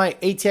daily driving my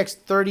ATX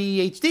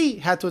 30 HD.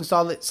 Had to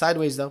install it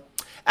sideways, though.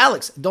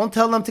 Alex, don't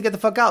tell them to get the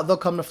fuck out. They'll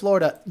come to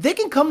Florida. They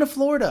can come to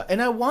Florida,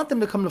 and I want them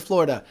to come to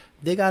Florida.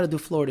 They got to do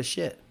Florida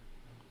shit.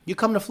 You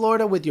come to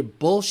Florida with your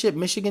bullshit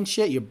Michigan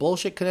shit, your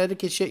bullshit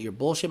Connecticut shit, your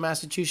bullshit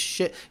Massachusetts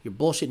shit, your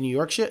bullshit New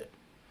York shit.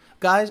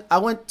 Guys, I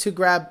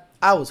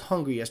was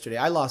hungry yesterday.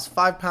 I lost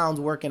 5 pounds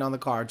working on the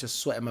car, just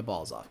sweating my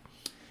balls off.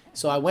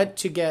 So I went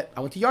to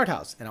Yard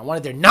House, and I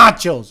wanted their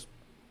nachos.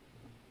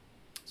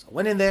 So I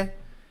went in there.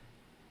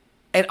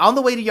 And on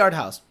the way to Yard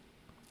House,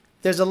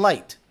 there's a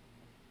light.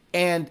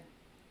 And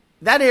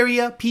that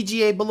area,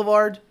 PGA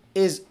Boulevard,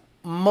 is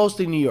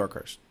mostly New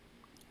Yorkers.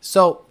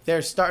 So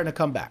they're starting to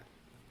come back.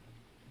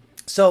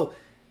 So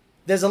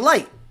there's a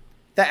light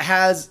that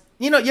has,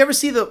 you ever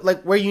see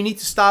where you need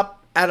to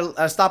stop at a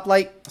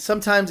stoplight?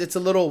 Sometimes it's a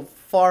little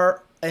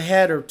far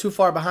ahead or too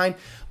far behind.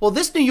 Well,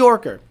 this New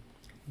Yorker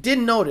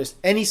didn't notice,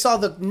 and he saw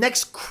the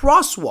next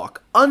crosswalk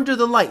under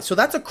the light. So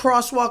that's a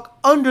crosswalk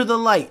under the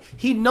light.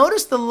 He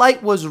noticed the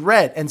light was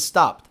red and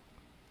stopped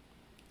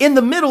in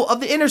the middle of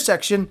the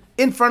intersection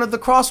in front of the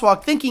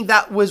crosswalk, thinking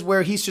that was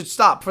where he should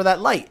stop for that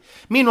light.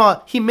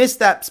 Meanwhile, he missed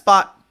that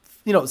spot,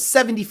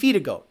 70 feet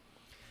ago.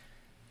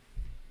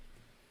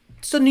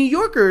 So New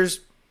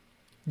Yorkers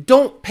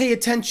don't pay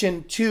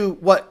attention to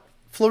what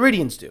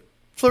Floridians do.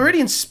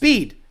 Floridians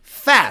speed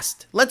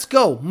fast. Let's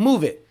go.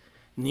 Move it.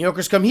 New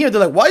Yorkers come here.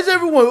 They're like, why is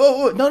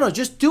everyone? No,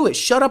 just do it.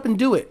 Shut up and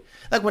do it.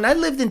 Like when I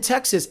lived in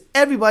Texas,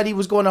 everybody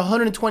was going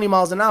 120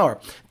 miles an hour.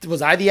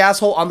 Was I the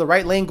asshole on the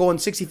right lane going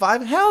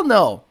 65? Hell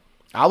no.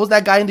 I was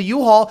that guy in the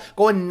U-Haul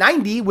going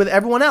 90 with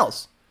everyone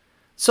else.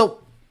 So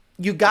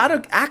you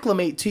gotta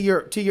acclimate to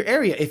your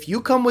area. If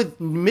you come with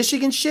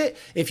Michigan shit,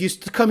 if you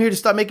come here to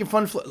start making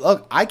fun,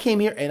 look, I came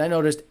here and I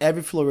noticed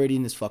every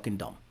Floridian is fucking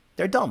dumb.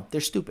 They're dumb.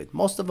 They're stupid.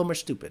 Most of them are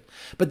stupid.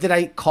 But did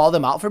I call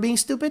them out for being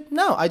stupid?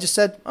 No, I just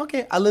said,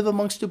 okay, I live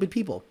among stupid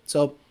people,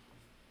 so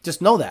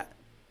just know that.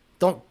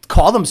 Don't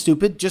call them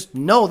stupid. Just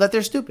know that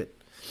they're stupid.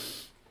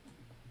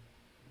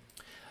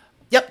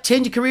 Yep,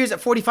 changing careers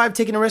at 45,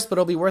 taking a risk, but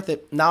it'll be worth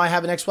it. Now I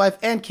have an ex-wife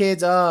and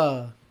kids.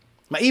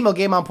 My email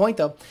game on point,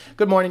 though.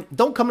 Good morning.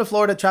 Don't come to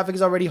Florida. Traffic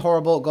is already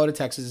horrible. Go to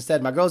Texas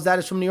instead. My girl's dad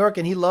is from New York,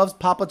 and he loves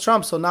Papa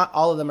Trump, so not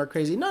all of them are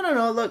crazy.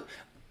 No. Look,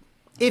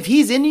 if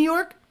he's in New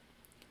York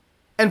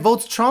and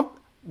votes Trump,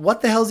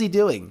 what the hell's he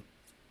doing?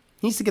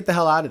 He needs to get the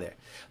hell out of there.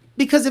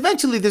 Because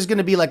eventually there's going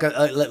to be like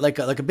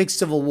a big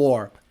civil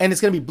war, and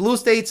it's going to be blue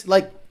states.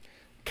 Like,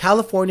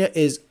 California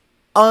is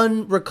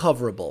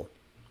unrecoverable.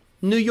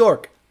 New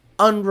York,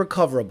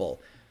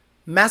 unrecoverable.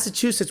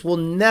 Massachusetts will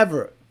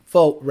never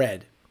vote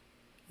red.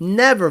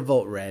 Never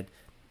vote red.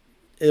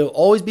 It'll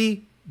always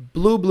be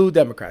blue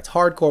Democrats,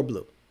 hardcore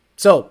blue.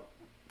 So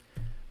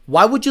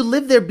why would you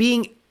live there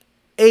being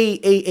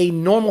a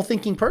normal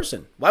thinking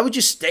person? Why would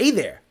you stay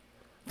there?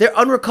 They're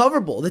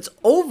unrecoverable. It's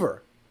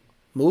over.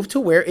 Move to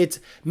where it's,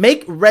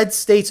 make red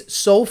states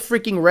so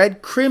freaking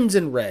red,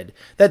 crimson red,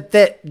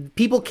 that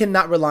people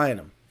cannot rely on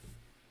them.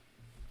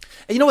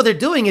 And you know what they're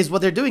doing is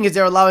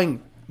they're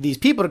allowing these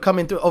people to come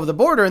in through over the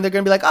border, and they're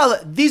going to be like, oh,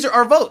 these are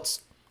our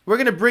votes. We're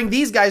going to bring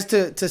these guys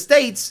to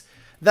states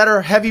that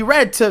are heavy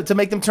red to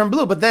make them turn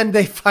blue. But then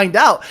they find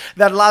out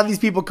that a lot of these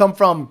people come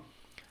from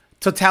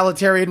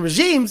totalitarian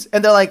regimes,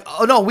 and they're like,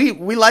 oh, no, we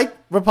like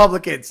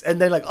Republicans. And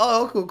they're like,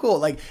 oh, cool.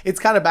 Like, it's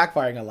kind of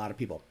backfiring on a lot of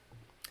people.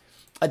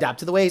 Adapt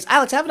to the ways.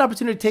 Alex, I have an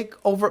opportunity to take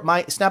over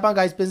my Snap-on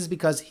guy's business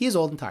because he's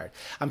old and tired.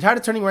 I'm tired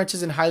of turning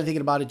wrenches and highly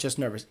thinking about it, just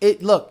nervous.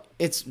 Look,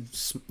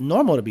 it's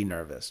normal to be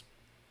nervous.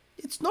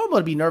 It's normal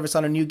to be nervous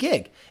on a new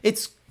gig.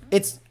 It's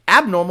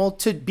abnormal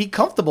to be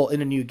comfortable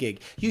in a new gig.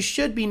 You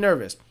should be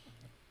nervous.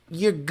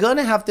 You're going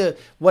to have to,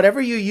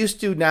 whatever you're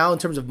used to now in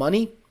terms of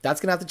money,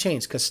 that's going to have to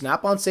change because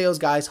Snap-on sales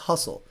guys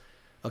hustle,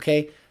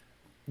 okay?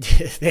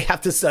 They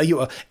have to sell you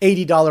a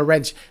 $80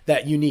 wrench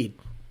that you need.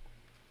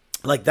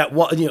 Like that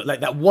one,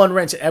 like that one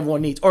wrench that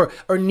everyone needs, or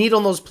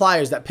needle those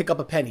pliers that pick up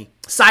a penny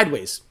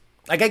sideways.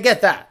 Like, I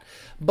get that,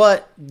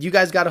 but you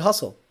guys got to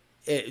hustle.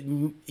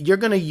 You're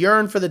going to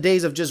yearn for the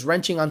days of just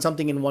wrenching on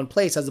something in one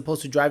place as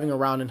opposed to driving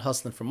around and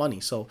hustling for money.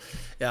 So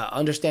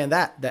understand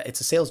that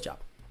it's a sales job.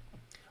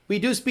 We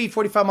do speed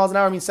 45 miles an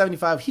hour, means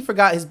 75. He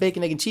forgot his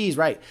bacon, egg, and cheese,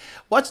 right?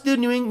 Watch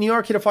dude in New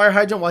York hit a fire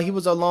hydrant while he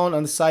was alone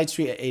on the side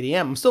street at 8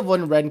 a.m. I'm still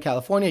voting red in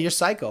California. You're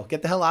psycho.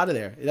 Get the hell out of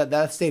there.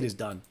 That state is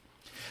done.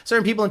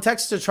 Certain people in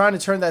Texas are trying to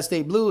turn that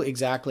state blue.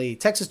 Exactly.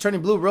 Texas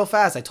turning blue real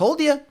fast. I told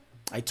you.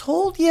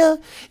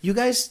 You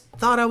guys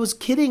thought I was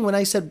kidding when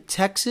I said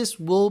Texas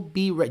will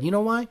be red. You know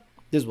why?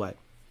 This is why.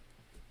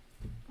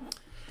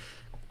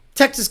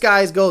 Texas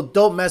guys go,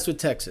 don't mess with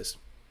Texas.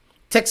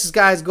 Texas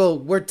guys go,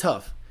 we're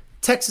tough.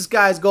 Texas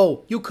guys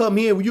go, you come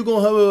here, you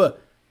gonna have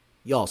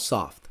y'all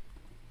soft.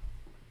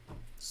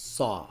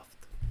 Soft.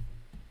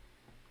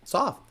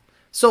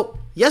 So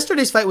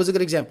yesterday's fight was a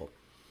good example.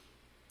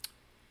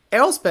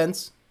 Errol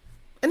Spence,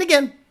 and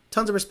again,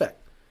 tons of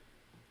respect.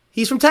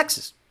 He's from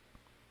Texas.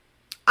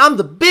 I'm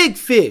the big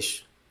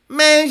fish.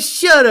 Man,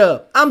 shut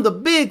up. I'm the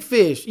big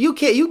fish.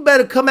 You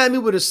better come at me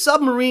with a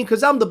submarine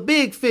because I'm the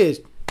big fish.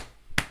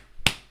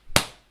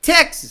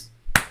 Texas.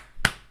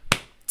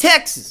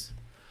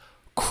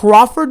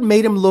 Crawford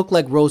made him look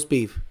like roast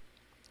beef.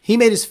 He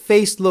made his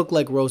face look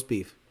like roast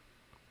beef.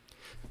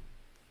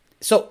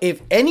 So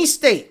if any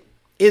state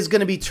is going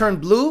to be turned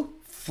blue,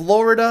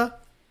 Florida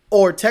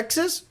or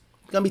Texas,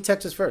 it's going to be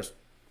Texas first.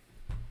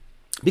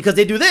 Because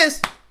they do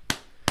this,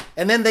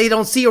 and then they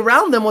don't see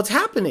around them what's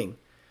happening.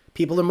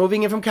 People are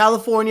moving in from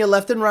California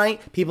left and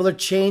right. People are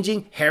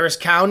changing. Harris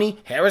County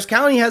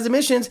has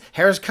emissions.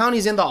 Harris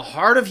County's in the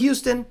heart of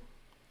Houston.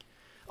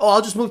 Oh,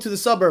 I'll just move to the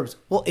suburbs.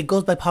 Well, it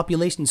goes by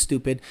population,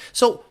 stupid.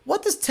 So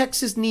what does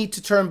Texas need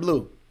to turn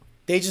blue?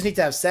 They just need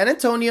to have San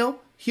Antonio,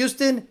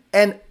 Houston,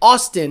 and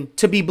Austin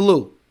to be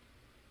blue.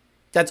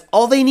 That's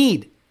all they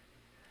need.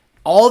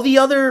 All the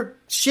other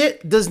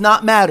shit does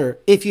not matter.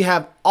 If you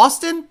have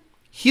Austin,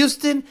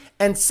 Houston,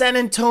 and San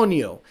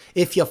Antonio,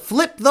 if you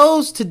flip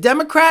those to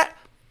Democrat,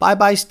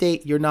 bye-bye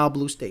state, you're now a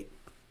blue state.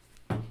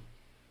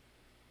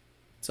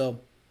 So,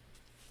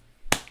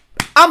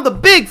 I'm the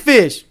big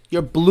fish.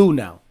 You're blue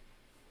now.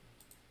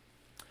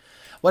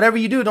 Whatever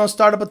you do, don't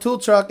start up a tool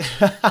truck.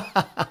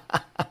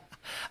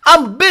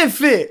 I'm a big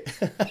fit.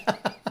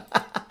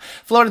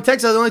 Florida and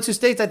Texas are the only two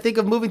states I think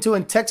of moving to,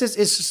 and Texas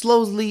is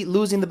slowly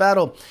losing the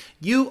battle.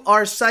 You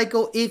are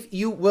psycho if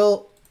you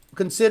will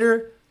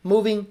consider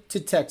moving to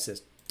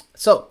Texas.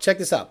 So, check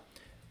this out.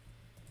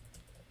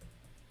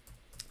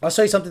 I'll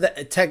show you something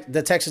that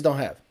Texas don't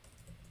have.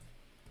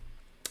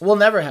 We'll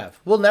never have.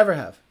 Let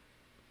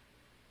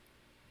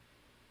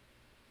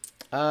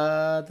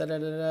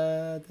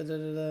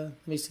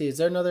me see. Is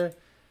there another?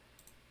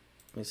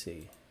 Let me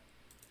see.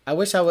 I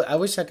wish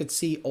I could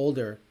see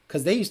older,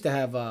 because they used to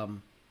have. Let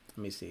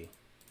me see.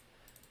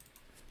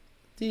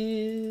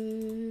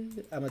 I'm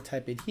going to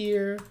type it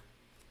here.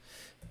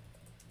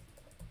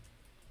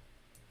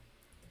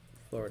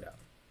 Florida.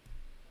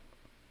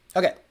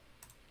 Okay.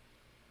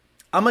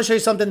 I'm going to show you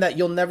something that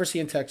you'll never see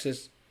in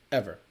Texas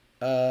ever.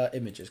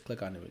 Images.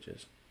 Click on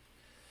images.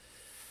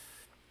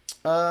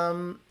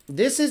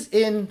 This is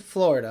in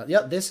Florida.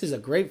 Yep, this is a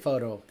great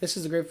photo. This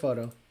is a great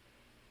photo.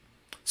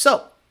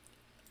 So,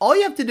 all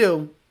you have to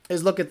do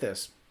is look at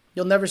this.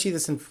 You'll never see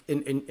this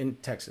in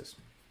Texas.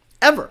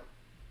 Ever.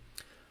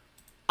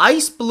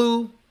 Ice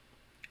blue,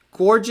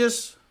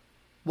 gorgeous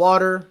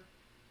water,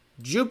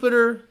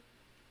 Jupiter,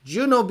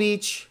 Juno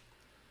Beach.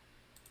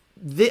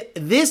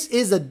 This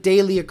is a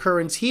daily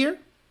occurrence here.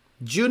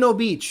 Juno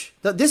Beach.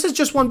 This is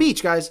just one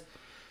beach, guys.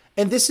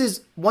 And this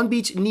is one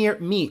beach near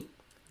me.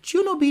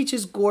 Juno Beach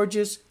is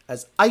gorgeous,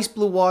 has ice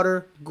blue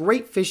water,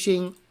 great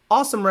fishing,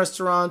 awesome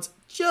restaurants,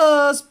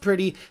 just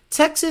pretty.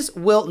 Texas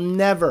will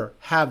never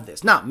have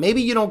this. Now,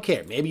 maybe you don't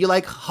care. Maybe you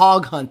like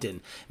hog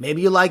hunting.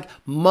 Maybe you like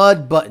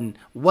mud button,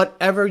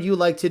 whatever you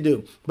like to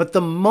do. But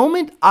the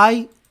moment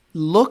I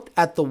looked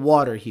at the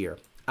water here,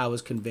 I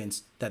was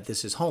convinced that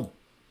this is home.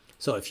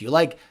 So if you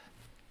like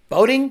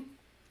boating,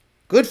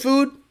 good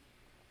food,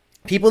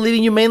 people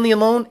leaving you mainly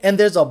alone, and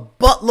there's a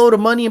buttload of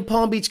money in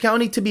Palm Beach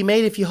County to be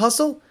made if you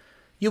hustle,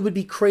 you would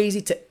be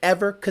crazy to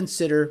ever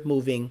consider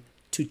moving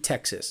to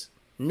Texas.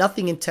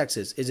 Nothing in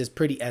Texas is as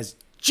pretty as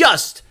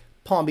just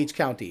Palm Beach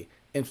County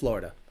in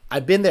Florida.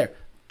 I've been there,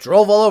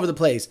 drove all over the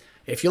place.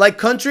 If you like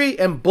country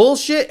and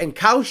bullshit and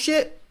cow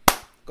shit,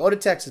 go to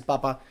Texas,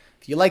 papa.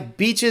 If you like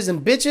beaches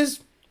and bitches,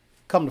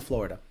 come to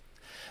Florida.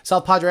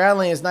 South Padre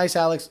Island is nice,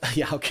 Alex.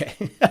 Yeah, okay.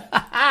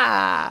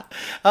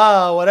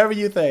 Oh, whatever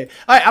you think.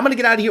 All right, I'm going to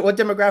get out of here. What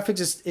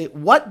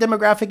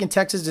demographic in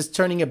Texas is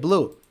turning it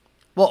blue?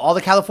 Well, all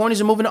the Californians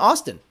are moving to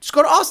Austin. Just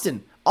go to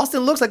Austin.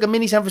 Austin looks like a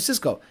mini San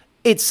Francisco.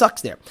 It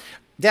sucks there.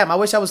 Damn, I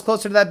wish I was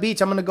closer to that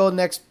beach. I'm going to go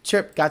next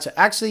trip. Gotcha.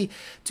 Actually,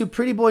 to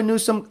Pretty Boy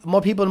Newsom,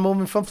 more people are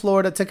moving from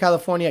Florida to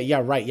California.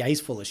 Yeah, right. Yeah, he's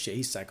full of shit.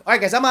 He's psycho. All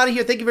right, guys, I'm out of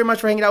here. Thank you very much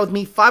for hanging out with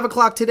me. 5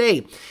 o'clock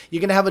today, you're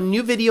going to have a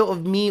new video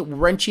of me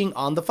wrenching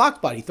on the Fox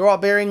body.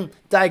 Throwout bearing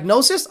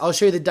diagnosis. I'll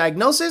show you the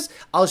diagnosis.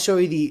 I'll show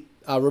you the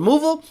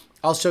removal.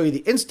 I'll show you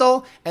the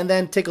install. And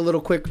then take a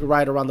little quick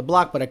ride around the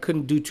block. But I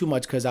couldn't do too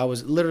much because I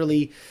was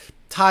literally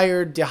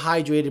tired,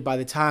 dehydrated by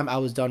the time I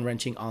was done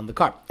wrenching on the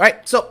car. All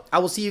right, so I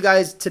will see you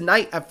guys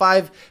tonight at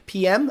 5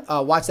 p.m.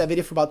 Watch that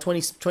video for about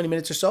 20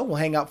 minutes or so. We'll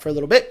hang out for a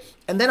little bit.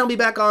 And then I'll be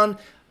back on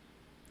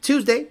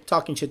Tuesday,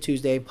 Talking Shit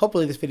Tuesday.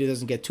 Hopefully this video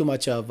doesn't get too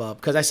much of,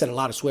 because I said a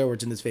lot of swear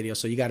words in this video,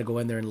 so you got to go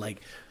in there and like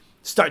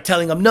start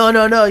telling them, no.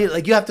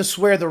 Like you have to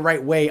swear the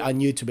right way on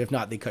YouTube. If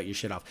not, they cut your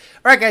shit off.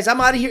 All right, guys,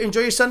 I'm out of here. Enjoy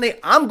your Sunday.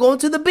 I'm going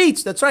to the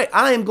beach. That's right.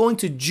 I am going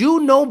to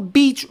Juno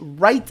Beach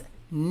right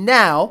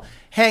now.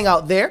 Hang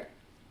out there.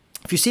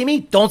 If you see me,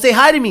 don't say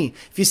hi to me.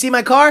 If you see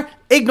my car,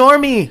 ignore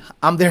me.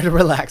 I'm there to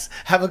relax.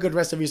 Have a good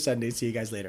rest of your Sunday. See you guys later.